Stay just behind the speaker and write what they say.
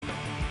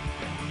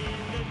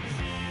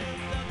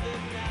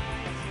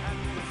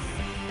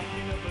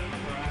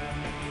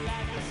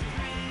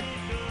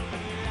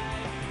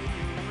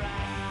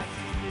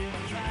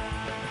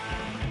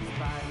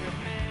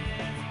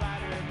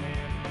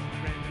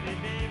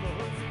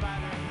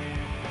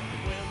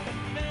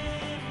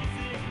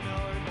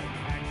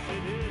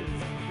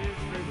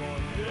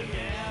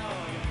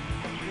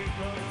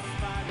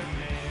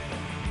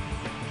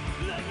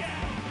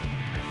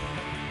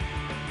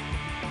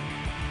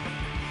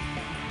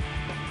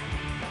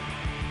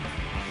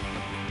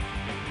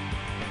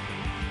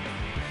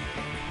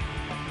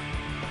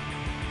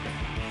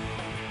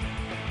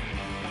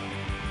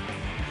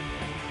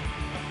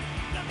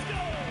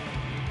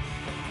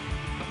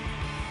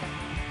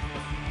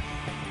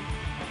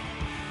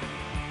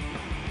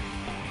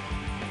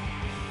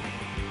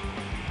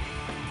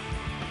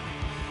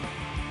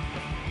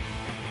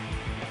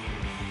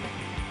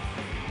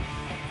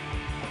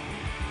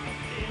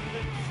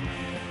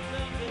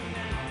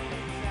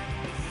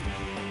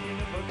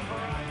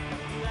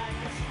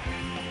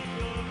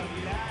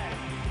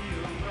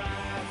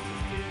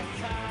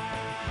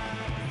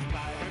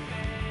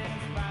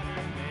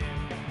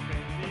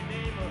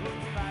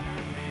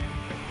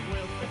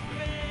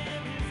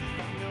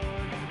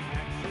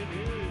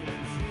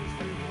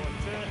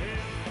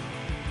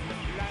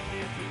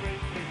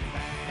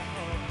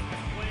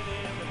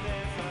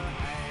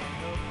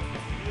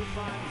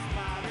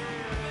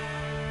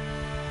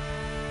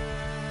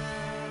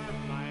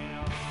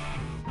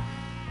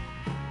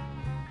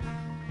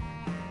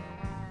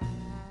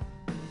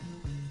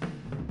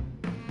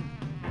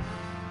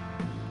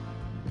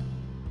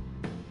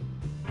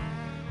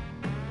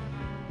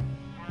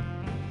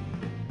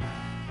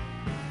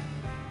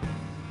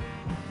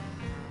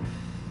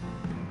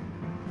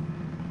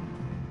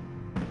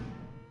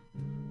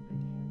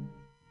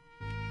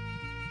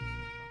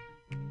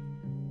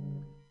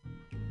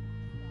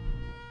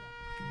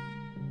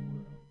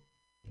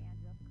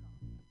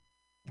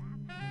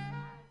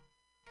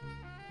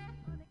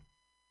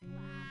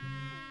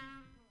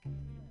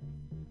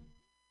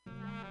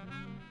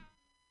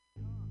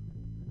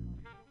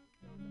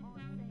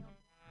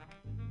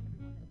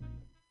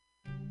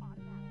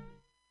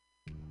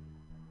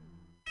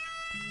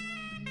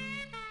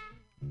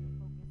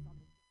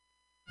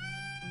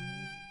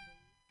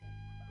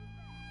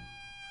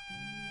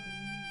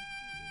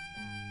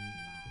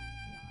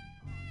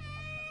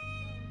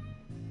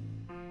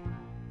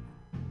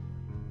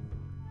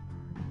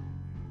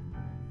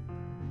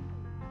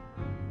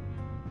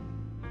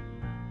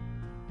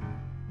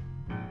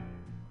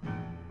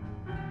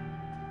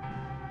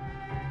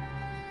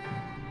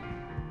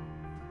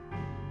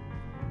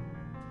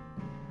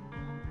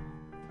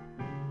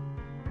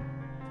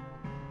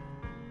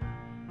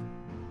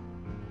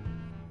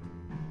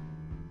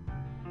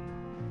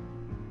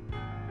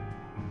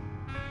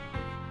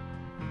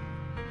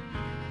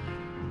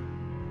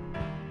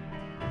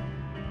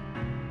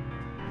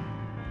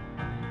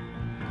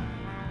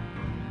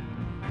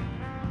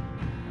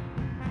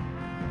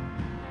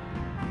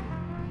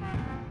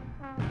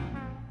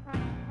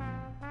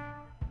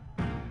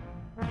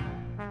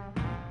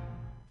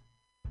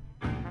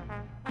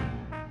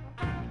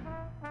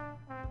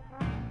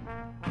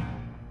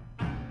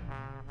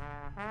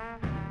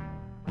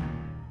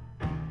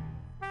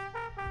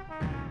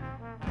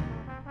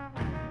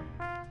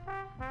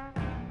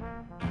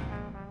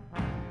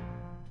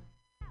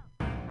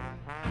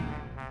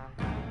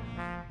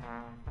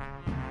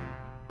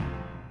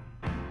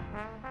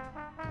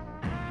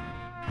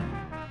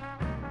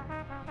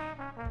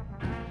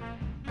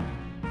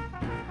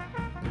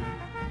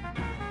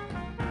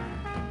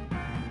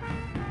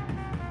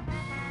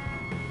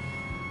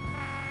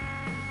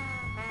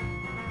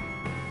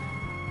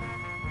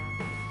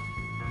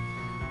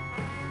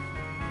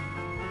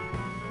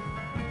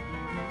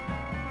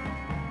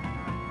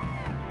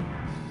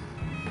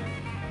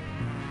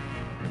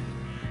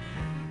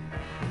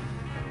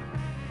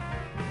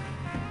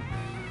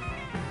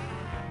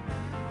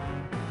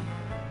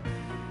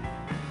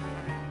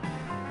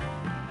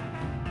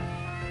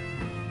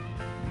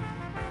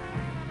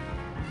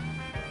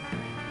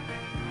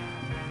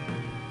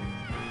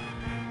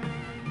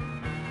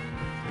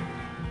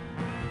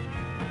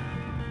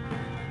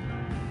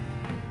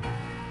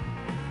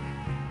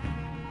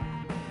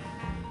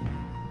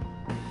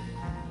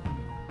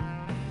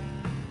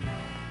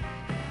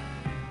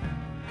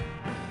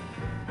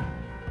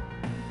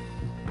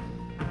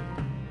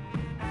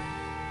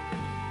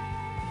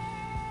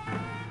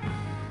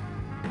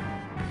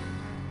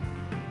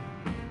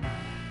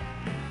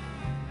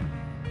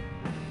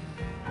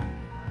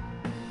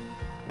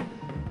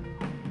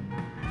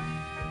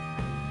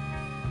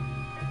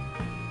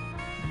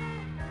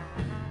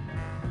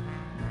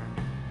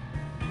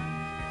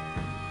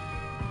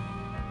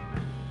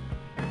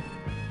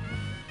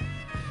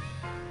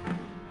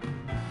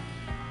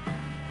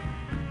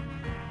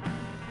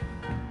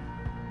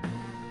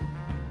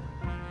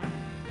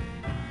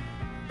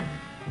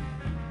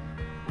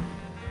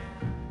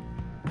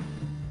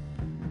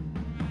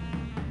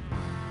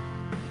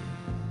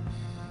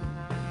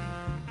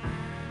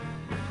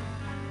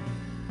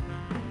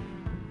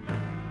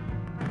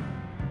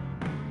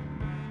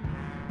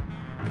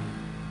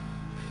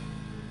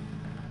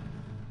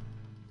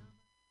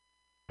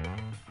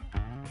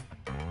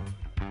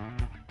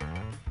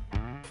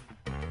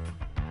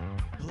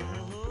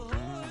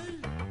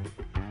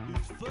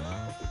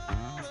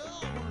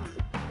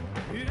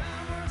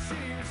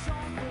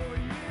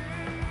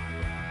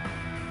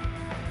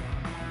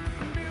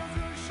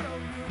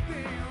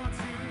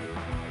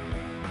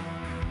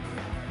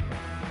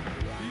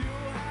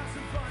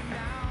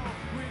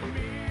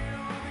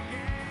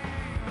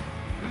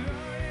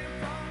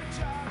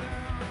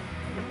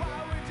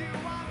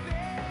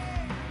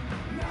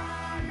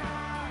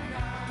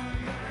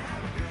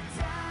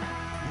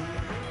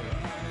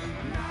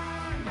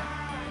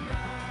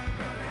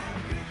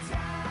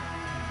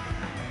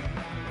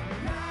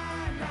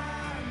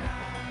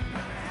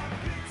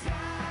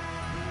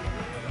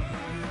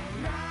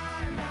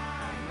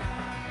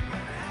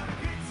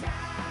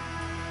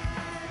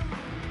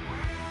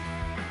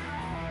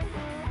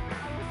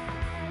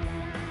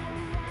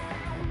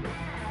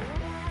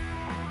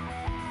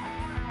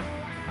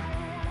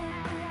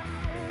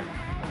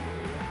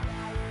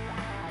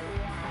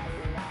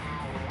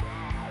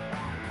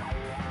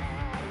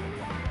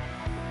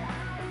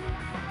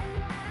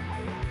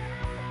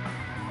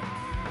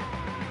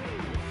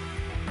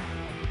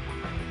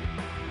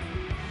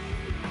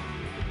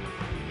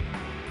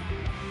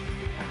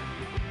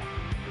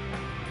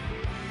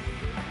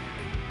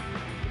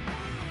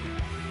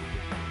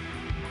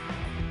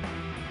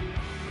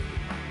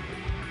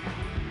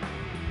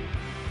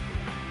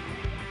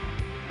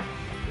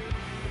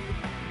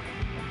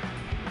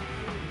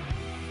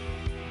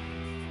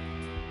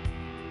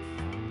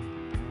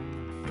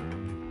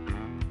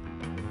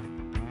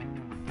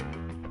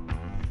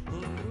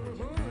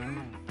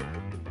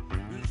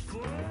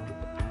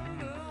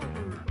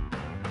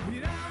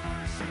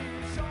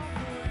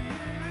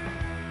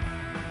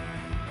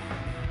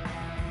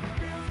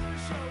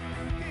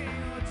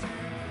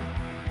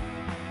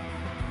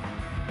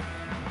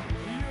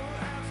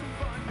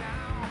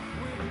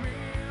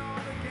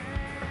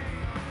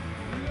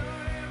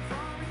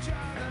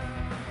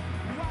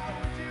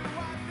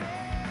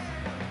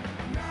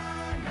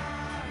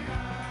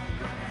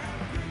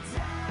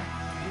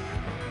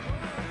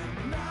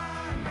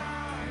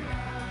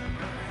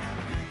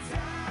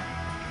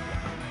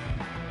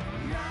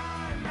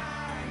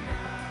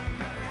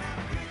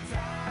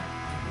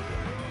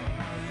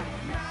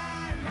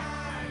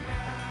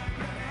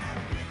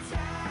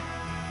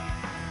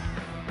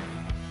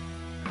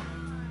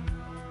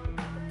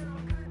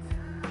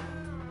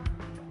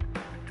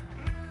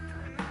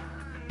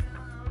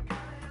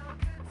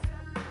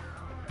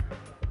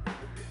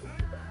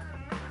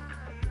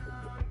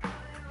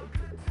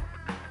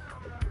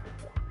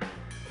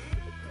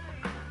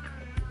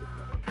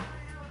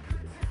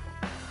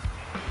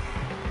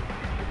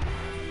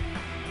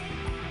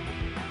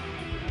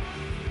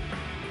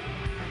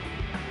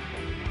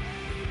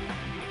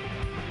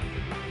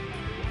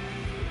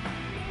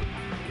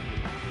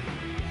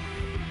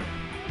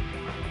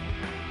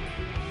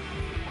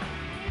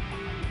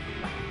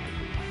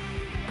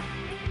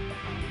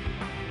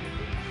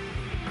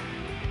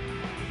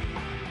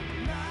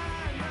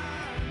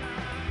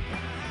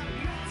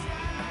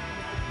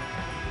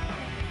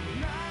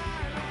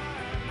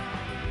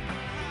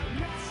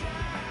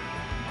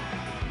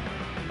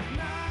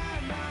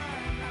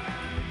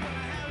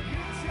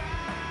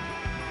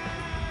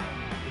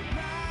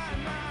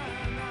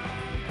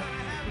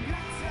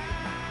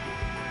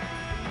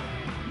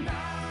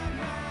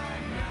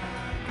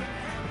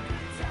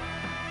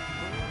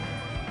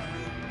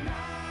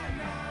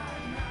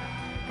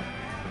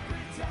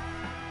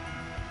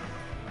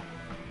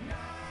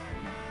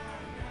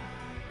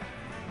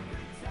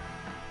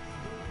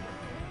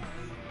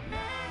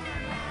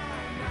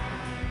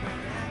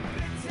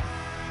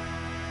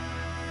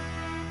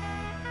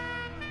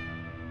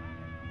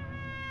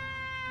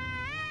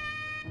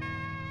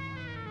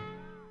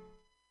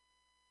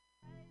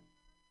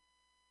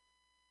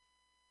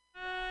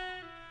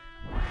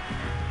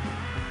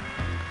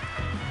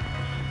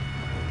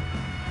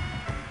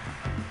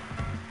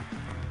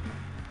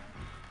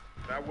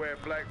I wear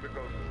black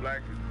because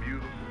black is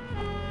beautiful.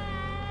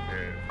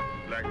 And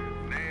black is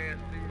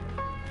nasty.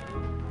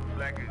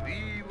 Black is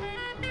evil.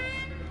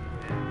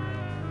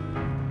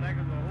 And black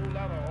is a whole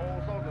lot of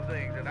all sorts of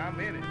things, and I'm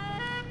in it.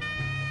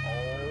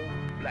 All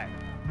black.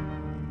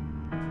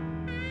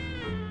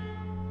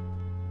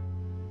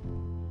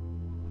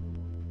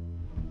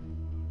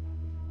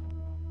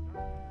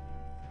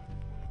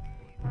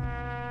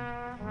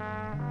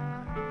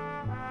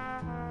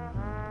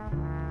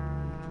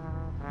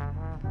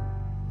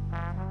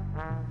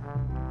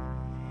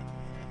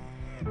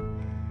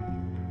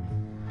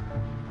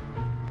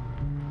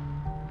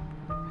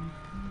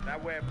 I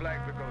wear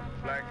black because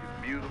black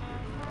is beautiful,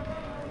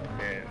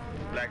 and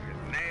black is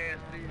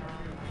nasty,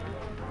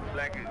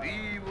 black is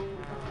evil,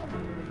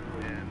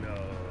 and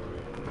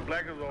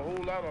black is a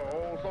whole lot of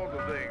all sorts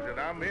of things, and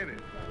I'm in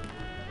it.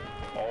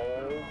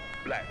 All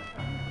black.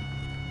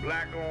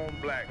 Black on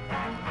black.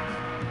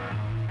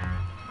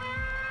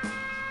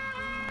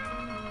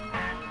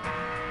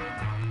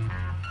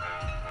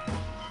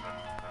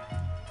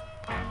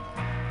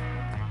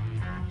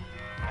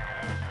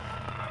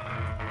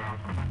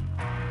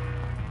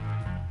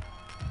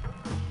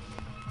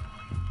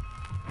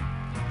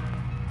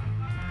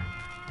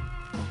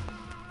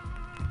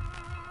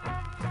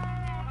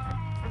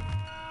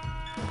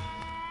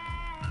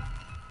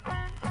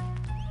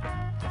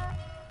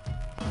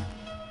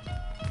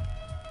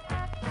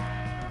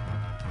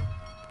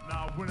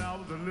 When I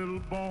was a little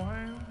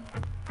boy,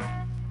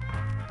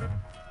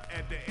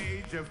 at the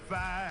age of 5,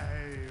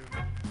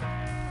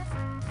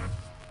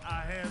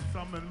 I had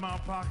some in my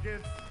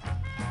pockets,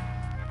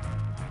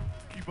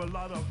 keep a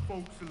lot of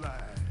folks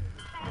alive.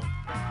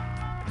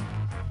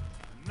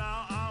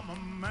 Now I'm a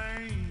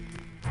man,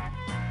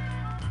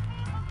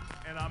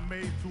 and I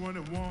made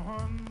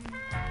 21.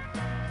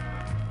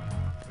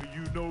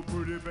 You know,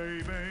 pretty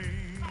baby,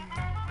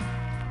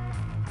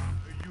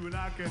 you and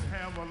I can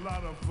have a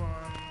lot of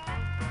fun.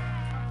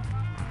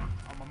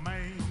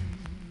 Man,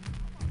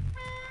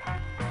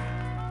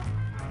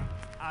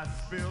 I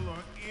spell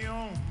an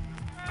M,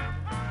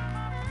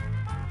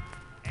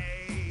 A,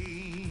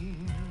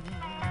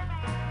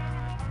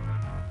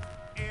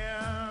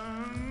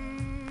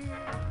 N,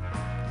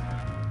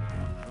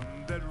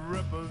 that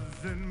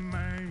represent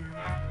man.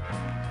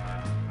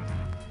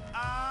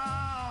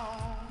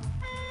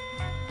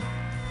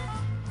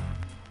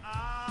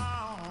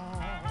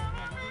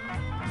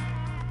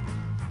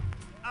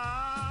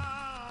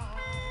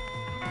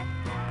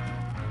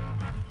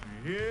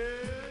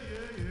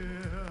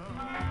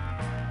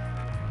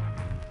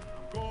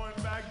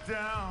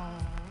 Down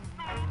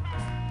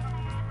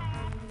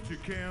to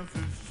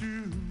Kansas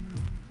too.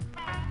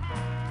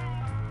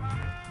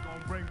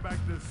 Gonna bring back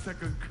the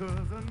second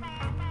cousin,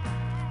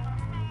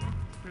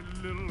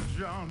 little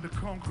John the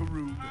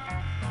Conqueror.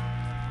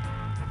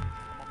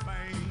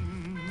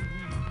 Man,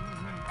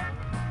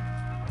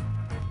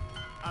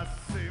 I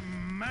say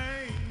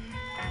man,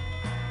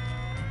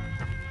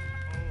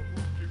 oh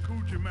hoochie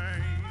coochie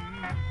man.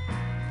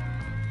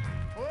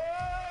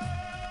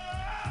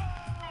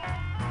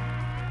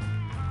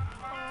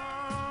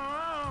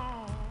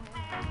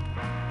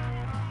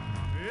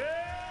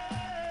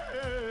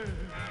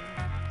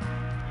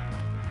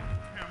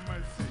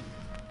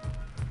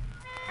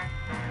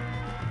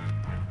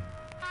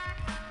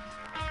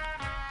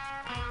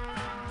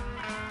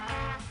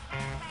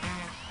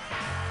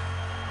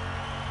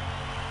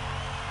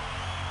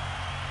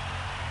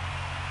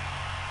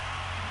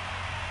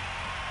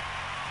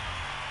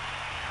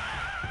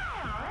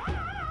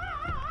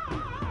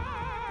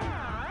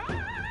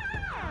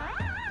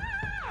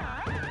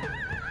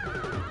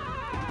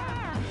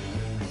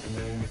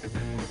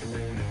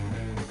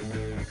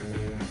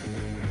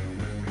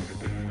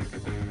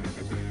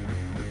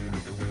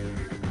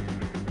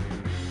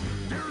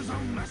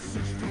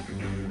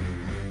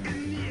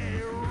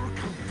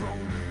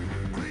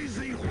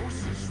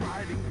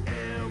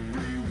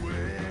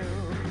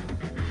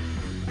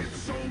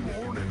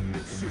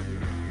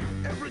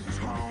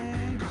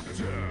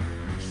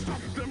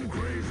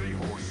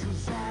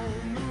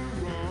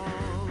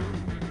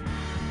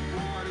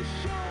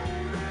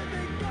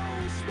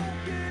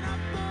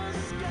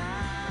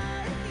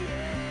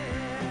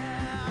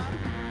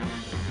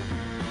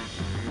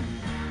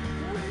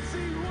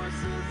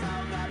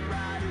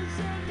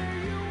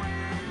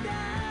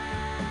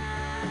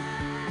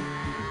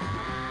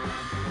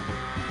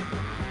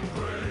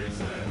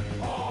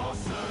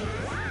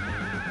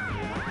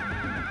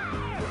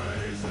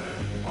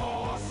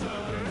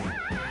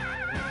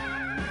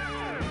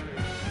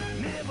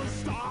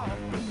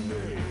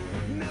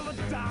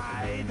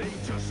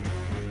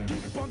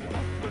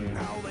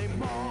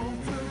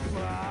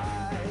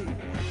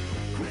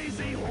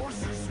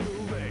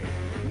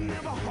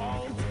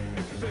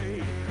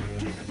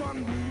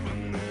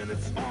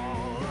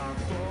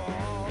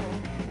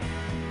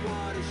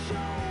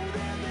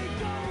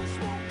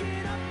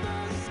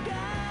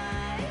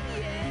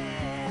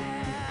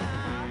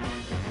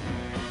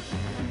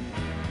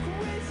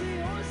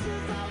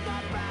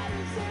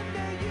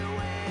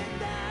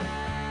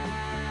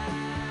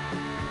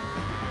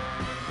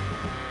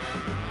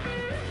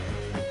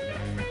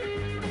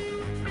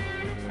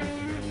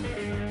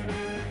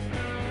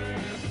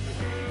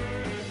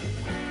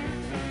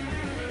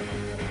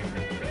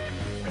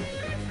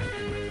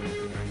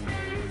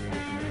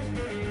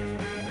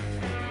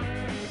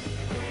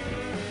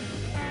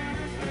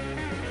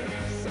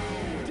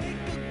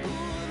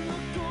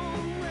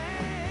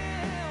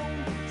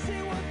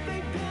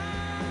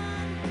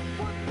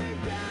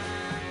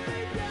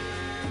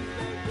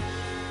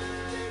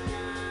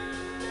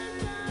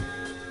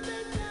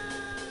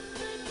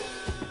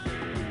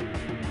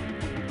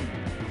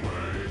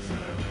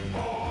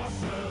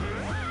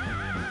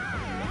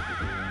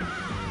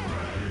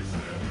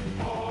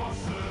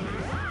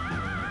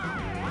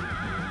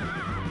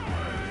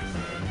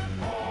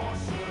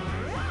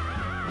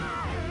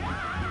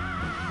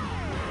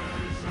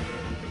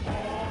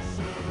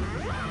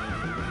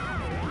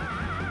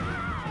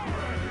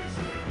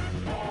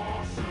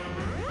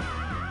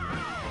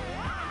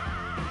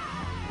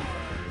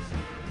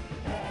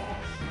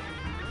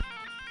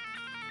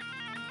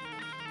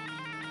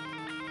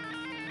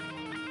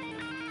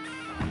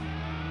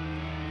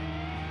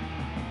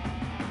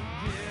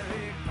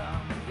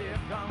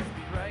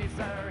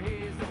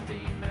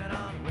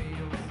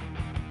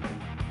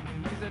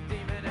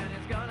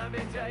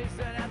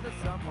 chasing after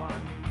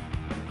someone.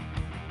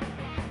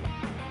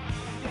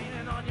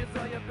 Leaning on you,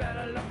 so you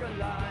better look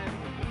alive.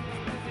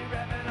 He's busy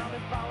revving all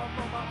his power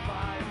for my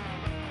fight.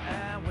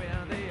 And when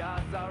the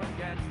odds are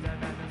against him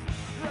and this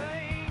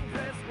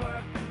dangerous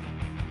work,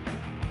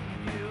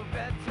 you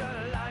bet your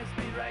life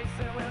speed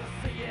racer will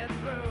see it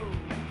through.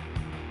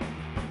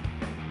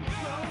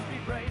 Go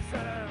speed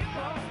racer,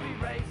 go speed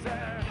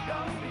racer, go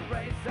speed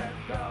racer,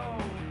 go.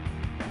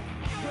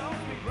 Go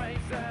speed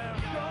racer,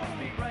 go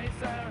speed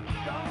racer,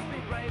 go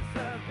speed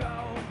racer, go,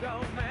 go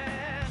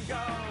man,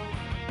 go.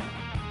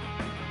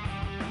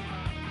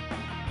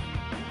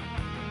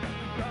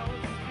 Go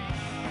speed,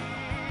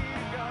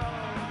 go.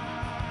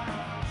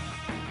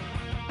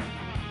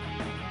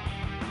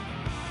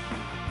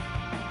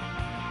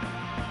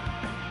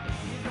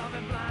 He's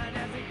coming blind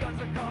as he guns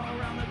a car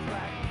around the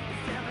track.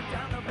 He's jamming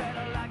down the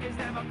pedal like he's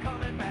never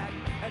coming back.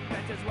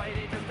 Adventure's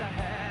waiting just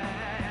ahead.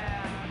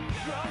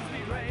 Go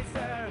speed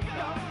racer,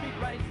 go speed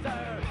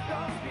racer, go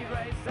speed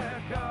racer,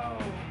 go.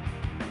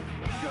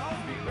 Go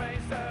speed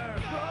racer,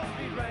 go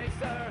speed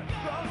racer,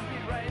 go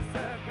speed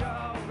racer, go,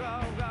 go,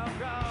 go,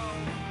 go.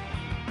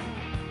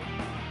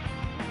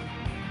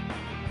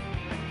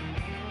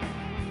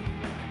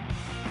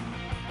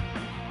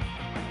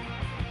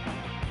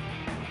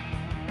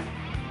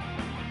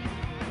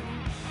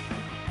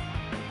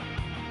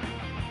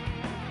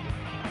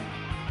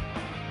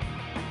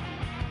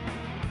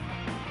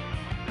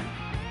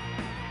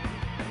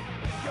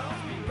 Go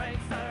speed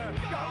racer,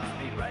 go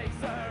speed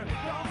racer,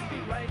 go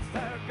speed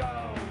racer, go.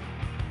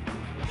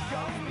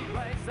 Go speed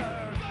racer,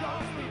 go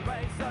speed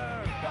racer,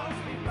 go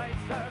speed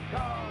racer,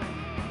 go.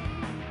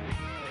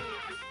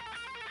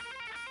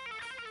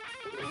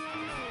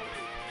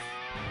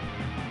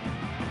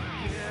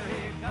 Here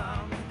he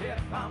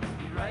comes,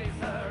 speed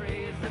racer.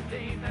 He's the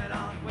demon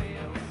on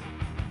wheels.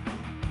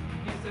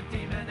 He's a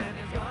demon and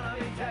he's gonna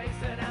be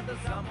chasing after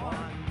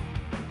someone.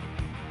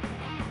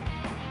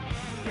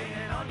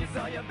 Gaining on you,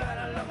 so you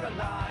better look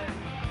alive.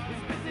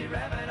 He's busy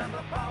revving up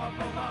the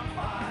powerful Mark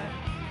 5.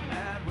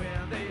 And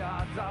when the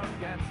odds are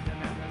against him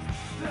in this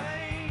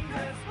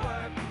dangerous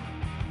work,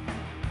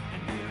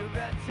 and you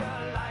bet your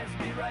life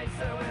speed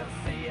racer will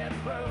see it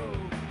through.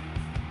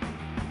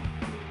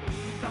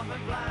 He's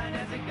coming blind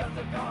as he goes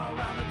a car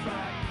around the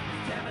track.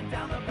 He's jamming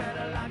down the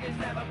pedal like he's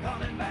never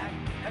coming back.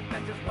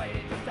 Adventure's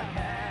waiting just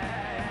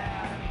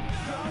ahead.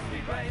 Go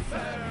speed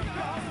racer,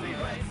 go speed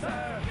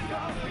racer,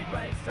 go speed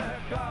racer,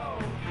 go.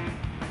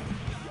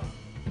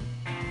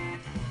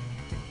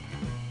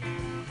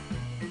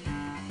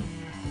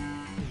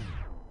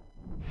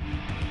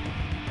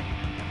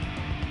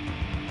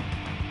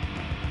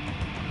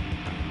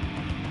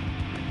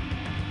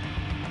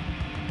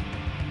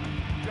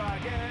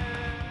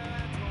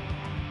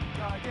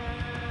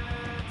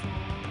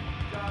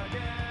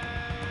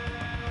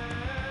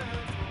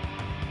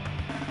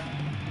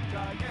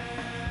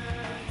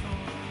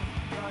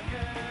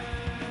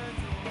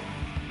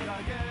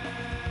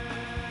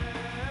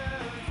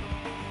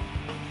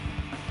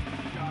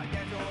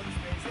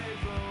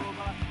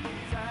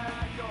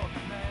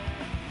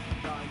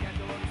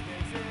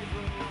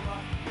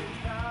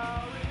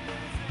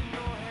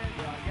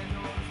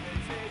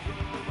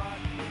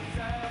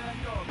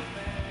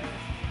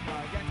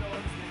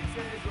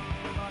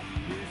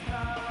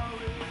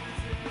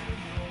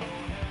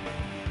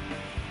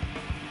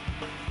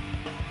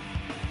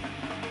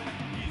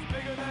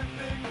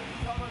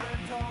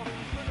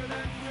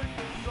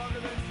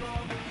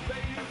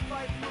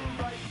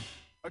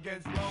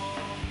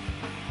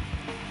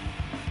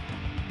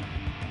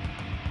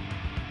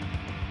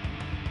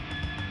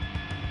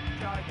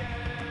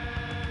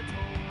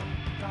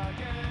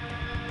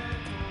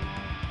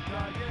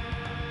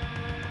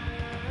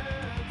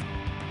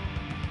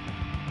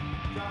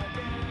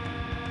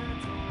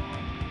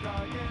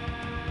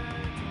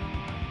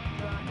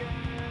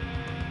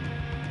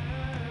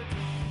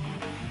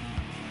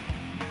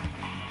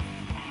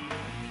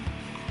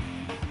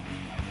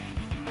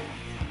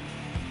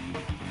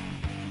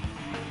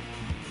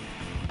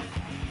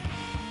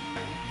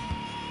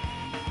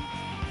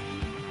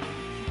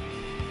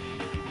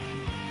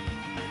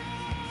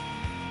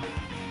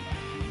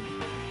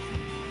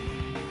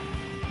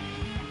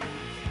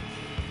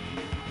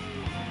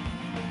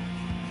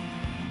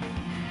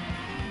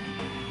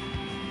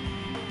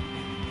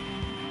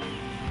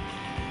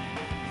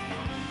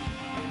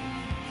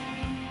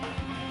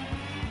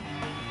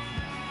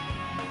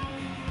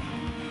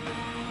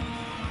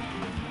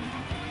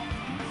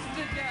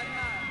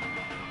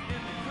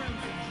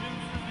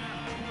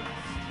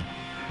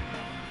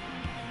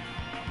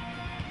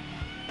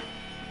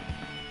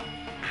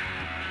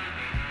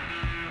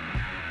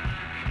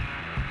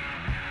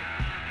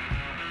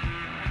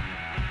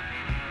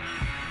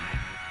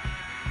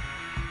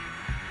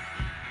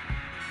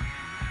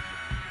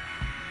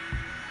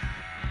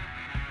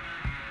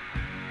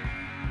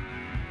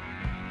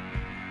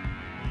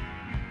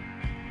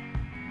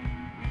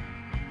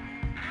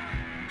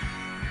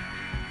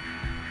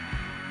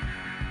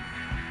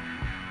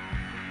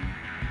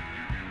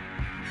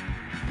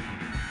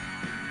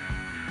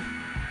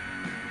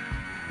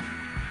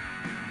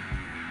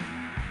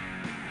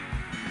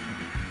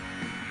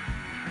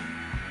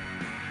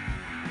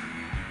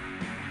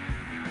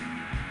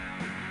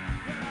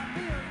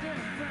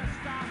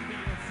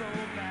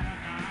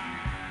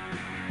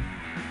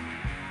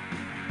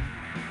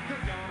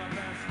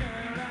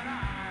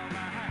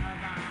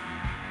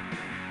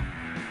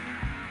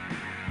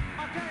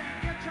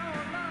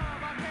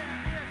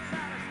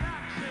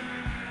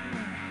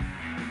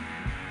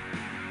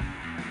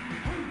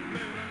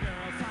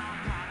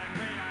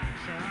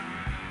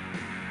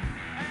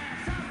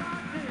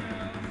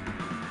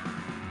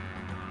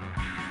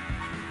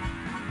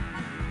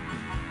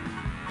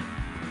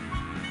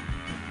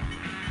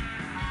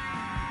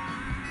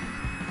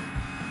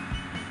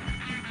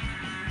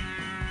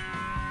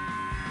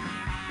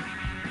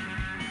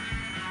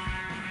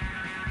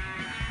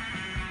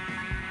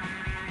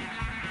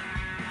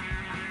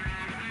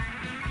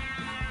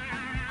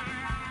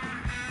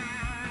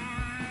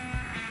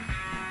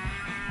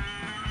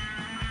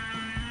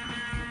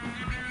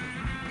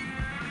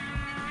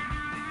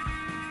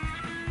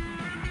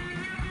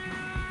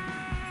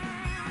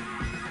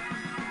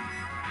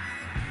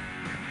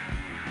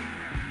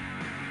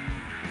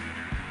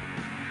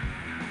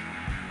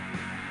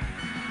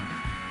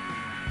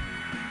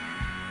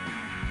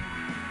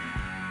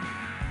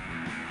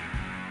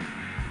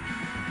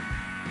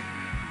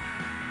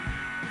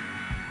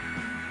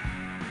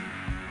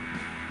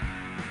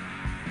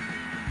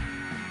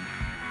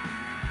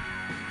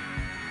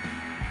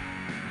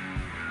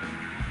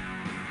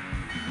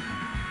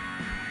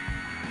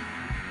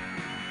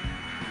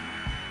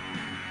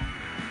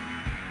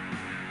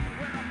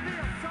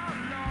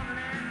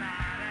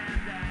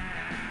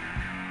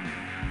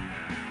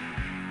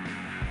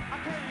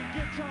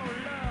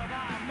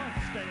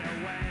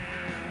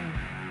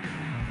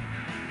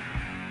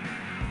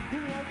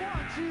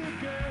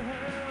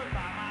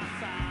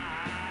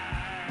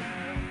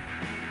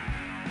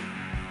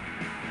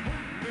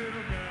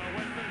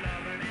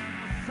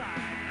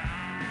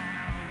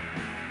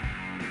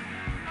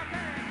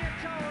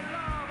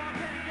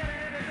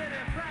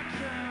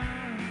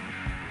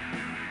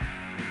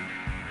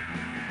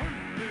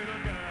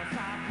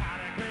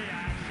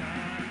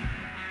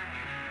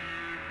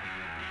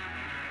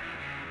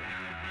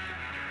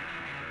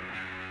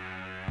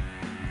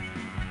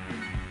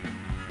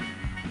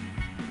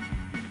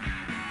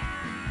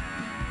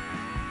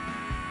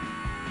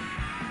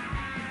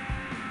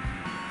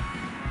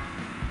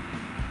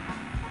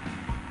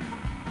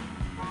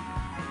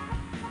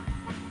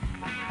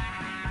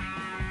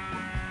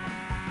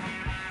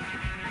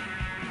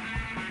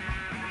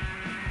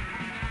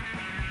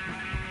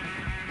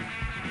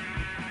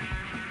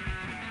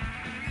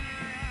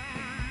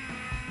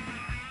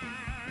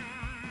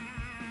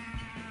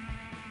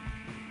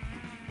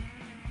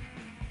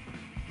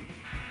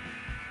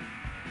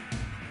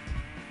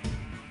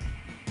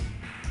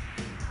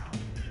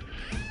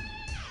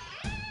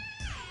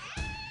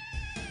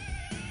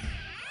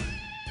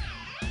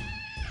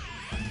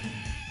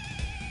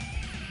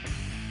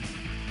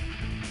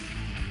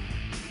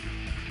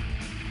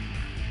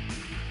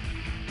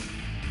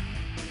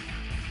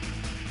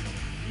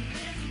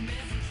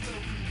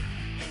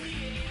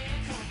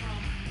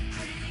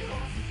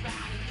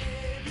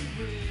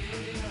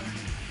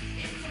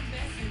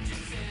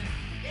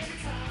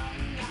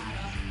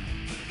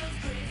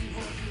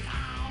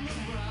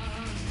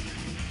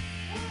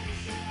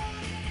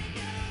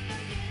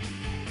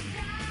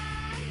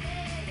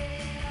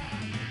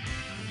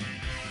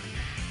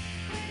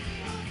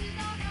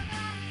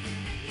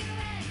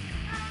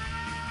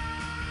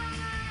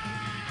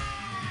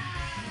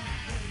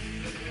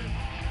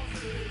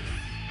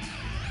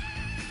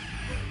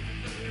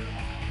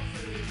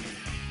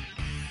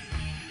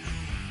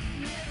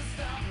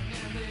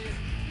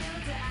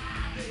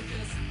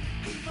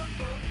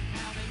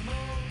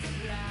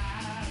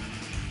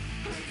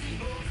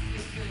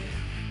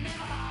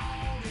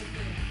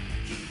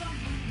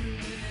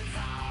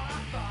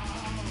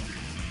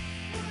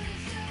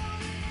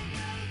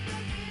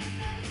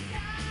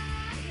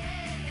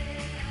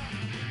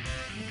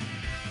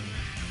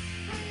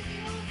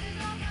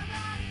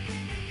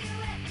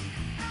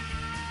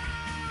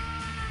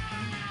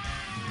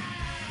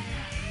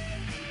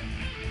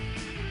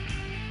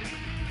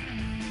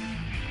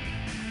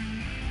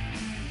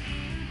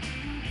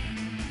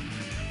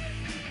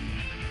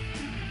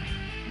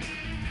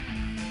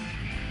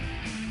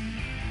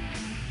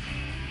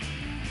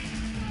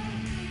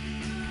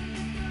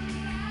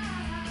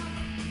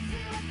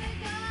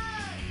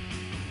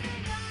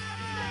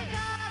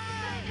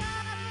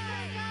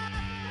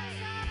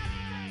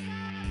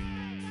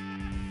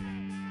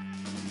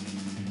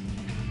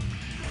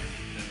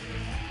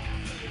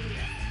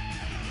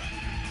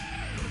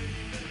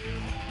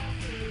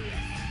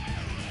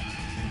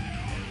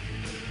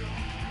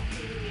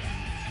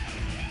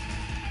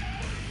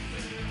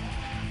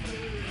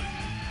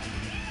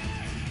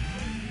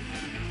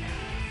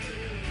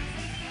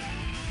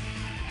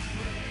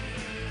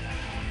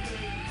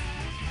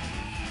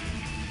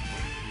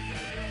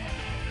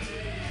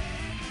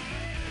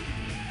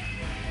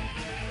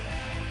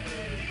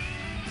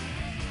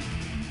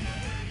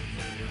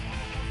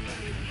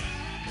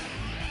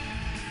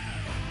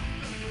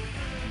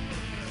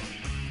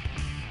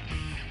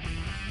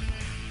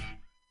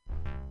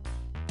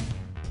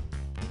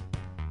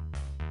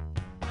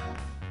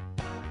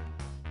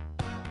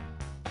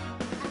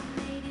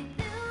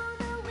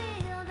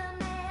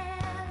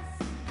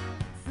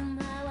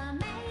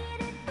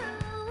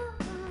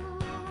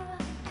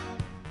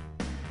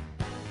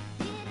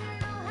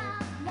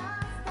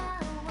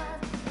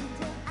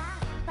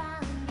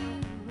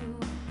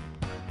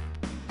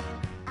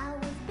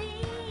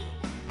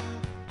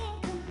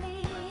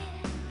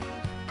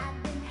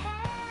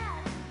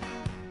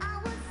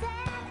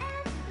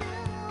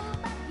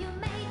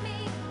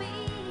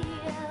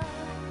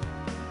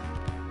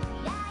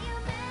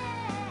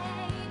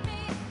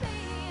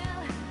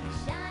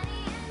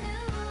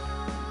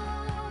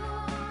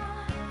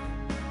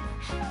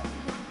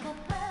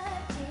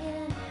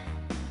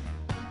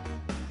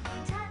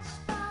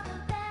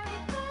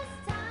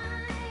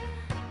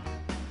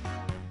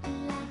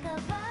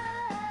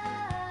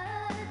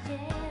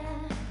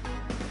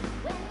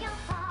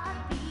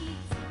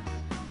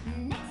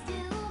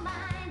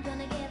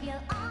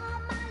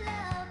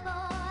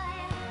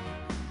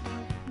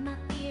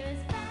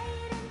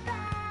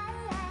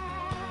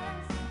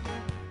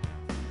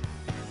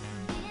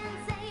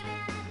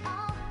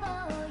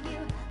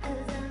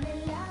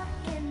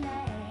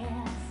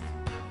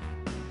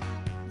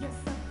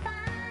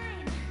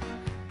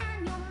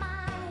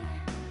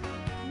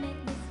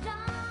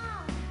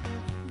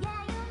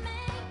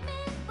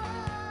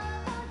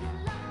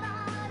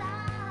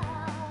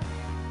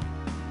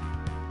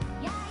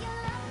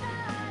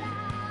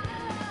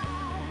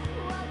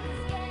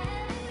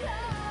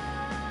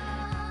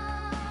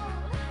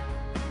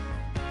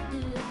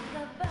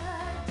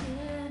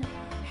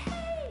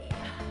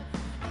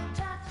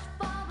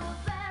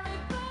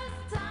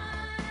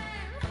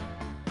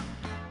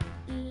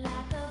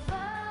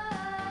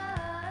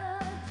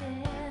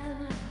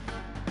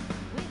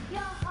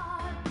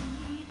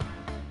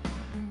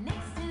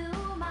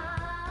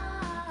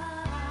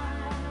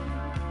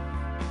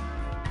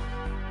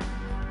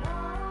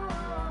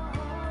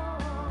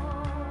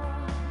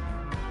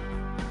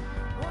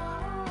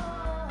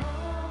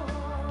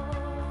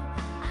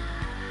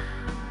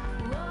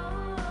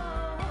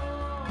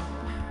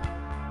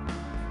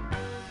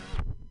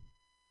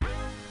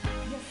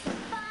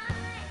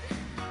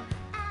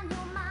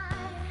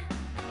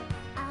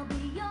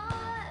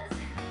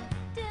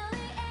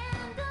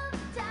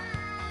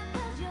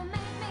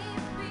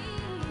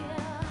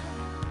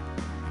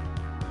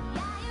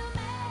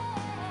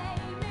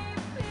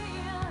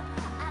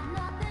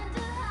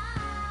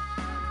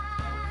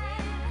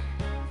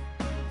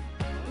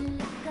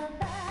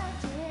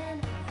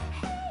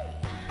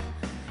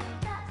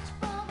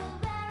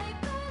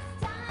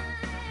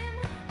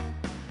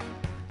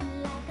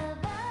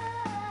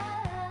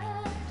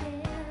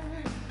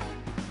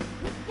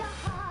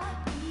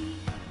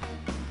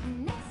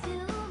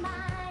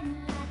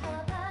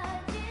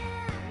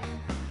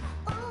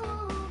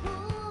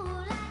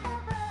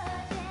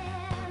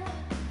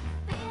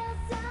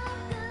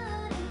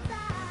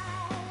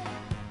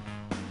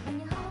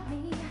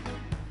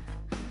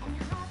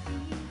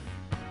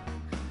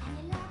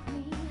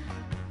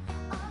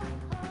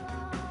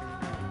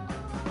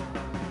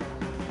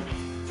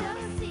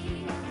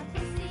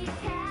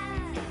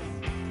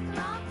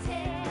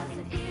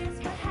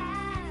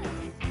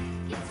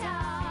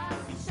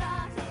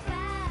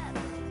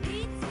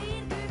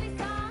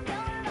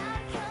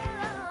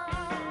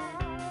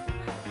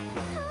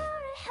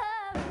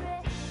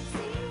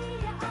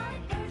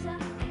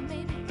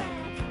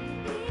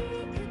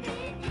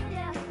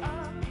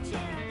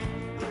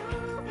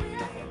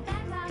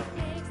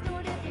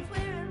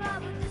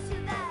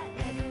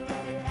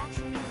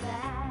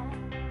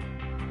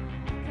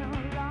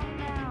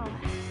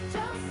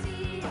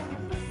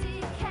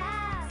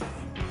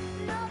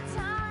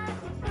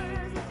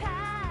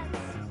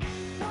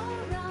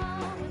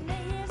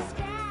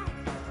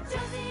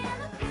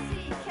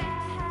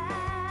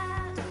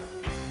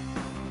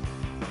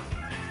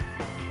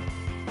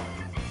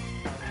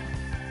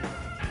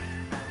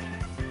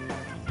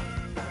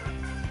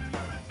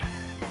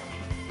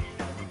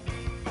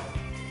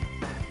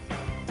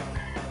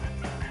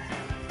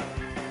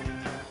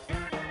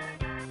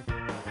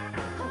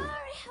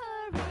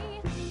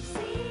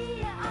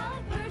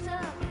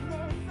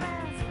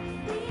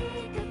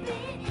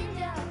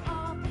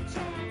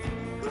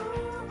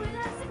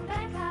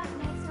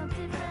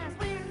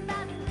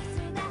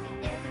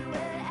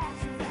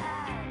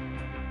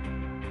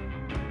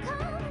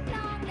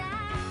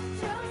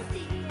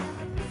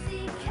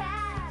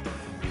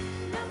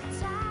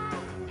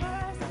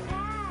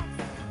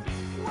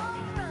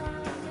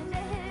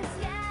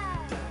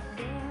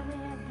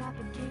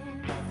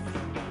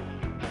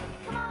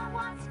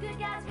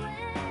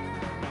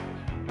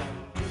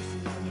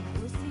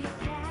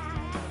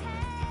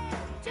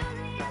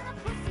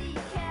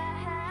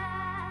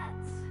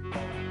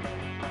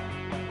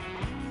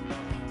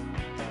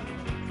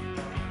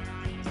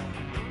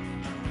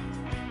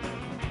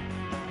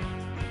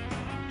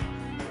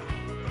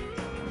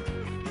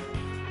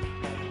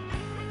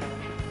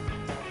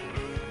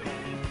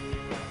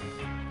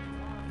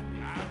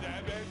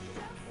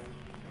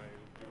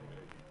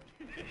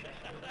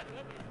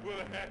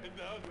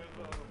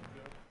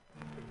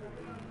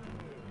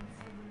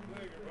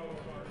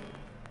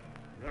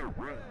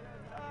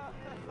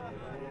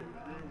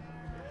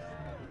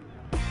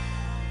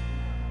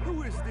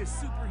 Who is this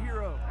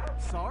superhero?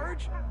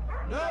 Sarge?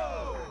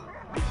 No!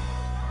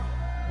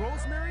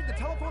 Rosemary, the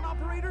telephone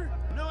operator?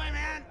 No,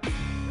 man!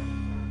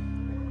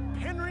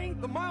 Henry,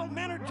 the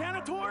mild-mannered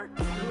janitor?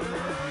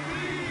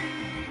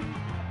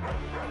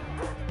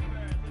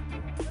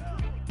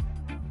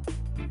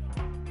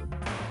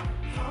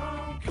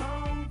 Hong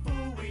Kong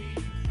Phooey,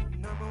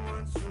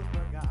 #1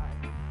 super guy.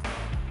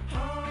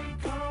 Hong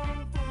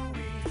Kong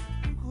Phooey,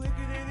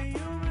 quicker than a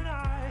human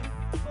eye.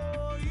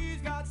 Oh,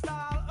 he's got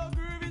style, a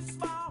groovy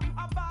smile,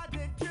 a body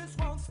that just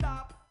won't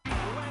stop.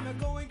 When the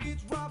going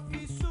gets rough,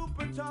 he's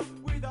super tough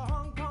with a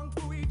Hong Kong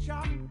Phooey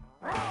chop.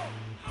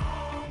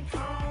 Hong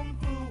Kong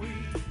Phooey,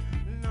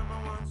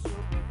 #1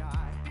 super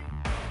guy.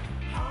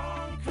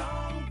 Hong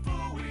Kong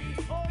Phooey,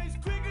 oh, he's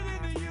quicker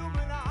than the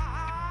human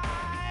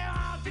eye.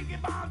 Oh, ticky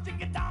bomb,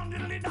 ticky dong,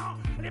 diddly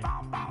dong, diddly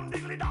bomb, bomb,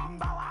 diddly dong,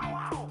 bow, wow,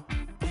 wow.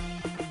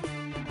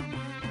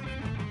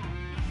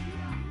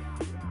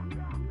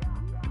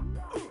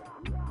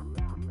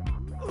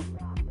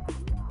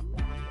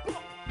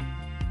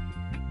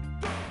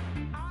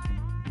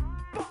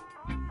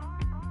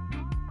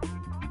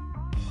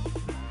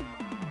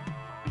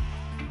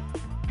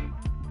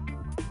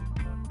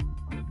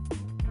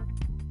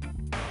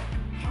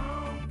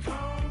 Hong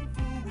Kong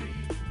Phooey,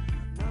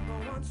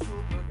 #1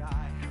 super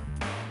guy.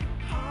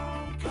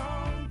 Hong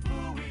Kong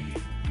Phooey,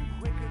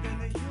 quicker than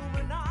the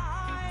human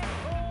eye.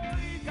 Oh,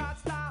 he got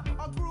style,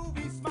 a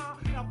groovy smile,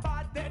 and a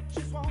body that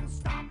just won't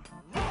stop.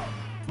 Whoa,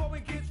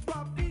 throwing kids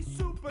rough, he's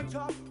super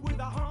tough with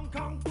a Hong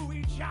Kong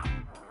Phooey chop.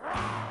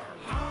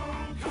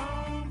 Hong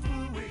Kong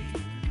Phooey,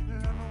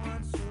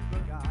 #1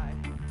 super guy.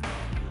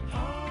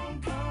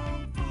 Hong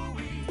Kong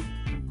Phooey,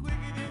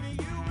 quicker than a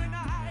human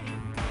eye.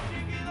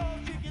 Chicky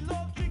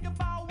low, chicky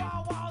bow, wow,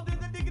 wow, do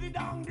the diggity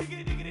dong,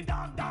 diggity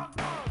dong, dong,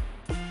 dong.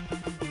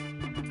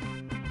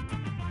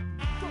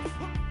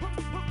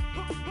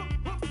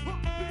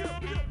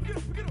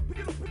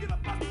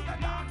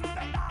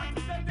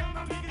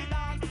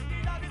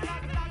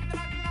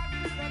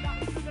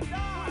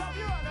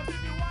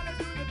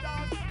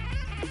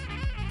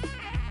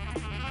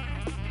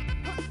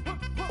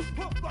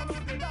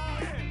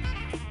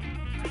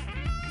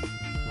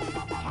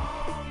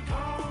 Hong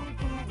Kong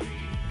Phooey,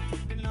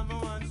 the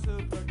 #1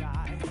 super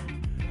guy.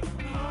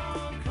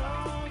 Hong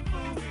Kong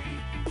Phooey,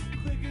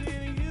 quicker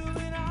than a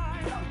human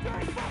eye.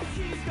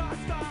 She's got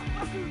style,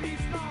 a groovy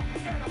smile,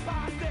 and a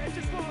body that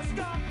just won't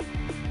stop.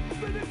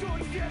 When the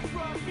going gets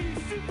rough, he's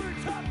super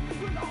tough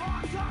with a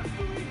Hong Kong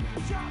Phooey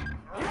chop.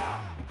 Yeah,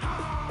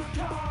 Hong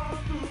Kong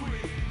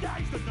Phooey, yeah,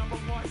 he's the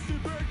 #1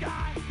 super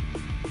guy.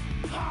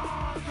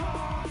 Hong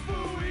Kong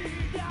Phooey,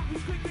 yeah,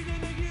 he's quicker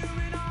than a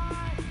human eye.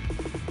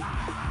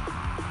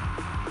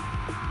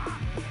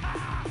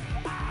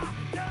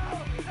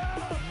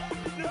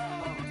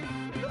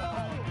 No!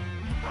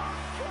 Hong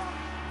Kong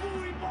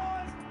Phooey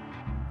boys,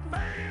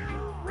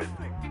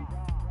 terrific!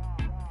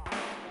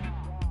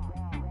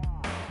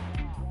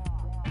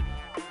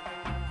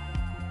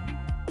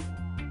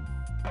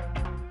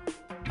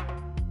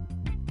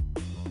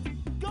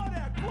 Got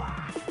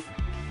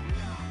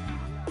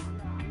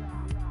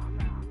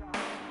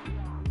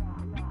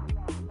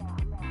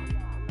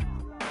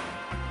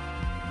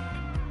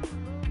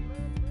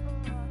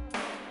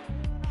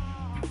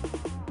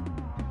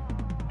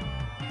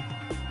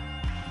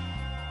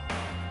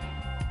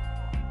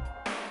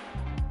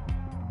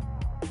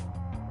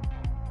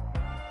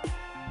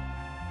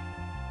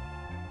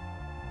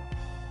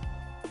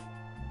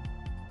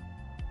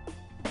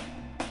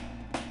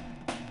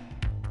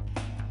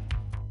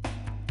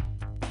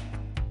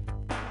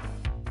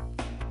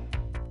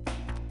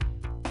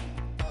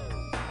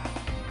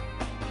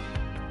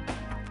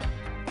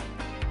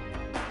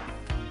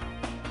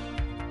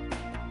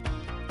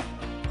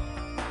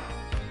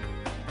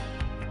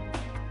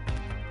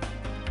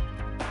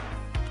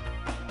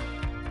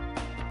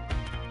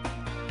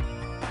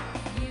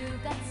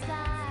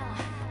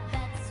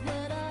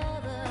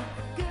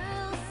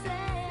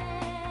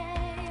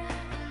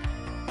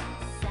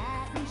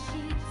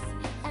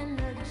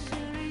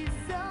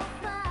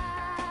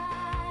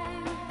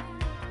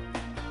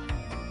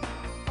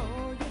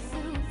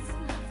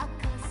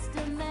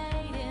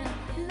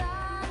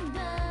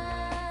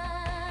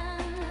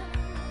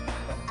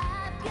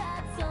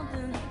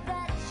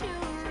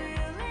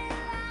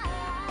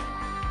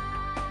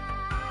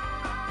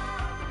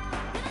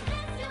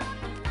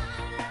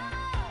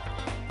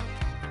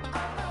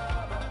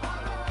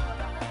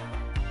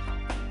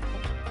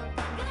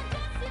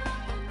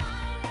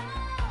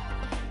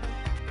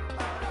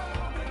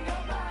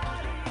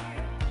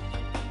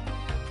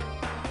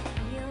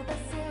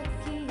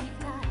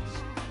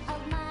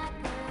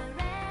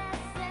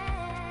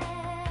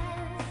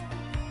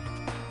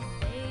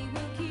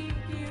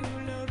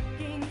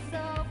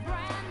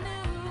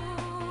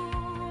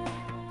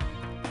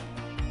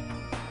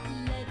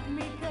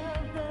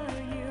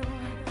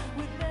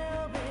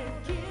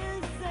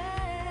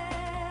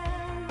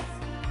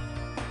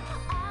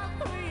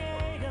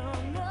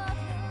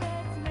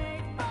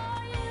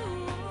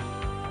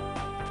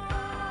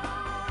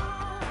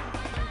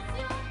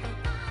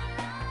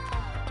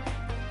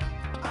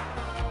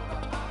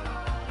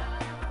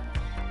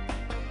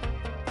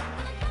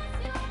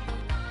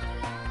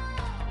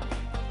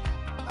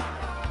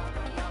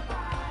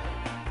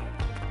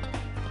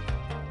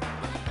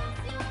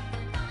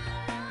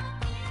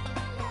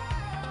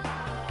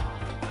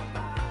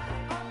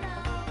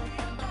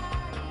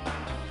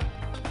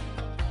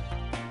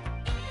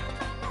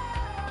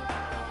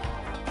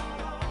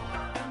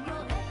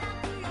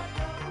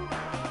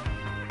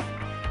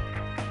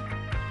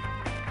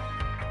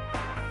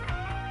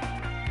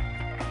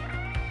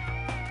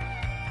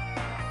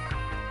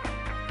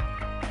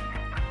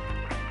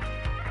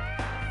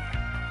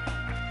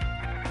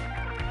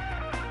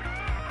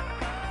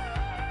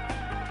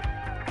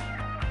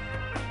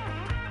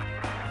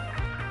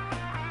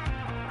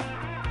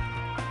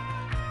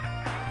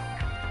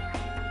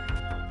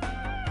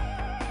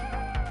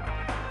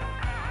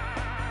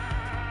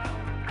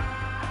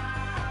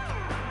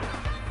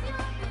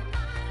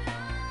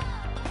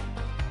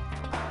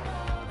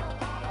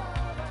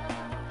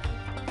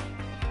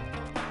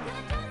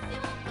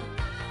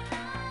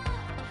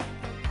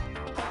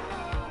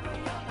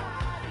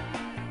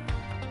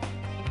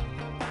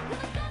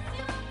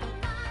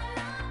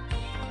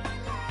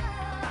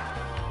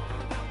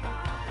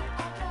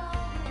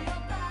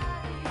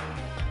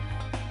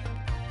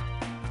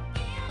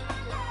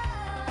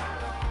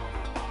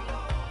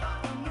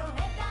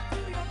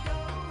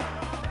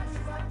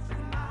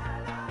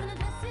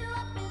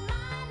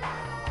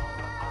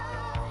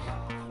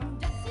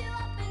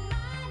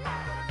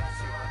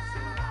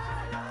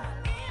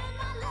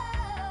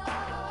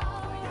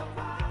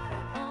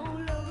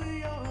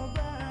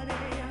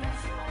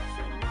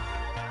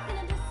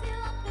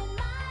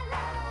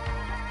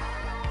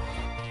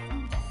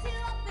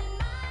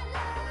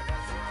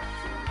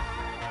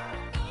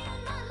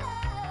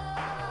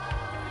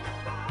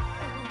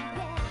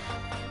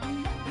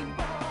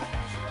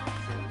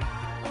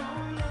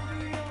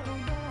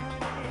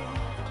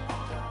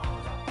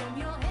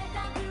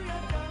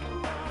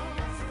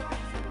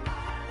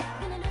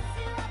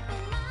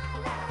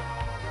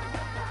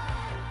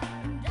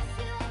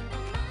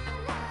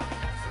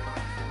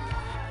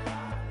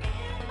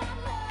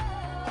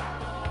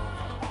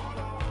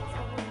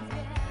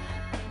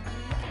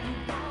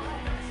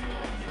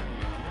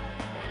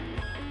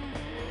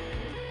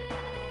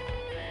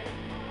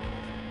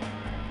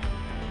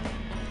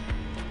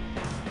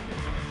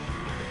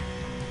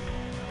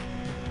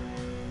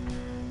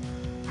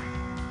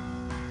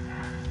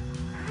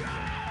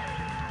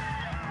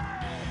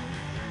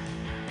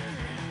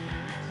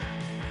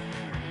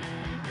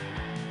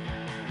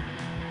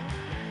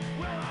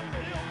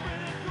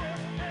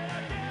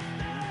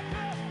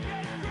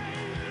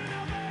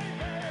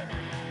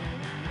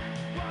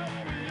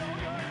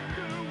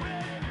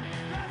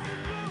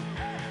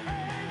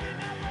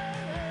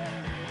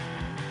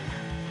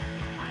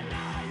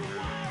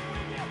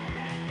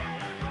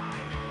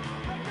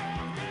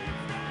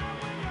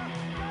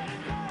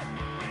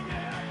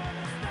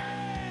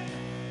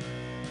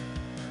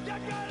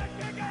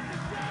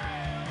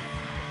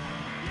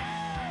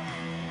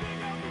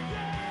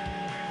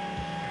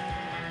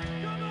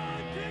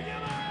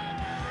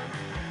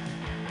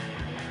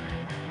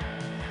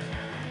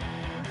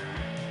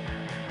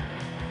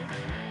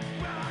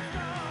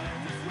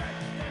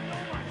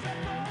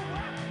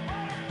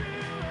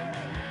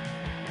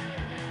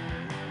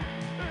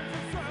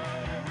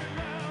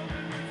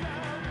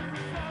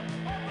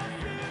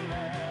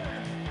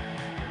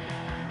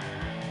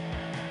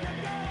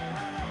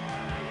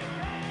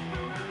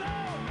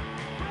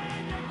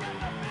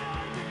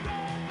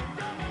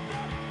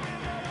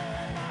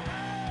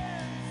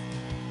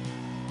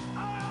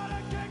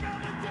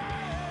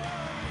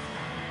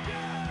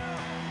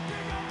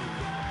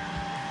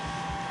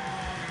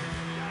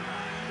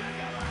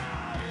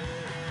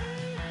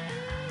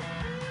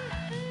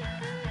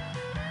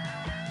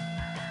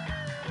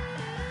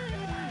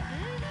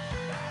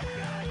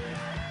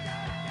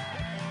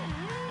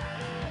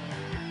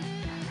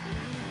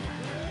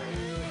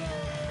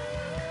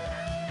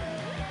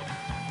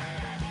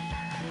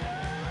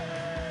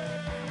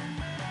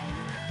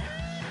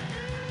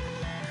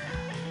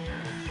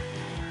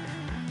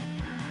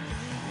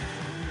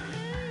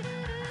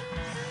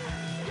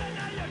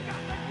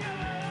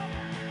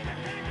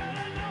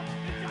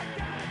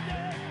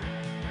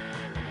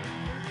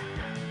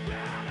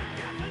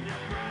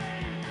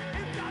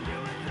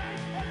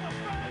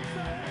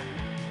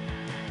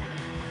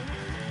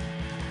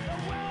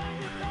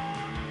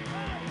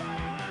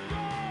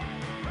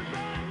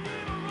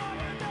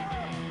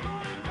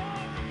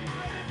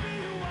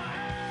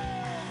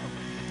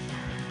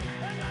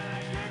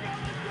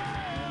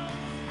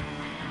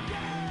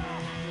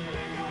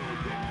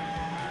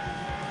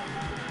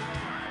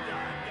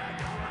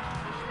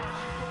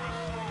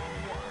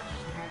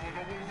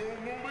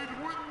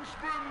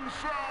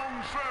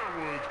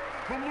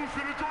from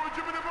Lucy to Joy,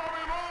 Jimmy to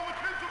Bobby, and all the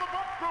kids of the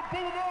Buckner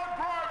Boulevard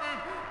driving.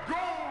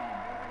 Gone.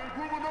 They're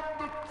grooving up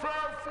the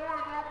Fab 40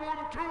 to the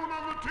one tune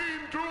on the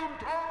Teen Tune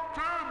Top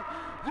 10.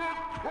 The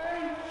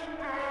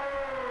Coaster.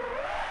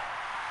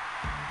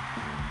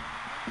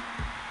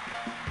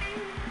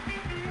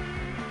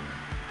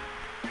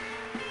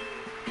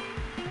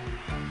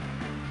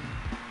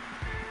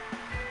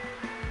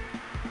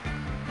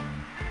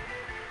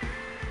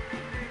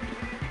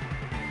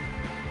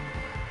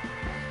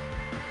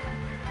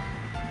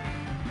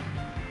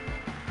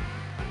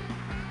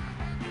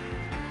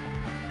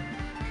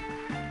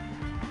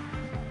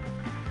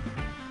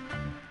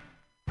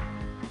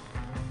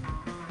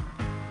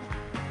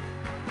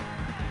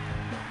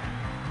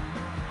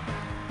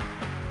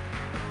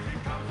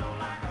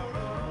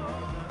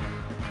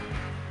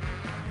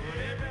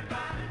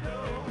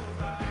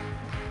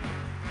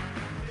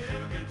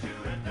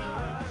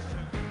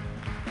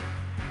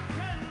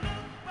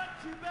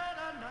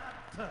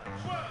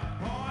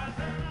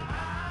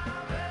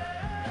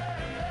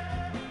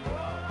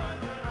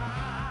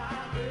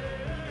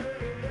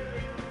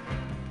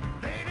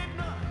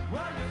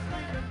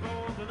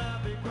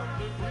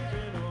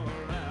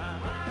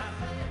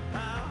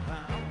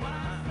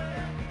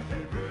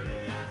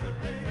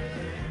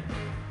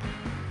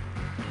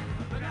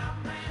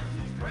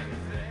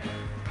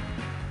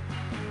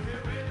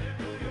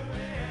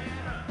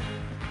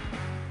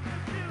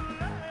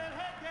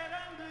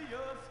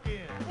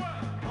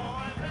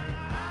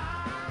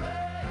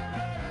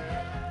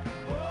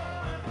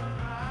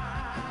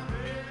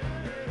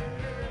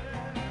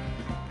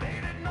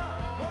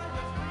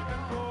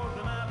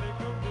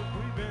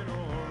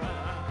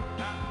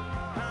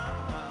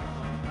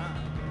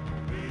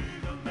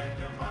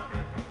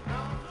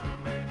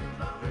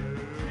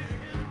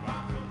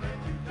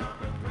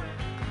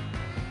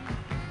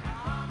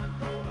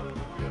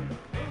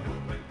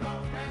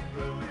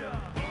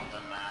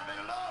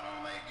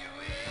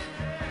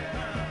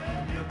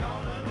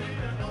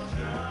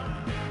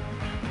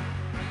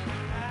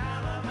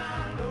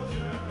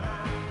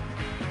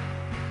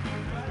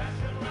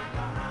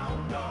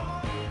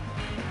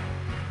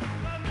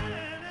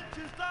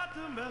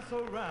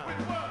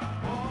 Around.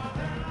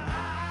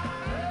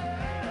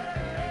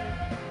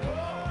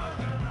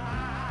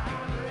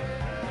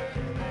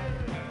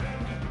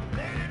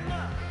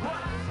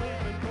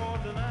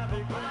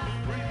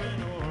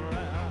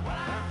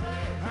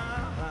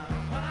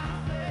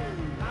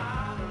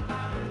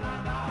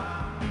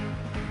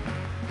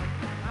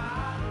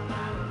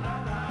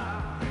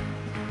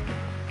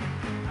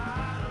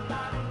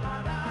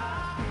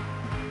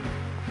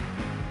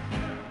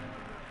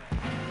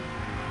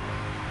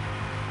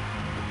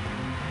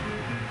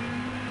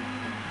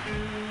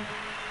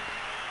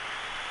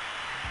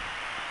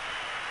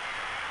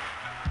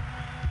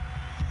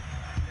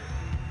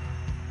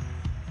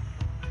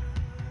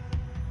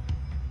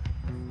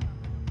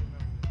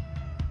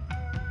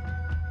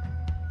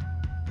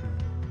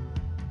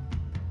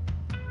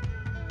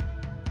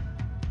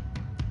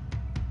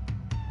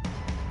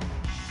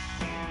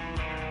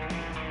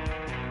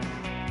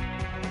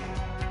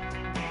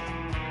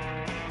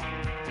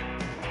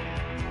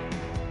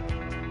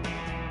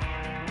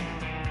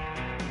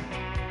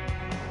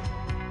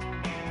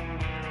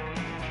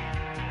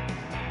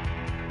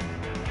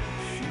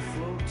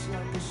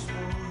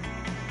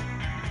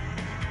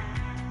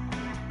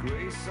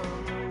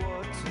 On the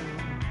water,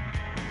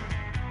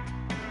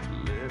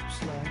 lips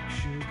like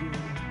sugar,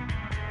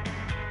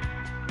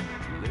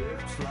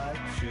 lips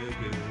like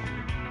sugar.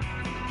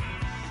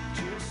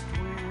 Just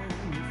when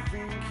you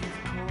think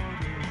you've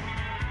caught her,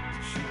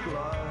 she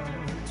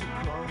glides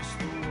across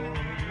the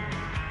water.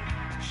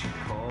 She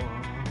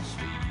calls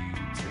for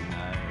you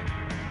tonight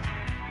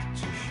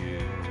to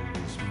share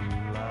this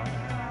moonlight.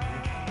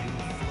 You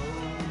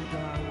flow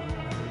down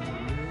the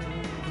river,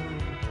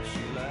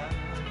 she laughs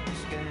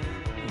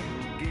and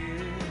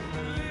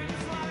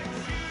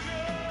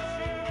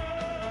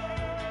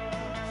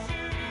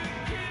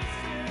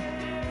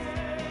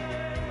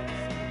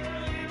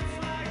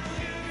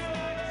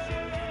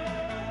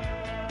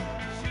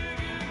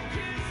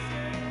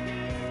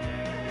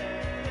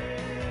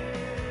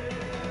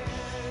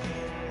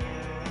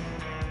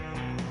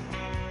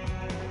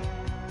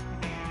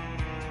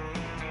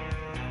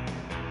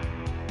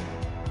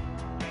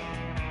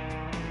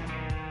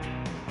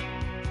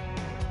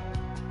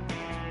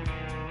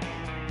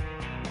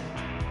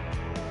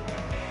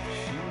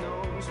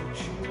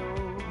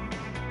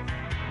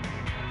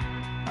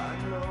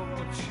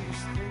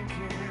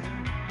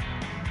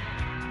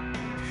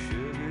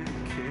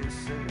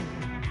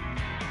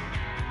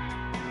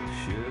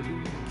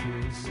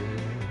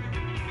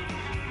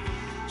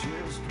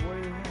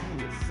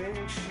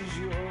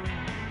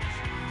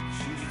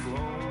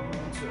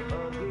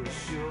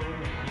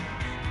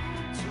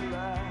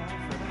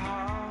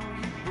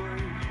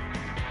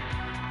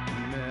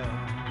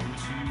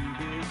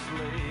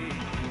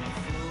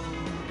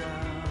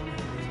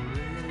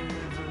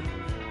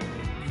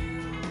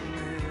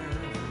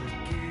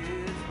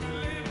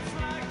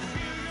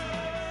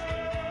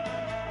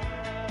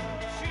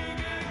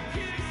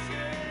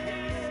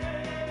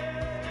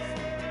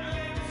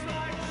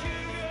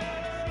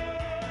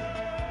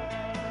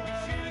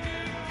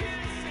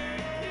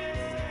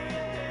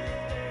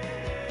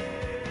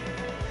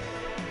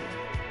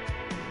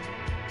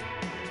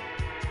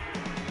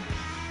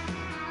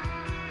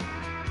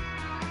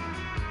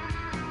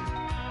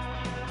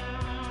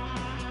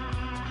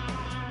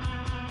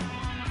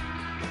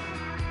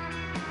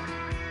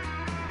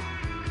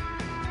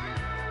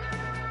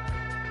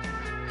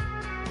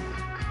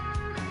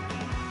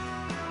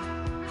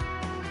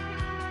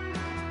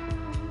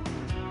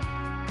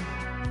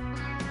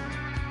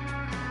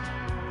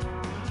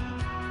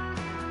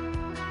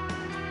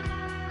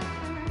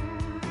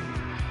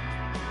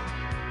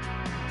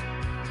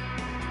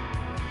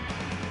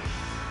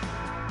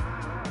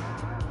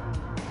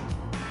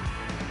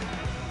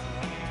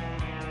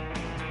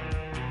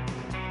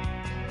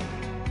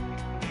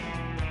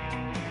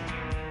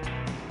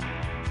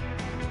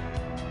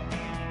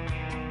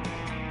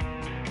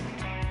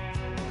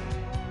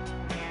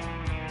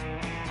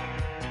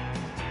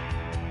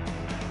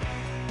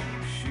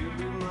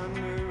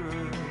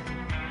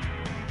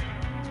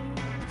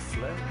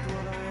reflect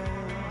what I am.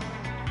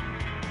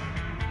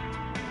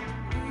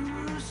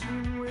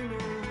 Losing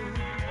women,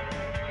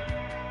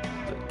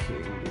 the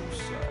king of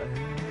Siam,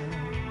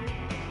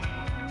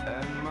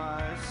 and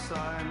my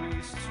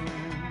Siamese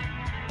twin,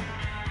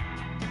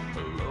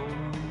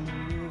 alone on the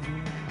river,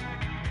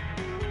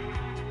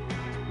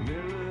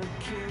 mirror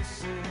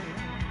kissing,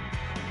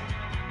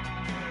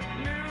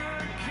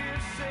 mirror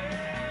kissing.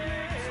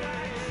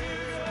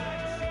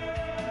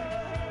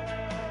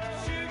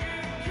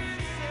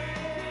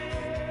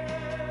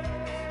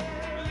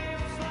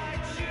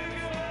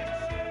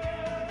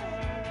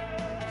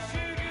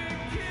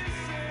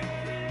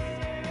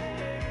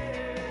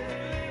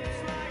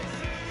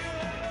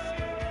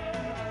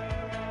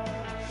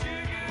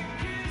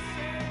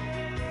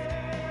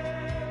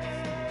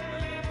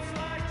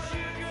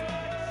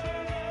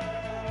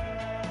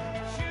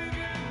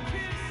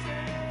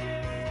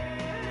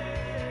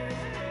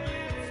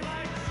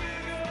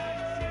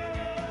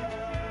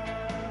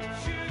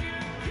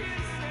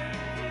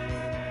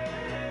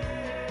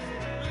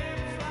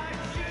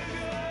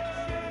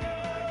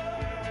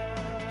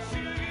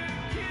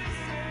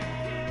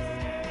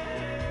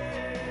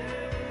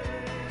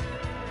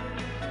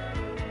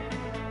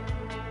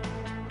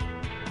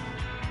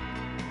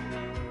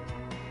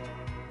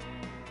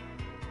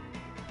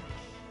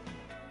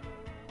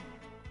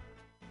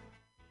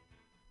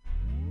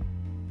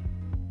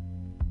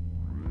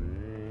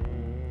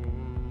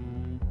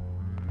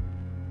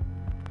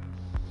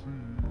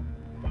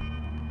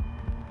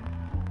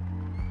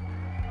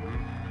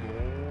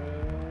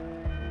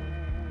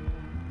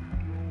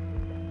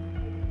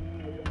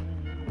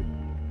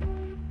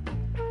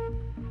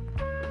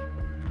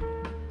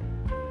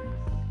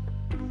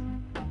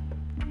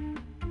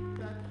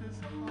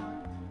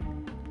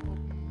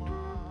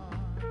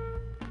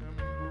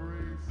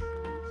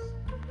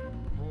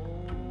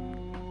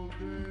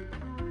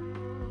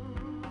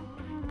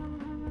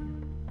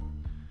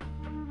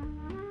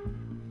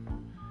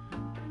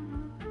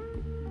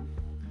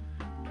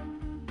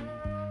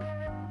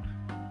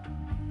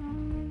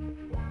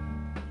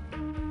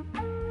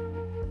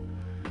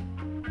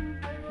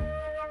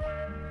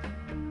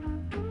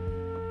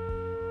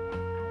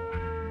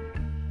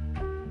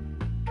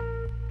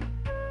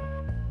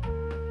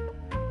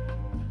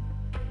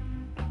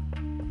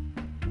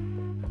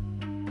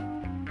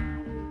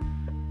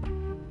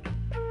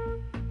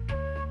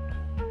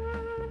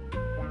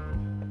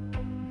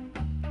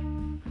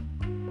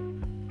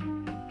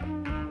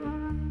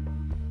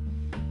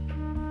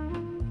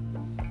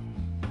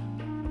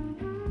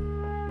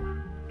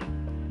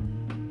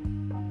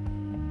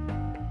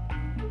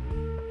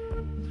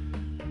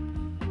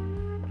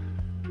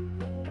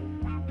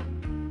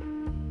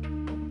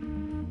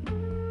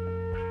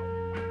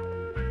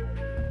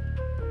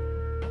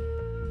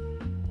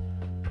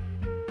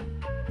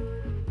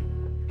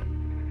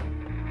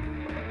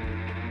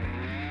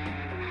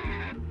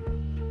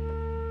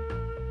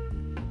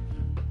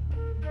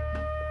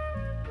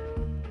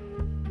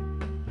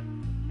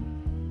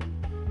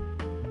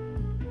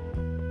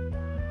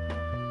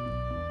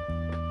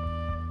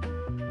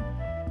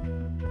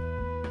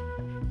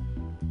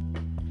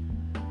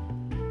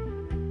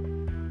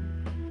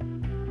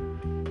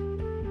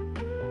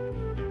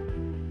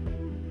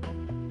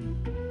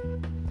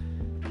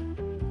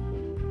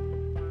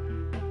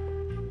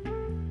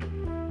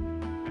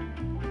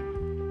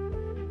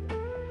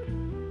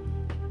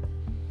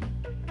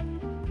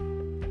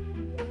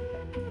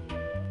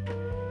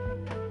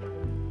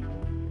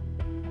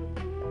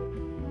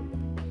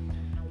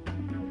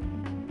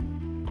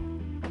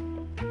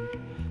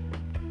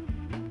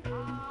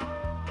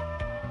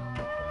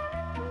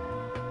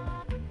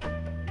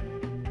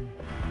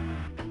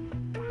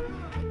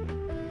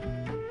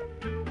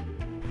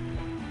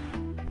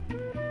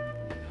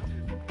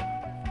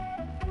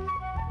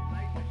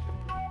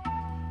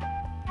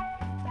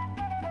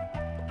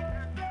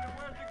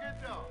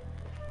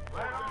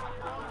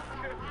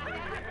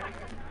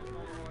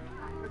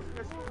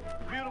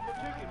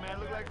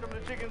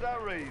 Chickens I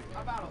raised.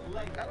 How about a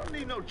leg? I don't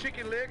need no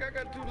chicken leg. I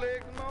got 2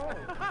 legs of my own.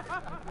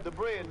 The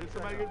bread. Did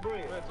somebody get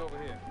bread? Bread's over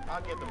here.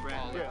 I'll get the bread.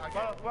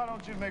 Yeah. Why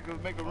don't you make a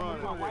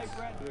run? My white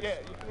bread? Yeah.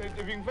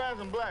 If you can find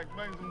some black,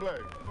 make some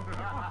black.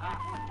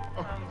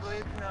 I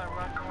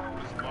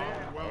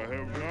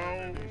have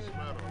now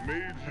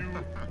made you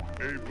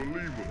a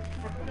believer.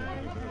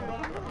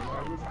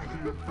 I listen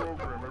to your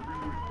program every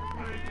week.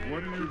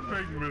 What do you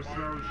think,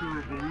 mister? You're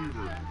a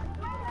believer.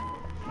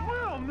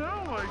 Well,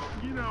 no, like,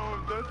 you know,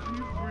 that's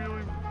he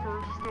really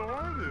first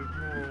started,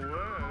 more or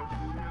less.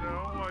 You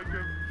know, like, if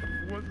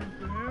it wasn't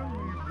for him,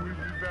 we'd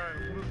be back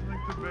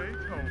listening to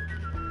Beethoven.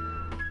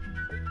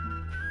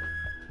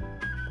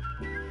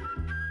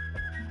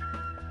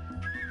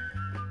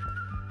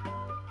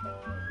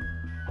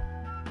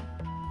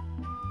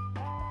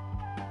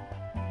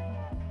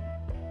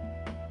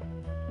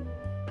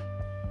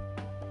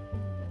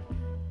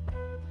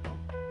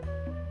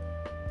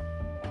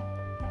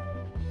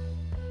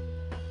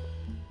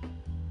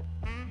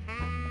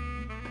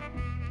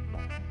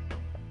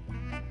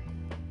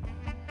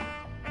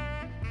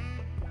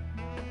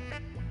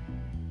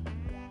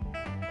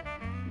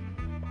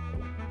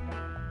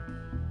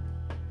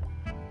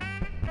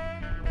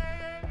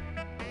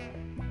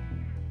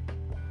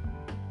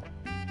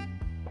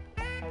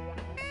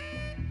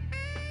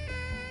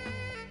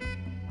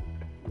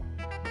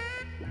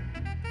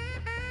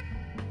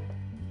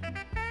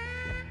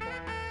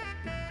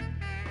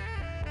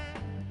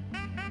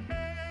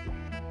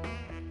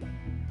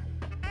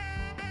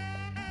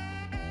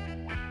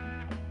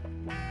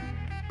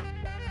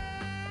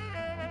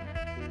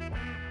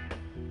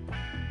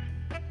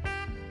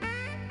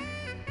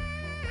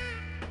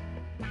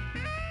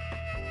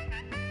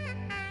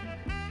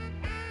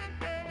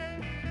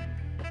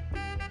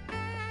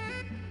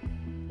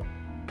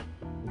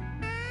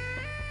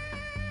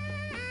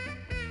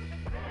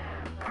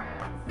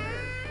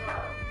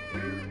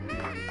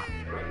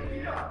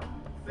 Radio,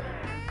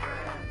 San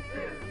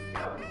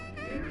Francisco,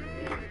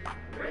 Mutiny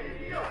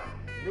Radio.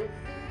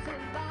 Listen to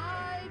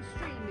live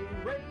streaming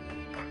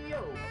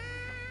radio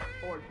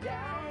or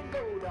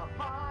download a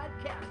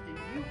podcast and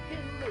you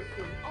can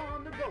listen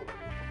on the go.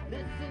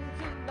 Listen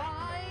to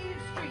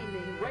live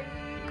streaming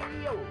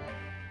radio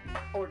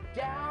or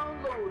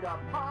download a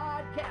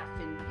podcast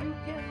and you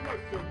can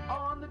listen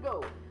on the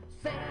go.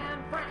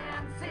 San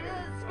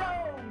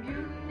Francisco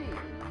Mutiny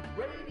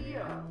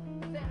Radio.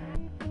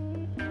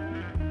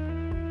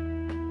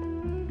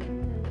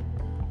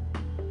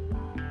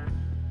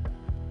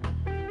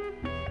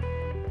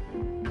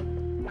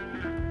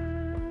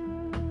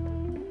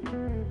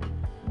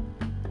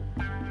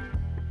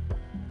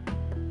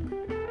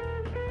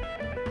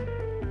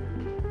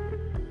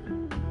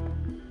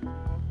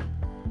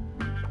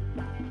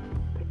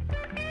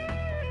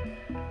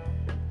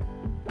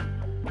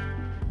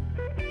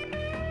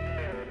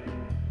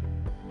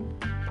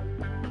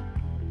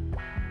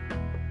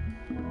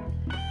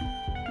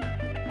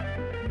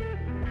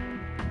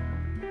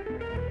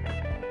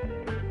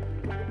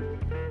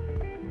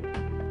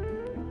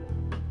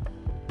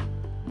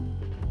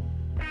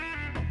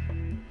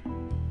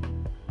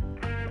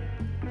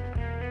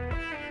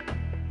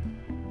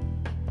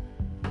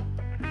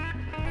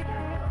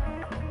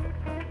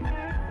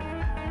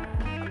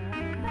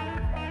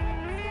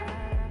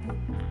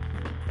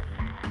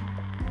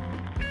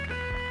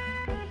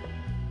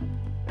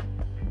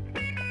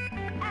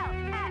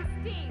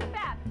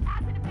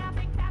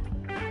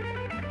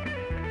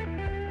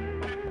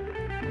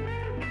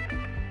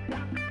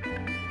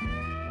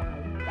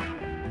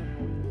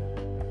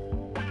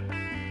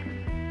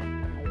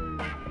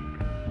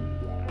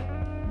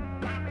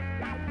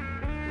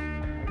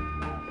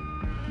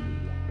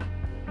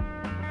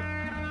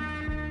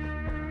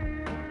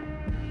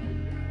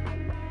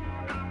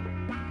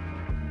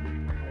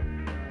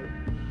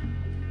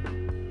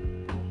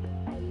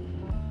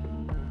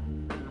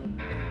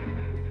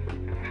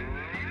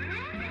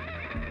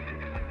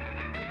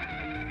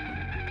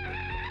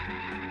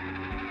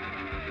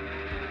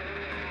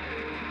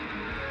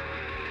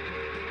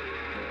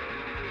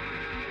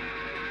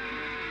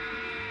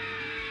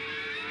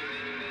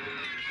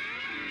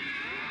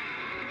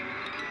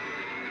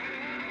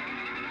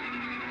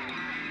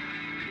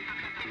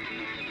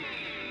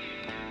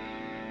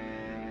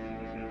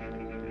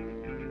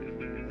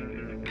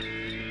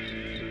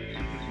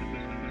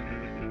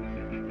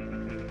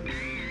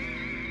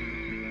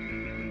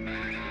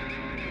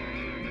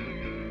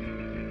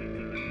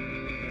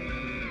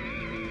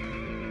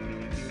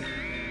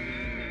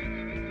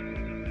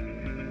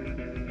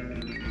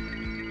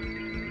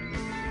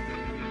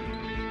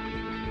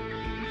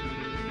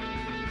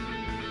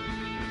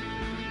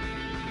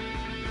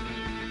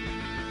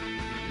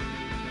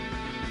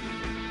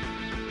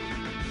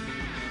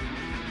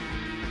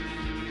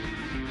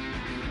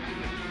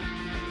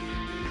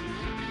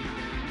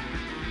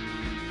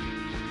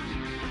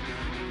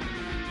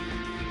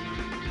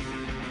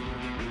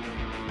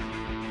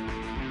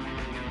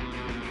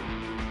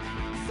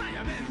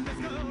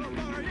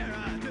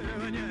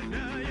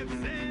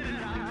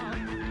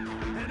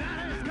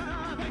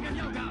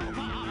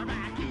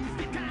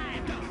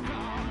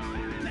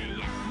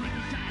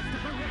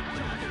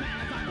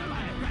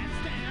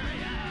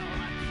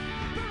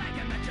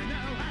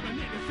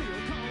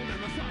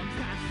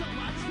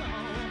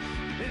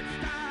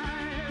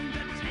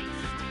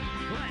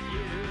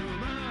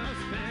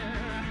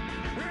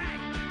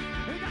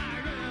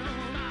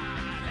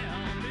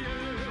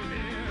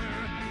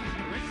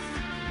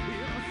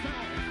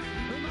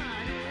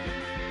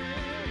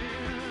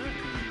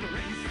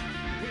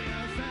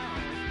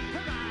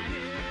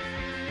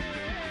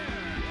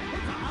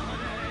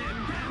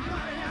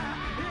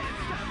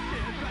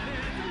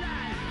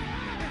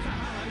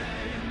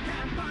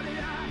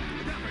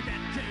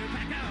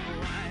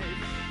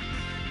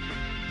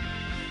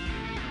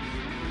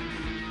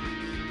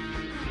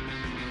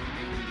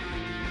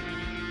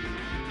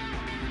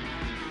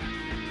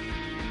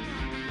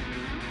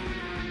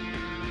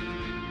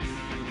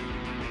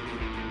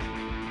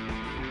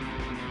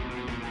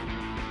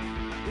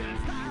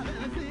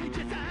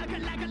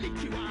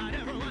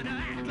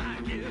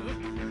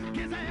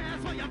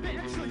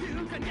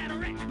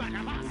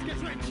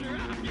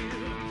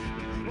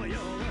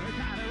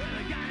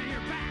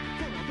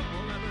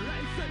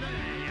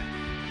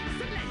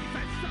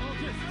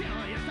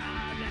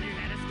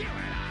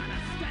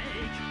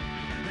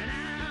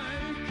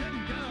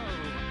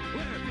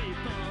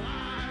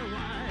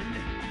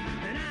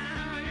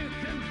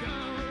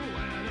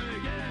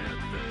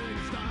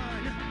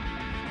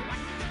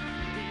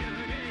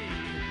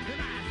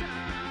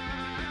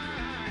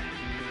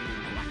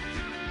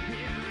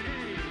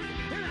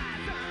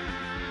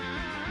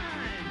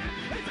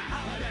 It's a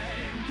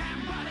holiday in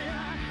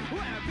Cambodia.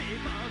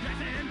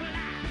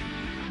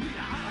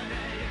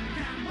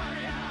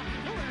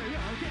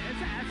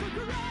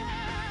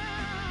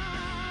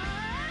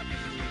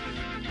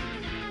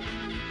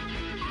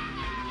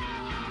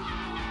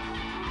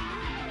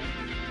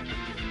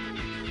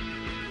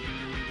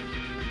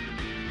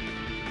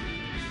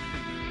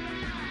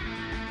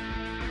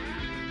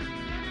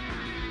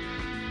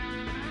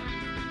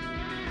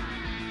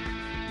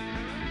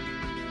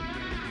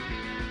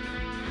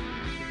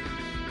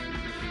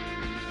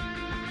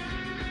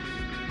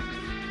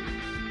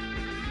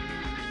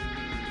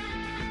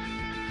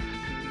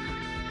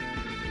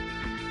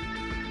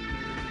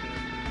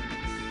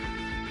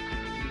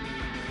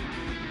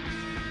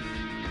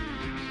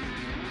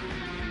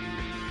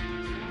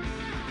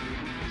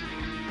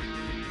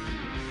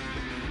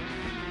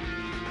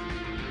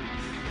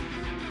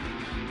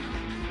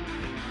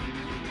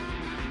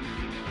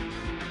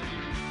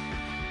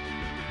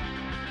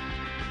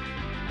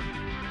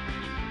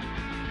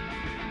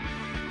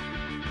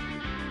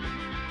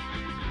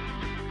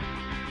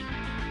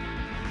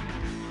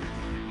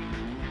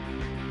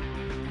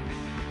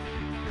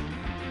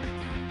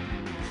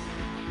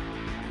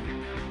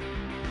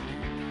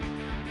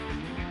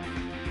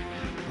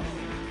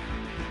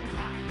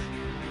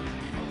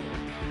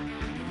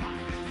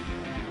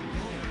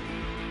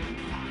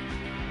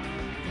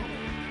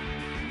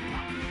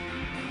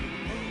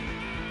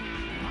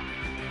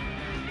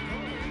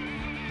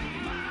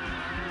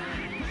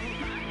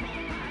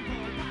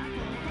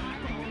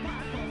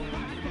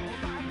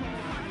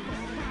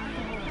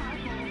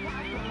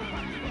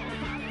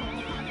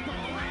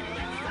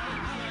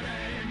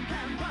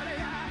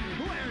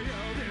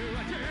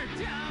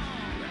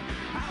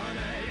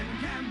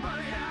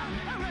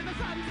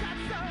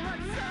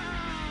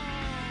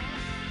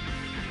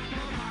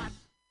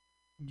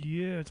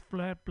 it's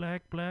Flat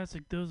Black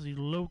Plastic. Those are the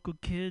local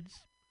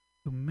kids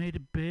who made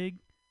it big.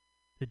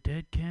 The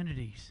Dead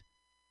Kennedys.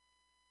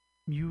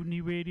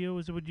 Mutiny Radio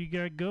is what you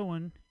got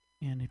going.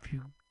 And if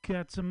you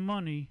got some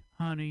money,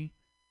 honey,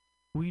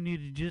 we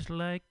need it just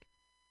like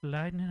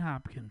Lightning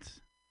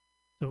Hopkins.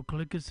 So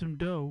click us some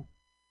dough.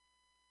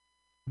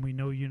 We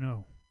know you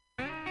know.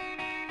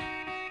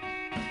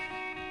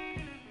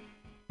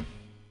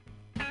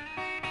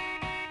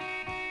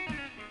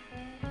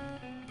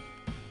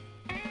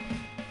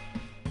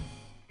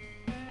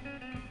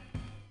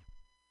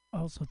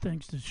 Also,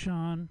 thanks to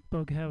Sean,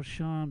 Bughouse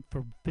Sean,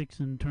 for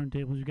fixing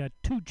turntables. We got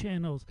 2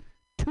 channels,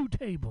 2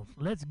 tables.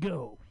 Let's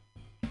go.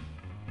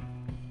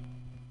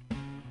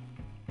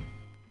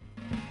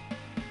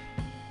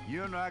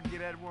 You know I get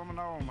that woman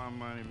all my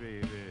money,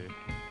 baby.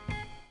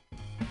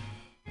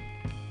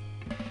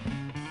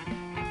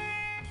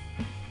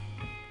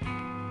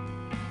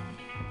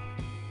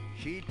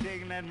 She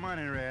taking that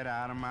money right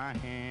out of my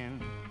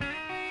hand.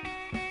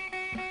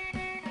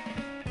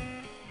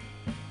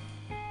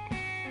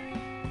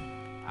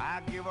 I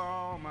give her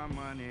all my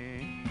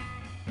money.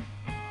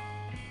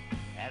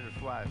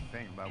 That's why I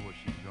think about what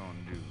she's gonna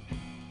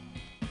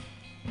do.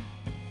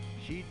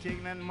 She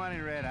taking that money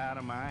right out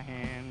of my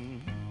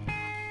hand.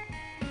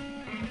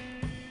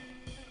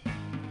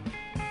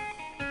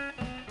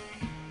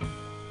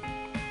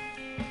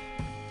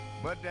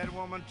 But that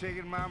woman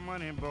taking my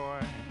money, boy,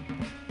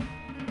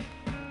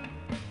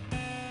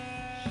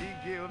 she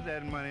gives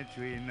that money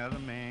to another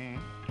man.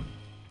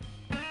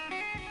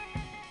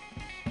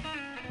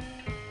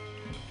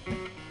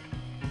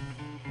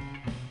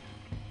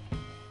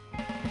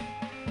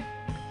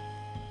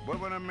 But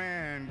when a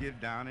man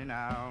get down and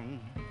out,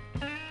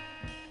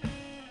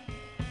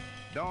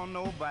 don't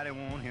nobody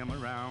want him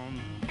around.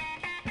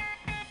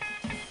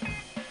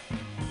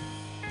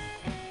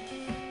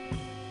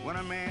 When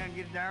a man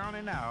get down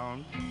and out,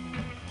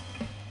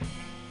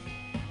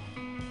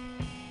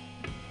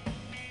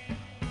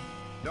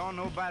 don't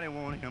nobody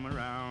want him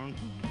around.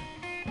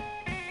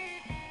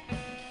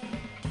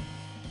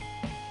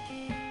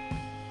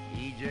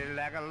 He just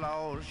like a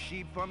lost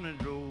sheep from the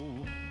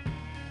drove,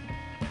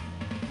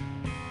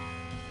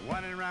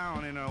 running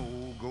around in an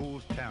old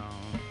ghost town.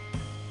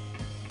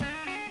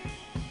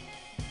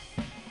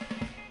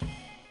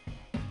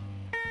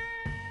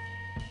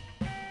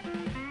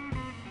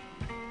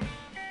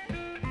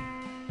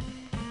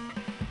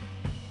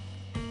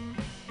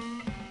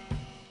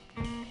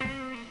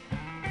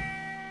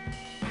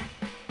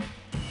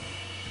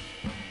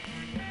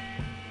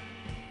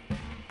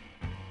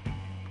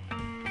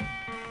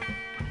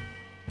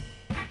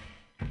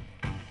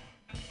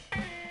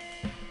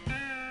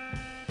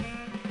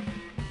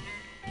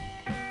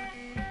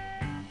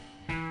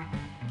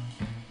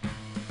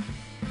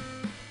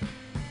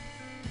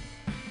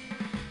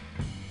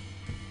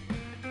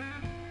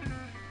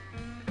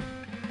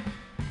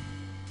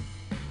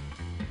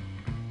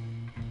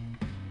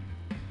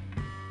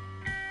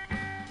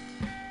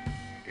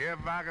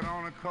 If I could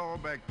only call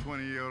back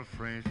 20 years,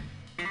 French,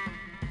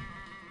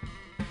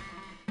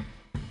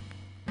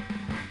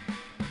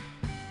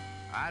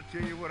 I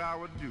tell you what I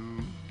would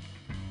do.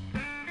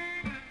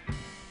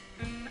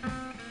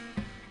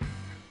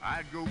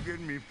 I'd go get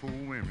me 4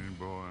 women,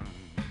 boy.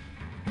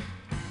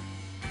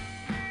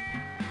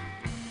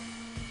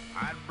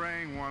 I'd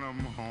bring one of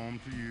them home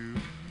to you.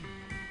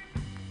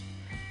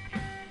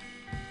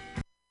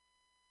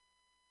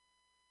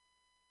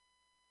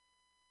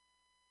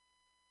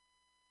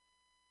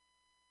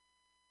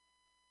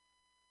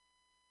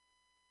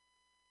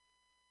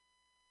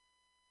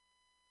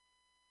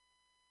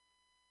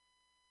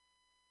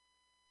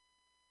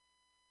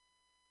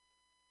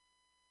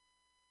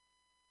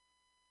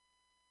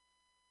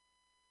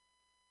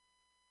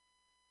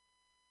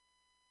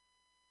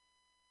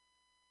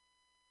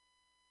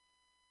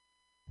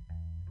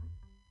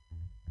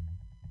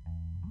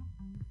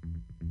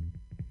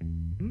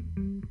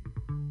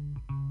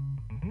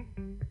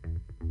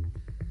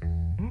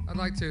 I'd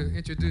like to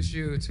introduce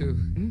you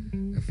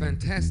to a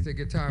fantastic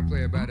guitar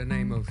player by the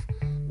name of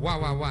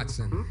Wah-Wah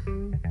Watson.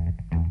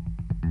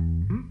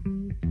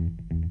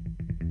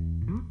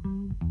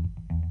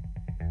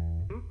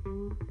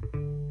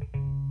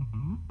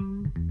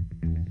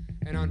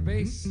 And on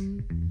bass,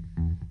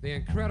 the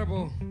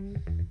incredible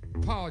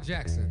Paul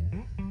Jackson.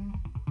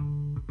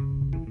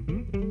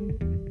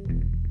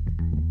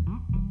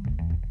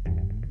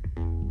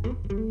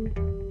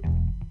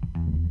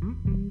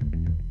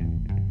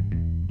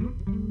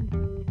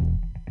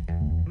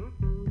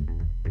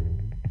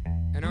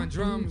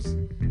 Drums,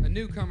 a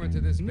newcomer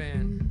to this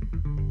band,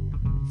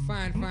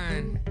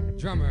 fine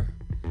drummer,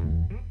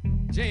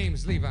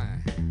 James Levi.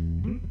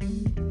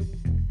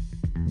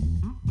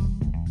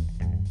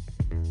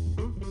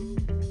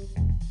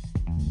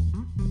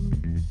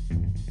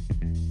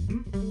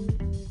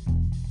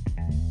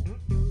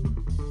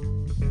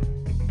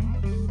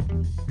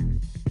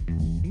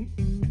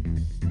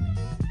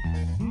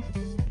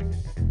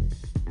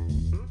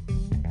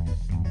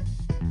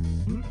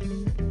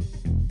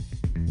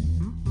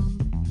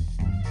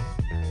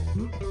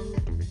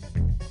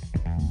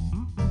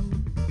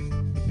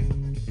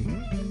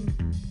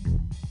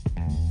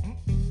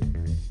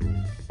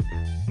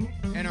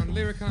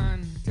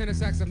 lyricon, tenor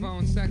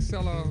saxophone, sax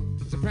solo,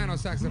 soprano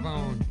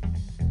saxophone,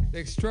 the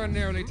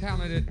extraordinarily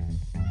talented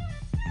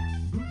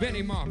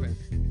Benny Marvin.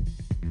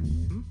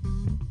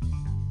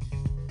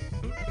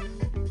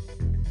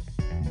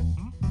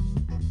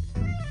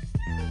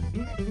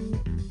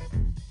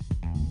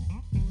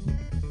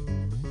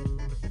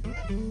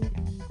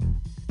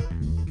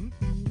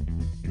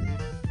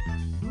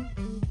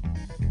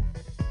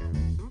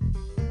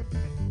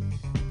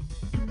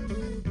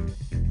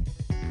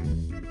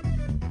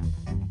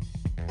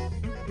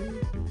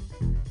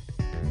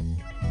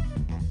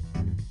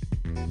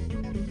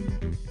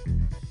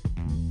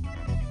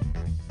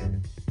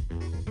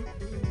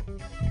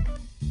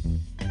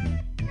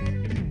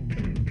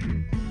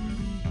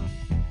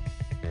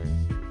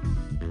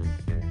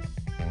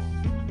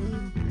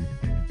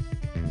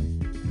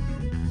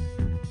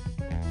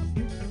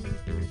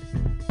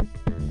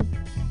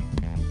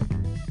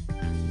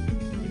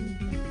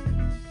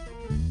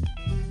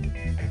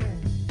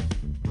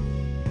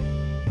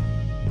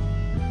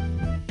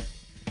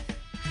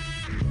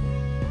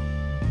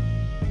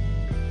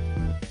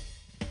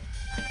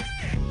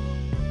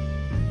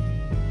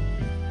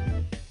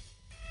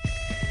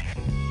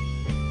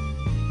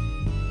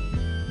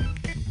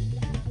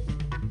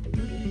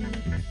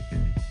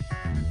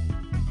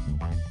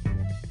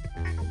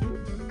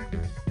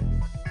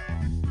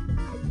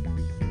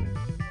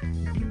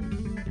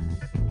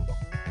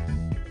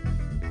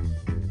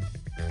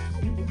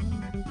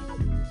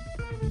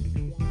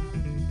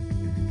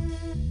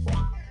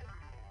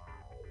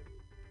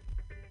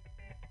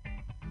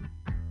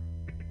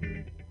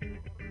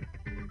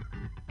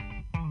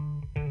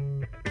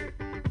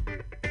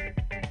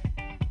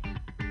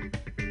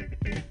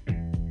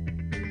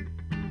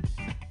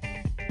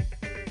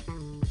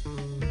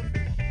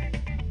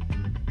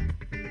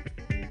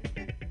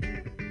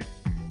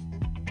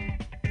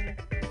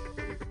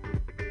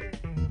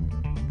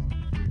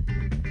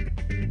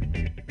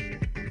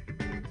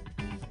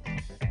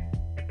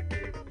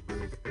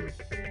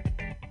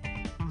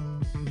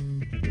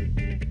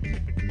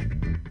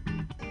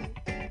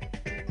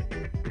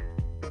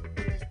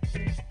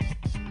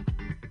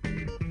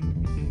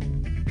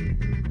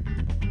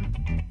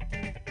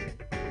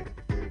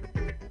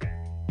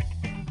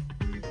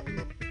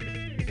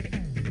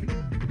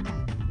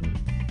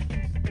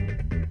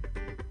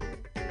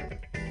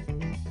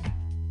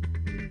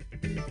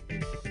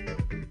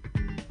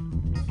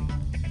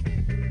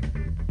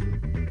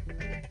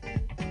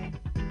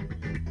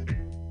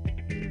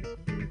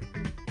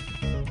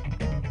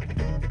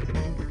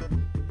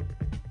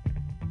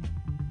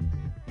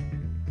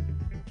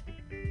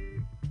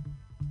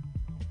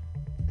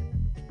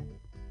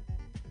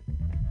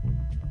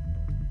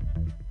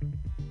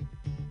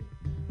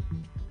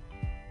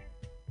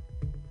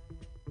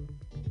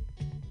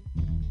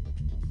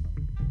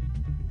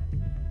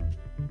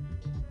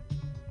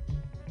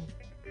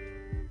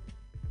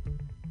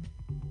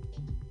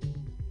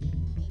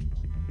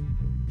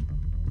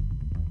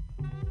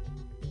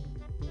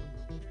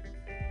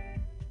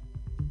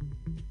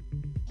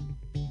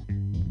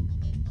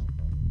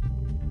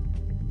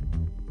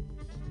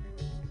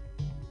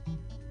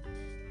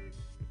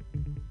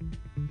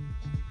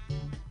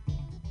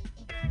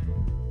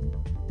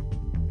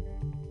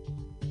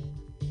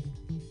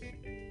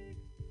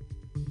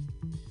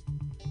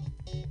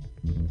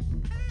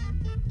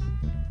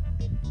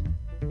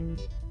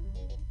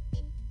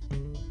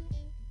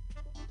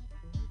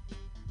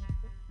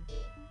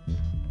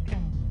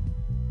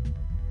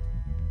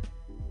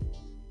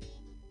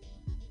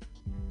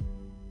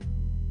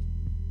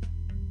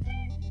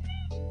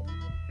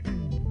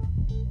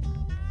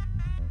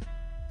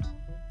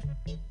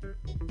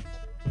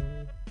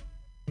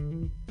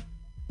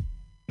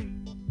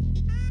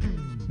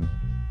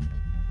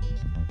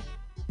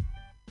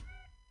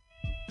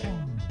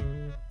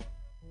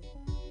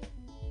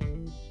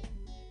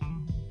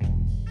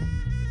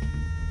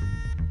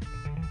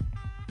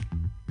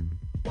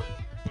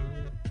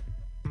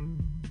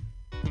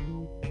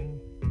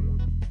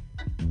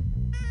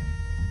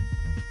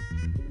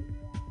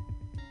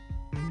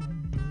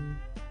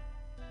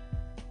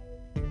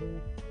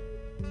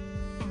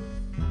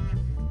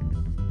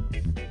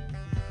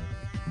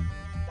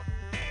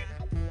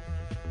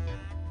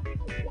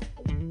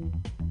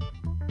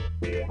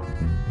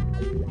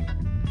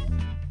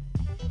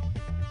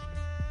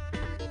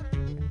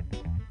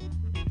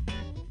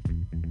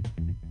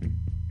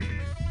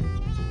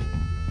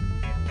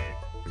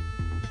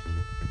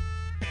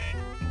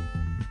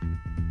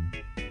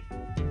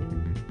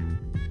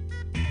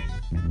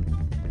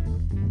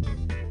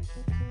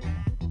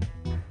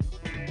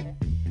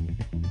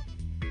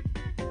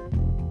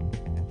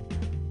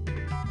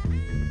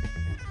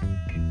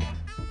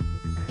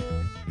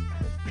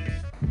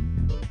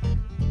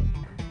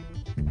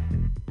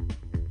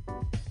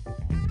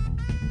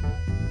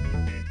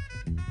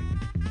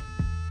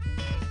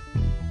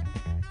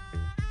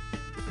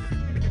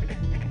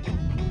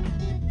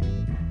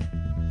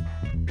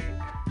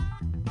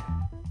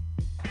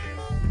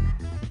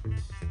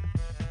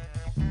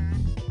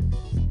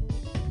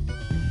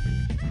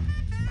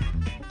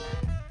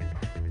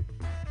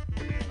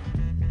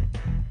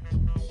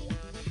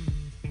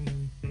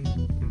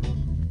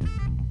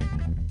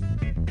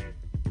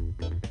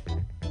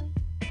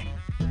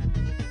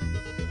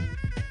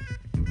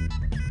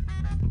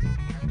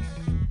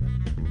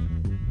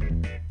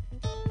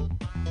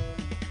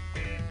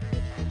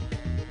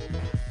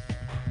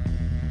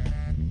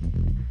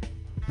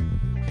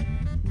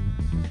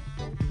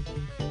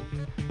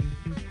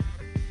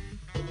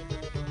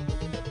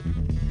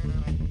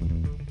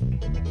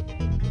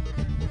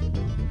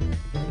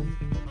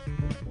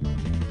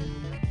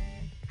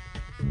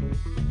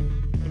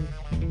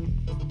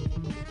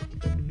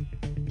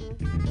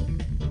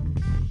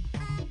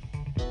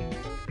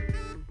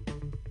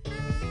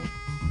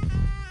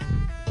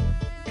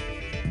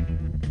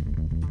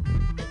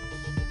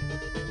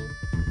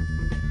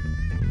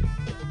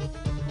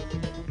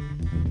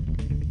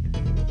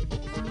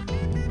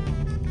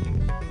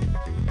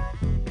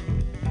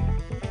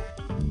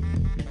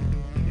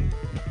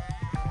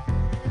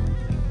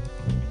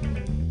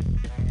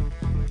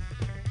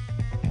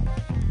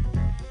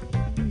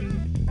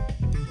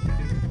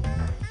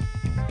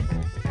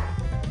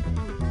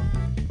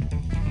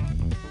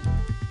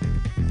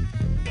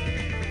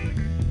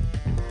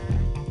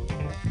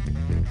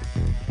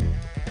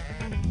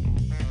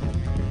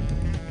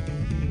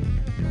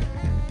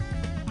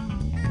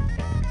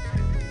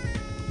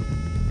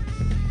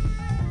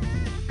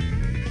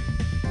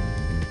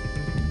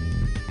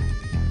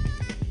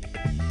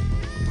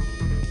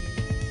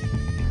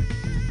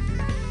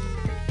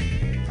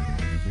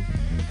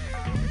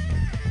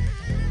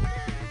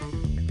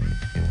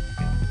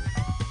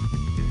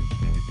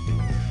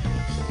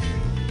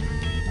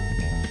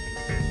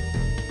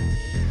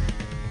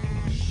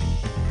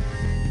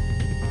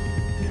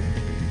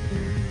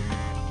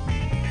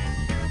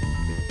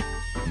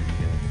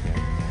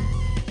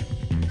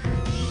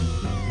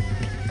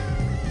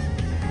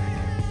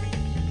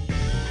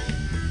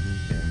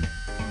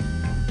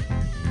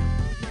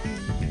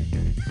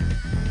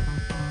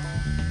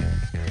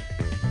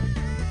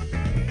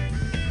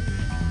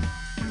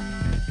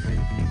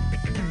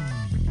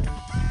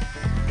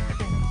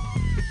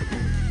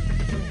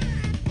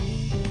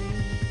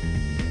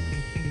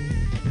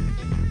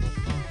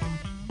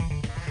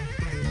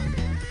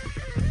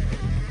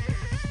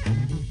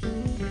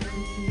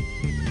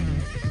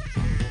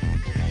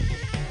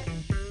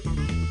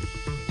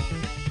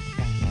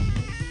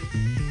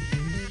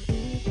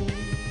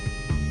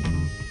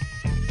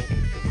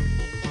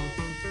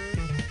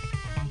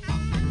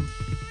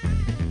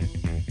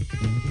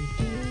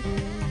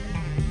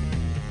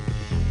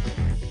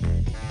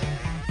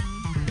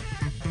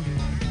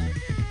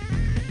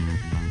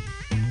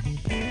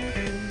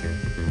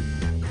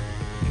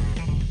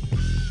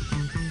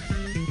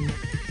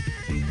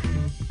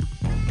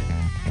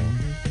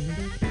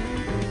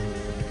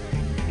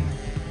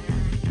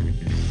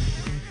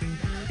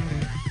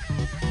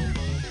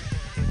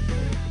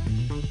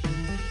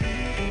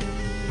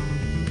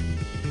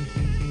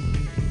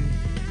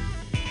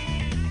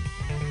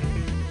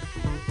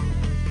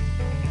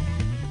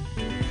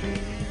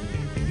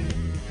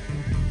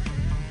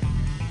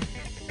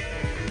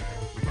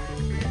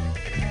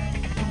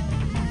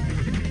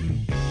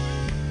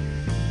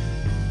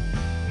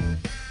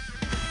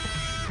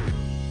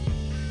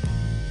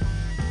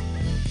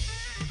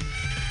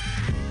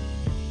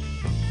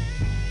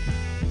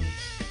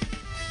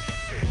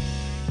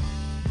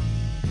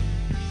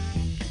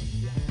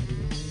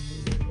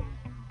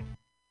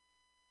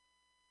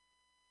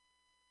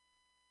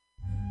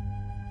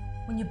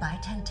 When you buy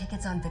 10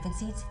 tickets on Vivid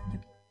Seats, you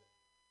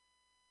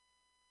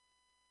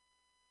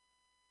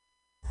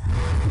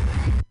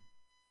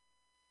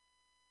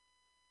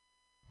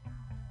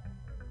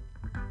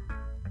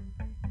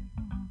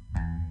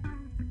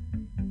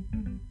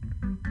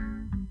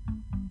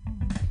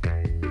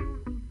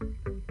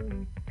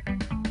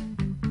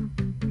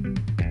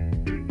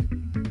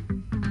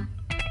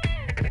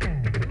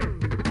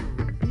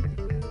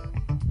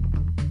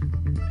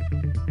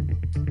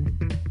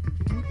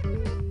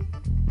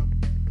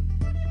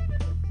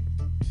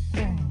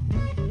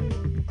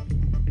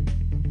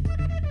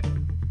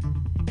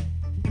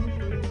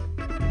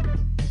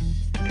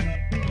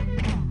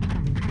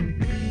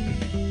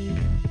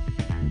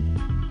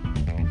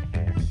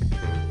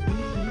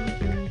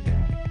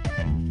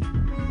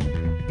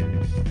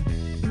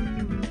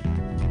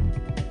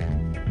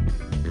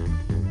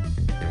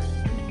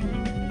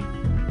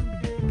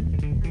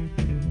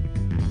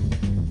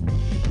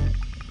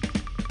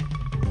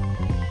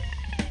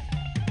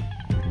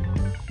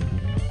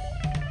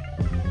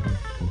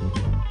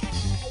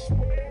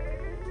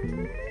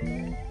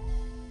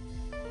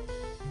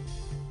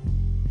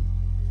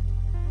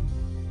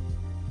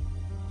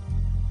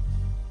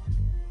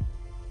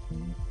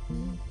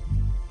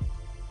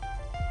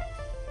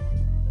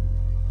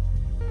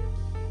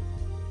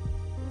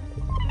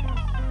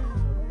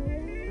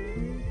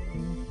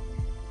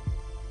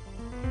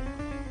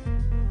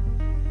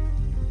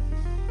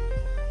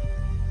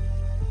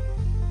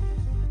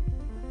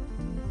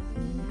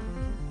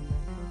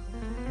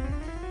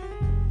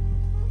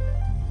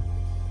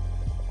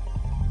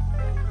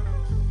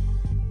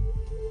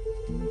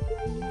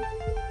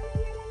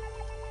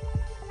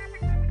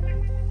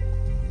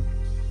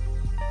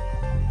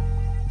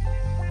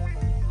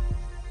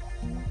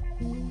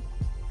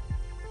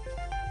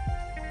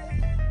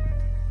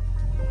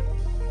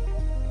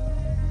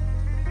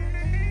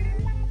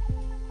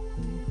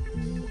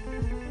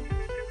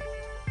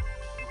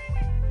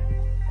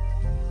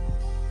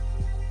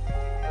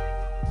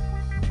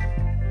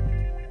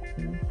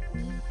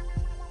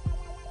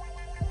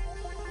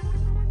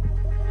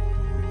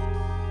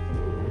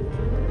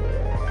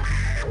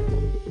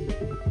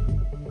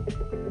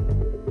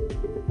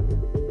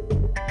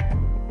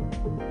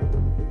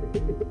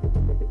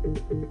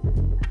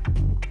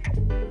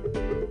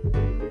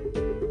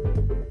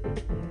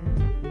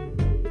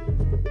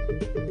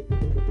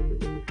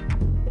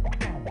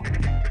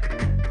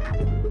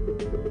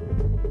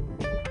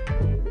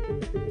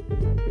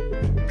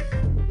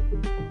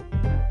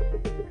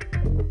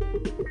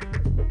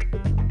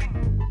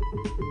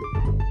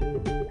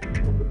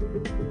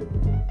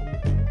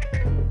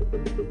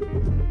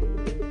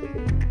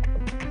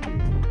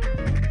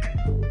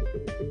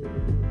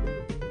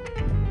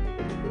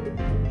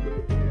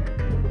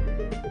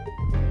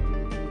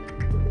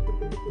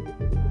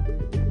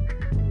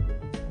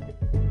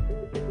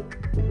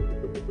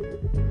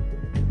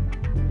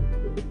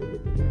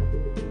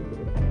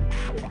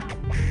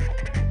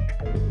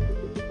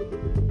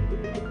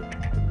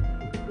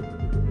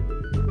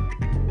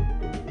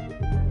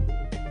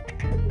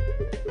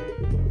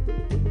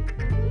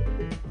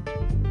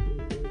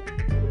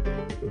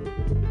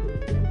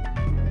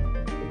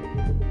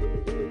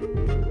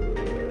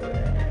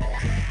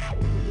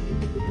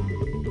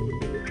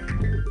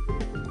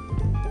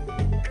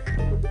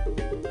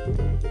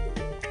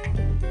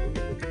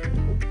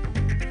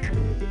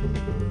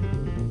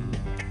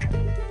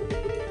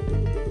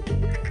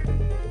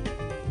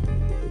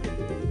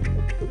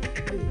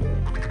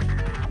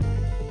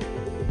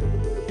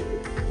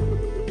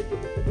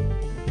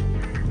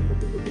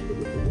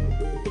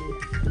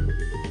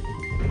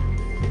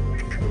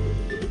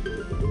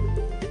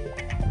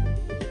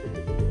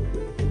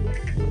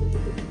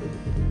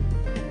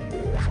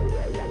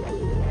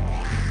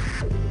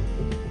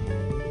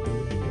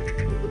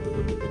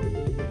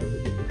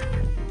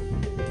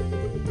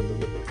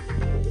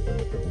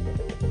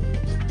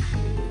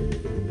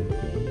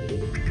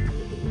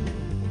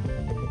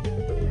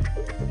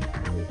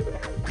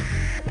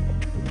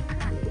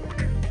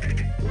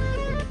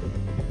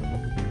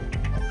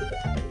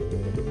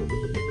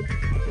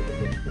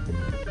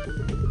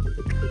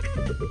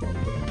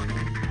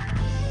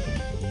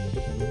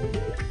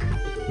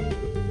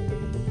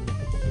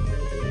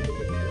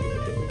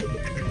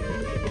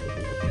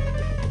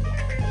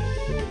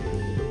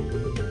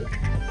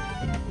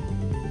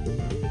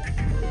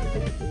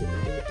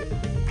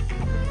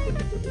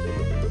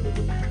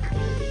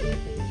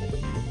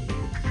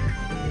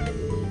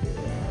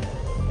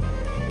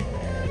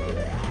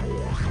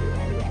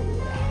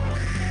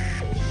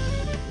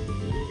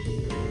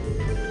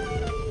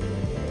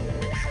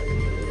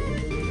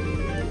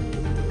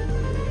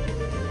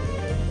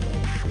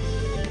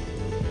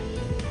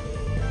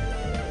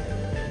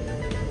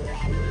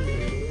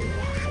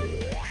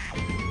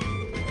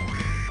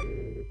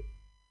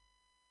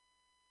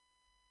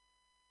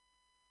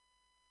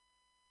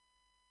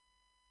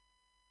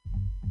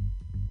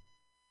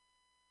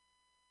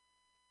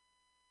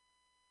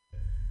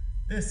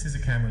This is a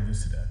camera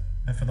lucida,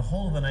 and for the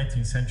whole of the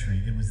 19th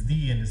century, it was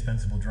the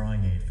indispensable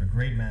drawing aid for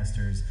grade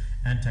masters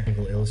and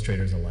technical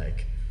illustrators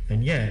alike.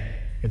 And yet,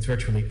 it's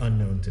virtually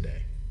unknown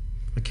today.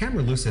 A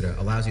camera lucida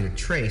allows you to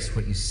trace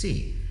what you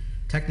see.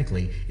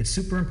 Technically, it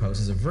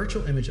superimposes a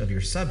virtual image of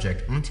your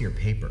subject onto your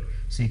paper,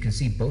 so you can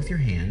see both your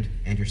hand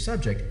and your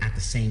subject at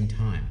the same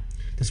time.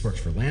 This works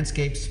for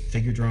landscapes,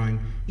 figure drawing,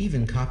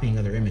 even copying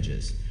other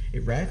images.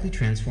 It radically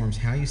transforms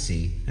how you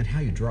see and how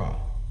you draw.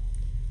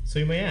 So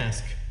you may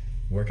ask,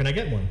 where can I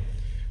get one?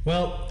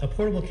 Well, a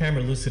portable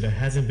camera lucida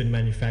hasn't been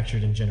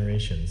manufactured in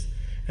generations.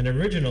 An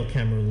original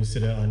camera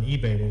lucida on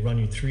eBay will run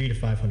you $300 to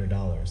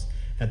 $500.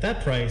 At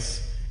that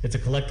price, it's a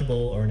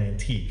collectible or an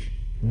antique,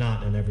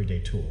 not an everyday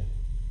tool.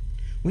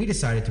 We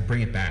decided to bring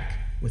it back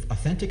with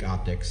authentic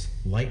optics,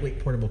 lightweight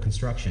portable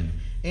construction,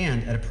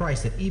 and at a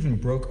price that even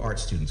broke art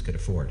students could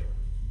afford.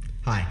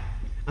 Hi,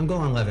 I'm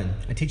Golan Levin.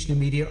 I teach new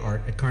media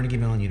art at Carnegie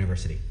Mellon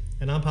University.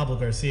 And I'm Pablo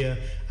Garcia.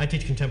 I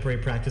teach contemporary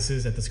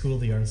practices at the School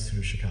of the Art Institute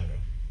of Chicago.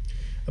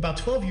 About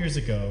 12 years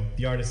ago,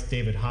 the artist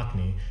David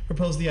Hockney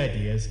proposed the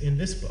ideas in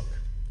this book,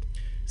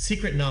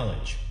 Secret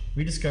Knowledge,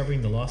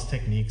 Rediscovering the Lost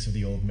Techniques of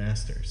the Old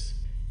Masters.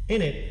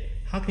 In it,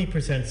 Hockney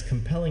presents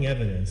compelling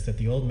evidence that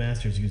the old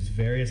masters used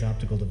various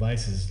optical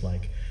devices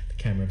like the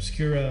camera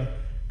obscura,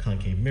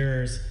 concave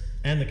mirrors,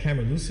 and the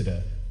camera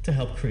lucida to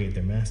help create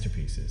their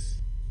masterpieces.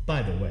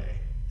 By the way,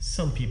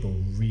 some people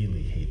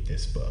really hate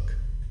this book.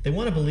 They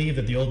want to believe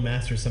that the old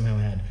masters somehow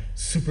had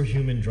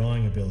superhuman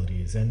drawing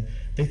abilities, and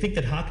they think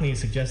that Hockney is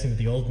suggesting that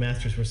the old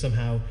masters were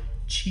somehow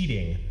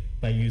cheating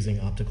by using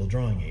optical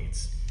drawing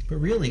aids. But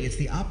really, it's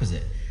the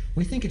opposite.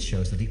 We think it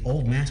shows that the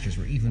old masters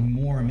were even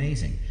more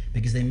amazing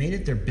because they made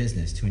it their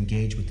business to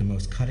engage with the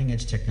most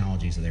cutting-edge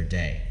technologies of their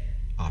day,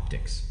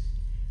 optics.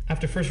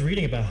 After first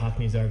reading about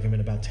Hockney's argument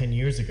about 10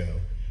 years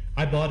ago,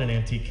 I bought an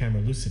antique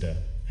camera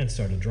lucida and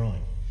started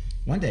drawing.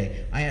 One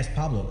day, I asked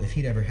Pablo if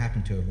he'd ever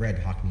happened to have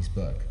read Hockney's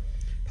book.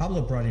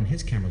 Pablo brought in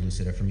his camera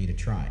lucida for me to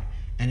try,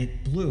 and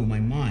it blew my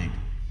mind.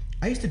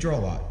 I used to draw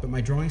a lot, but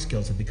my drawing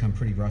skills had become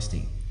pretty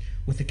rusty.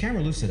 With the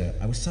camera lucida,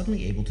 I was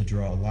suddenly able to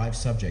draw a live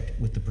subject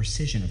with the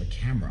precision of a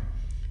camera.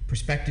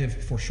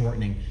 Perspective,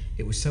 foreshortening,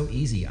 it was so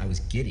easy I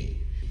was giddy.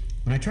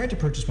 When I tried to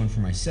purchase one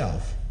for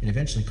myself, it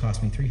eventually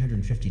cost me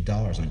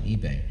 $350 on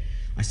eBay.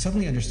 I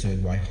suddenly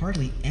understood why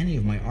hardly any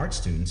of my art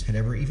students had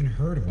ever even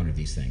heard of one of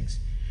these things.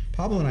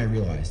 Pablo and I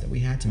realized that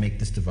we had to make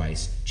this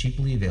device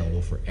cheaply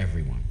available for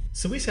everyone.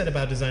 So we set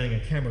about designing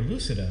a camera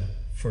lucida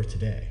for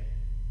today,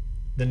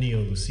 the Neo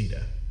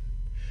Lucida.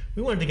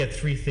 We wanted to get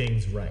three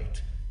things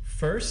right.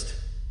 First,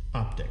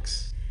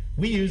 optics.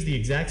 We used the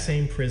exact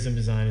same prism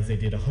design as they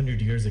did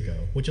 100 years ago,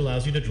 which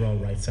allows you to draw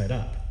right side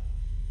up.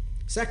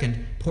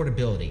 Second,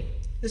 portability.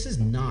 This is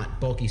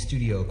not bulky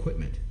studio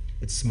equipment.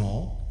 It's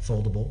small,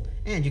 foldable,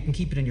 and you can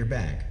keep it in your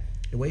bag.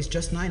 It weighs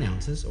just 9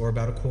 ounces, or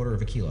about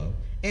 1/4 kilo,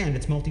 and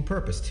it's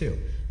multi-purpose too.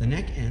 The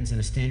neck ends in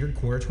a standard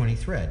 1/4-20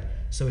 thread,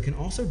 so it can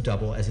also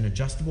double as an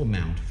adjustable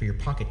mount for your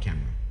pocket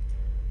camera.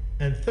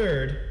 And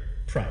third,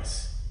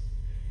 price.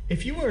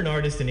 If you were an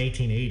artist in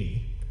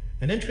 1880,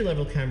 an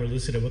entry-level camera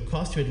lucida would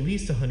cost you at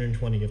least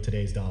 120 of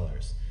today's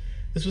dollars.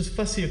 This was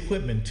fussy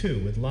equipment too,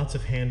 with lots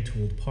of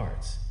hand-tooled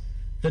parts.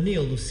 The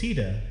Neo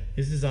Lucida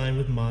is designed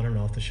with modern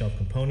off-the-shelf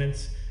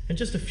components and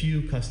just a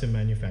few custom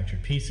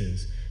manufactured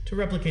pieces to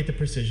replicate the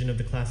precision of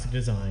the classic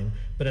design,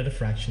 but at a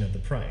fraction of the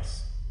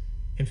price.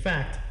 In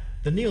fact,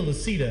 the Neo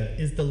Lucida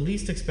is the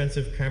least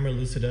expensive camera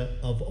lucida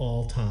of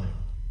all time.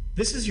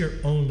 This is your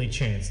only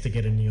chance to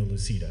get a Neo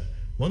Lucida.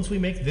 Once we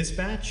make this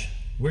batch,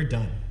 we're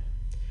done.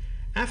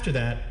 After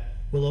that,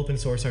 we'll open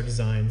source our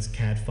designs,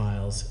 CAD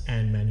files,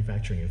 and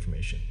manufacturing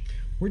information.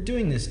 We're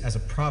doing this as a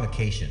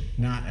provocation,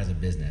 not as a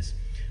business.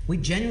 We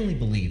genuinely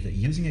believe that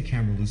using a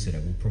camera lucida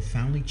will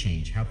profoundly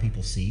change how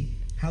people see,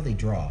 how they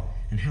draw,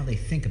 and how they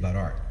think about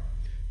art.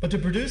 But to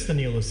produce the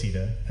Neo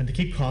Lucida, and to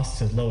keep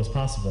costs as low as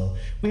possible,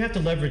 we have to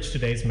leverage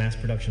today's mass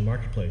production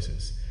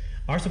marketplaces.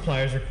 Our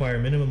suppliers require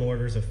minimum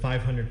orders of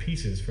 500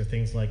 pieces for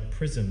things like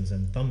prisms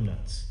and thumb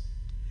nuts.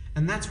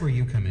 And that's where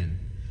you come in.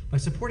 By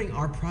supporting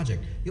our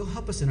project, you'll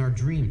help us in our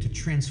dream to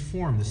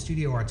transform the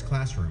studio arts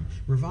classroom,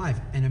 revive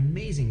an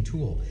amazing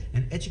tool,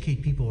 and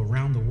educate people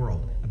around the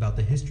world about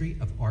the history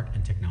of art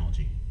and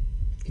technology.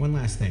 One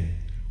last thing.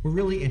 We're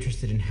really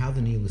interested in how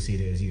the Neo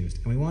Lucida is used,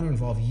 and we want to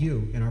involve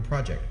you in our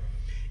project.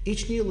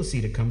 Each Neo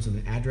Lucida comes with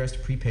an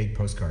addressed prepaid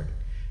postcard.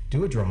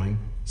 Do a drawing,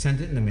 send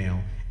it in the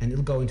mail, and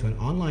it'll go into an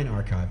online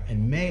archive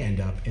and may end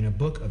up in a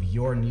book of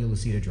your Neo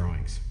Lucida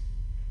drawings.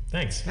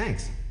 Thanks.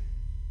 Thanks.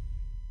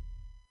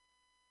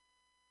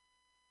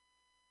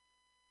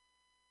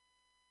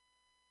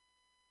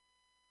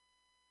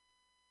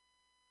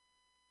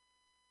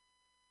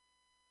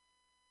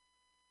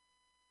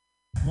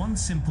 One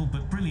simple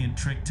but brilliant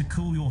trick to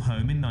cool your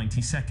home in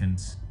 90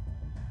 seconds.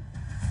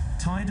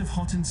 Tired of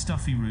hot and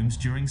stuffy rooms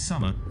during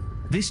summer?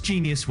 This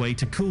genius way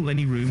to cool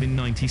any room in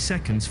 90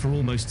 seconds for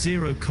almost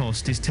zero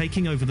cost is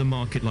taking over the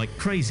market like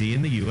crazy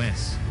in the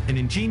US. An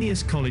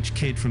ingenious college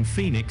kid from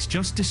Phoenix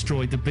just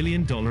destroyed the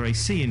billion-dollar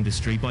AC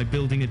industry by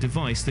building a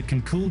device that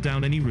can cool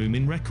down any room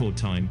in record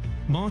time.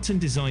 Martin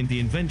designed the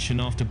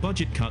invention after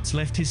budget cuts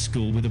left his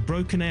school with a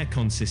broken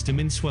aircon system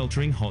in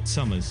sweltering hot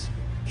summers.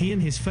 He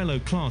and his fellow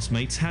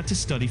classmates had to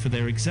study for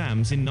their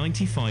exams in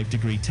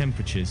 95-degree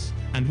temperatures.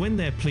 And when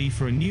their plea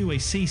for a new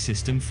AC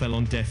system fell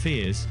on deaf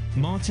ears,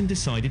 Martin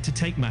decided to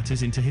take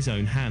matters into his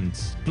own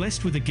hands.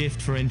 Blessed with a gift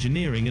for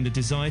engineering and a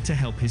desire to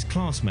help his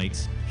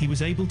classmates, he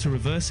was able to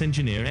reverse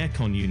engineer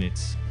aircon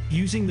units.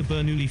 Using the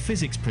Bernoulli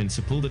physics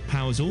principle that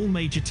powers all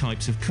major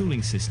types of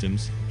cooling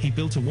systems, he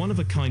built a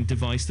one-of-a-kind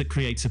device that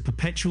creates a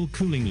perpetual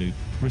cooling loop,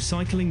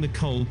 recycling the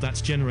cold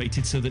that's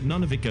generated so that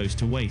none of it goes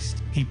to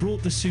waste. He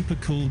brought the super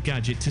cool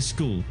gadget to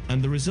school,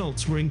 and the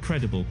results were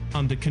incredible.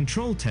 Under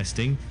control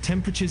testing,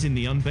 temperatures in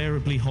the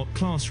unbearably hot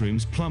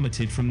classrooms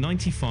plummeted from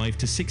 95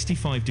 to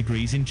 65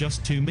 degrees in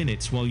just 2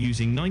 minutes while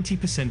using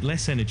 90%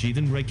 less energy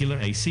than regular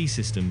AC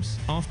systems.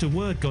 After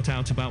word got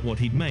out about what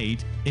he'd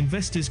made,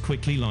 investors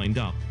quickly lined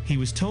up. He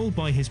was told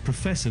by his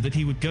professor that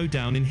he would go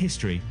down in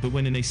history, but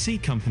when an AC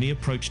company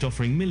approached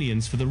offering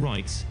millions for the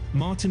rights,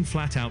 Martin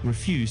flat out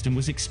refused and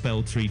was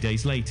expelled 3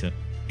 days later.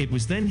 It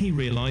was then he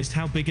realized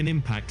how big an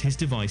impact his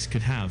device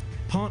could have.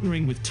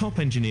 Partnering with top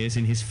engineers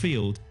in his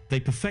field,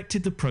 they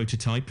perfected the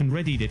prototype and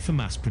readied it for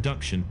mass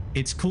production.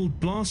 It's called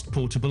Blast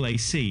Portable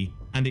AC,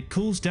 and it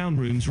cools down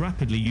rooms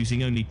rapidly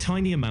using only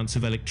tiny amounts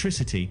of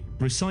electricity,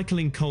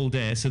 recycling cold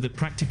air so that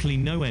practically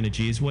no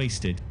energy is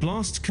wasted.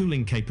 Blast's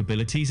cooling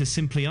capabilities are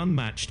simply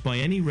unmatched by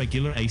any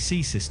regular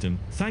AC system.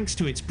 Thanks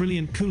to its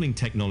brilliant cooling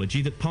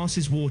technology that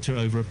passes water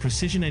over a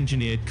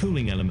precision-engineered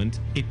cooling element,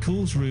 it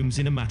cools rooms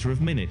in a matter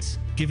of minutes,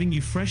 giving you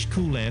fresh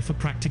cool air for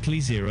practically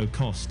zero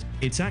cost.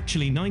 It's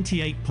actually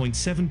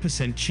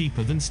 98.7%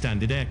 cheaper than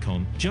standard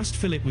aircon. Just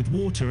fill it with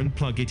water and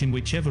plug it in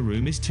whichever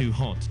room is too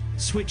hot.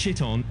 Switch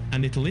it on,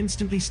 and it'll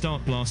instantly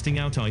start blasting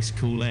out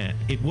ice-cool air.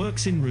 It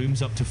works in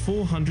rooms up to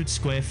 400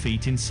 square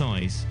feet in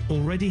size.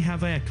 Already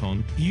have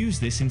aircon? Use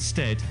this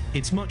instead.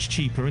 It's much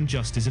cheaper and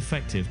just as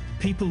effective.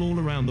 People all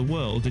around the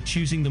world are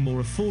choosing the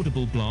more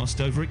affordable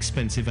Blast over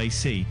expensive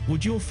AC.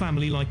 Would your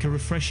family like a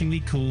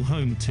refreshingly cool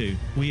home too?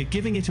 We are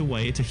giving it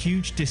away at a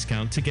huge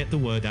discount to get the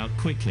word out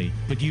quickly,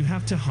 but you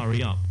have to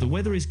hurry up. The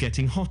weather is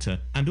getting hotter,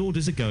 and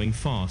orders are going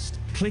fast.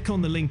 Click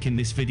on the link in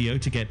this video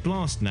to get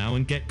Blast now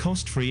and get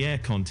cost-free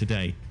aircon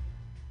today.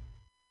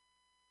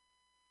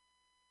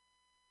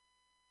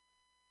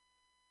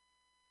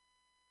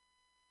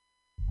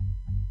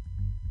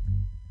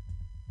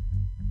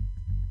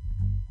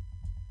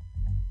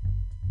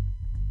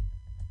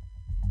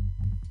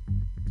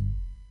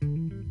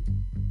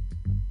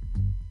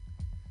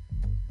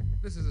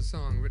 This is a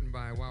song written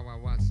by Wawa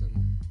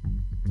Watson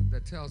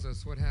that tells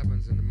us what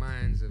happens in the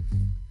minds of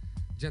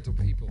gentle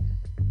people.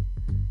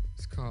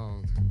 It's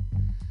called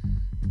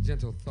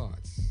Gentle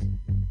Thoughts.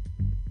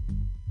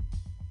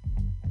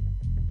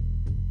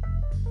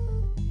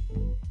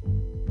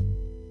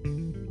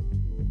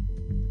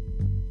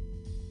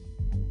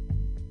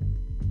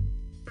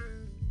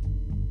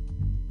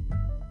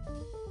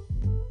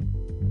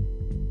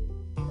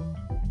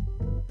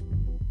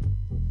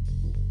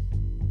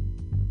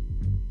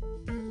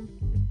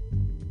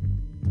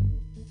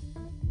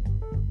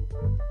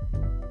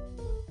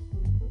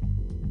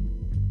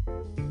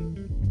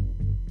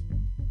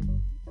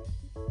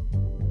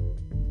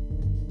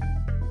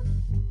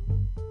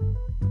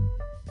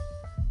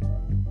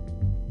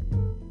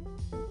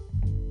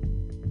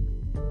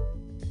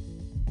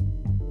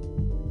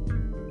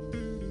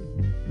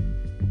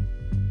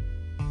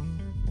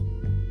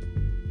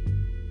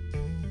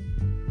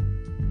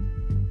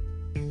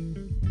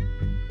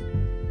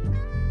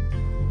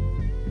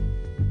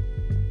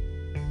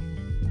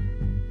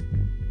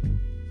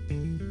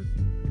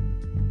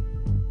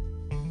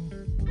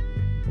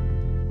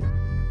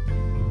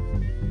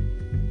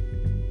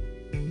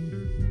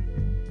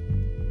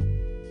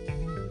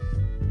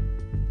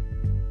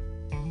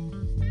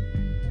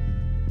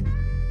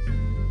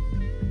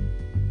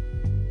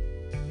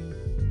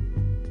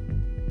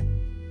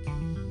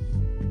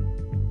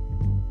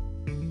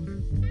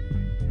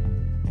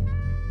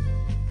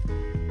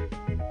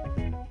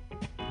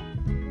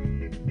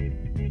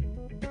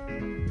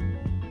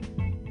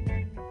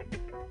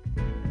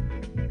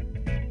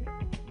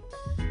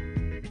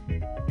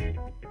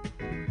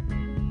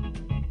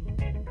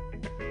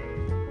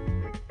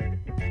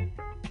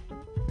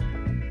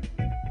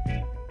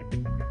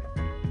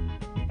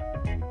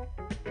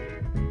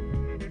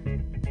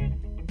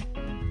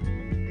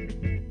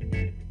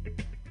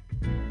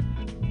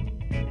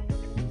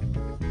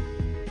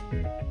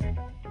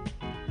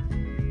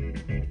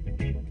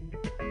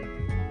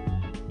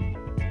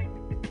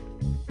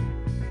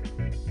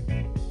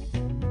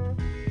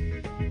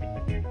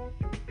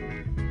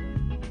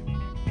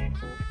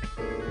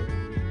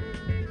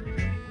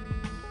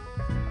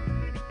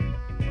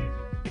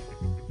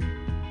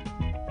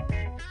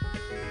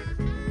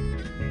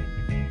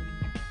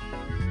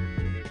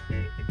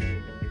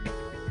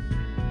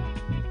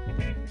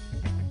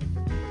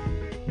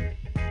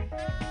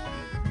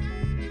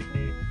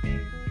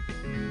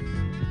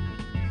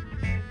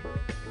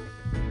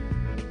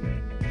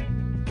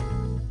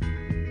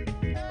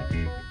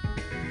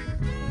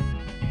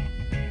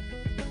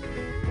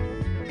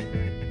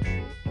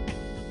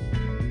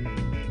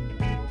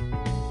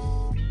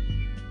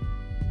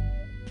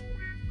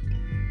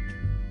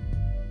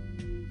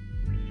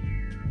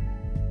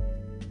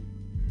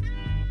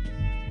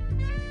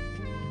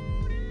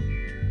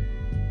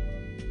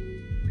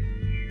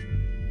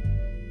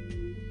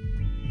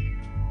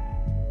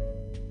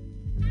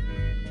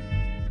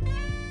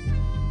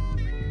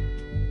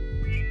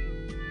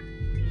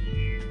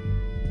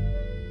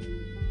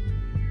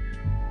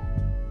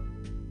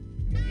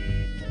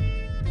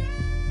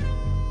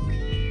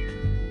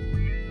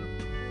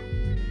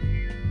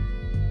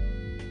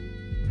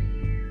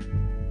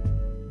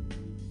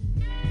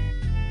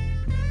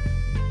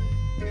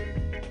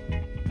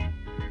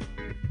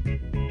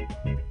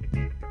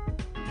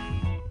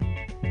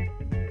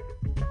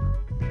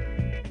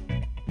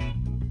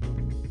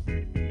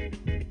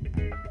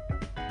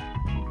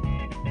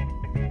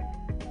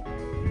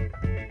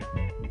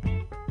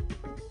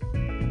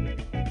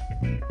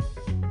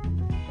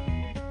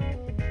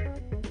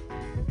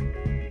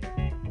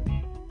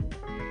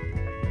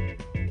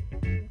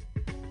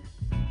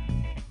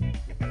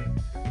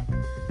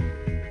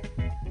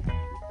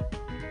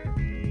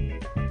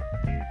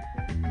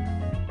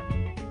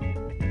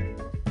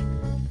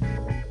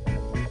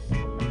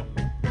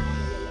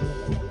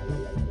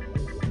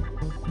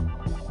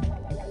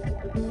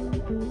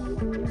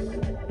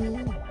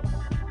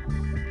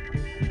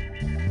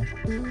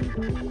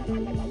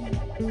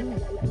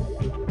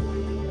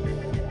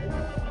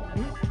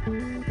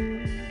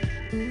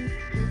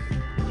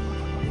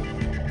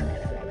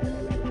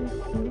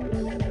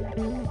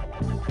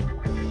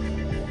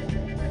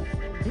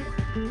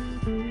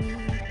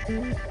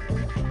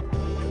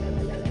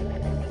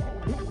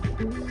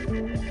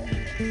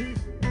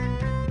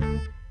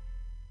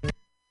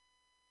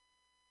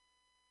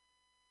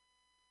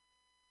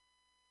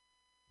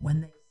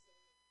 When they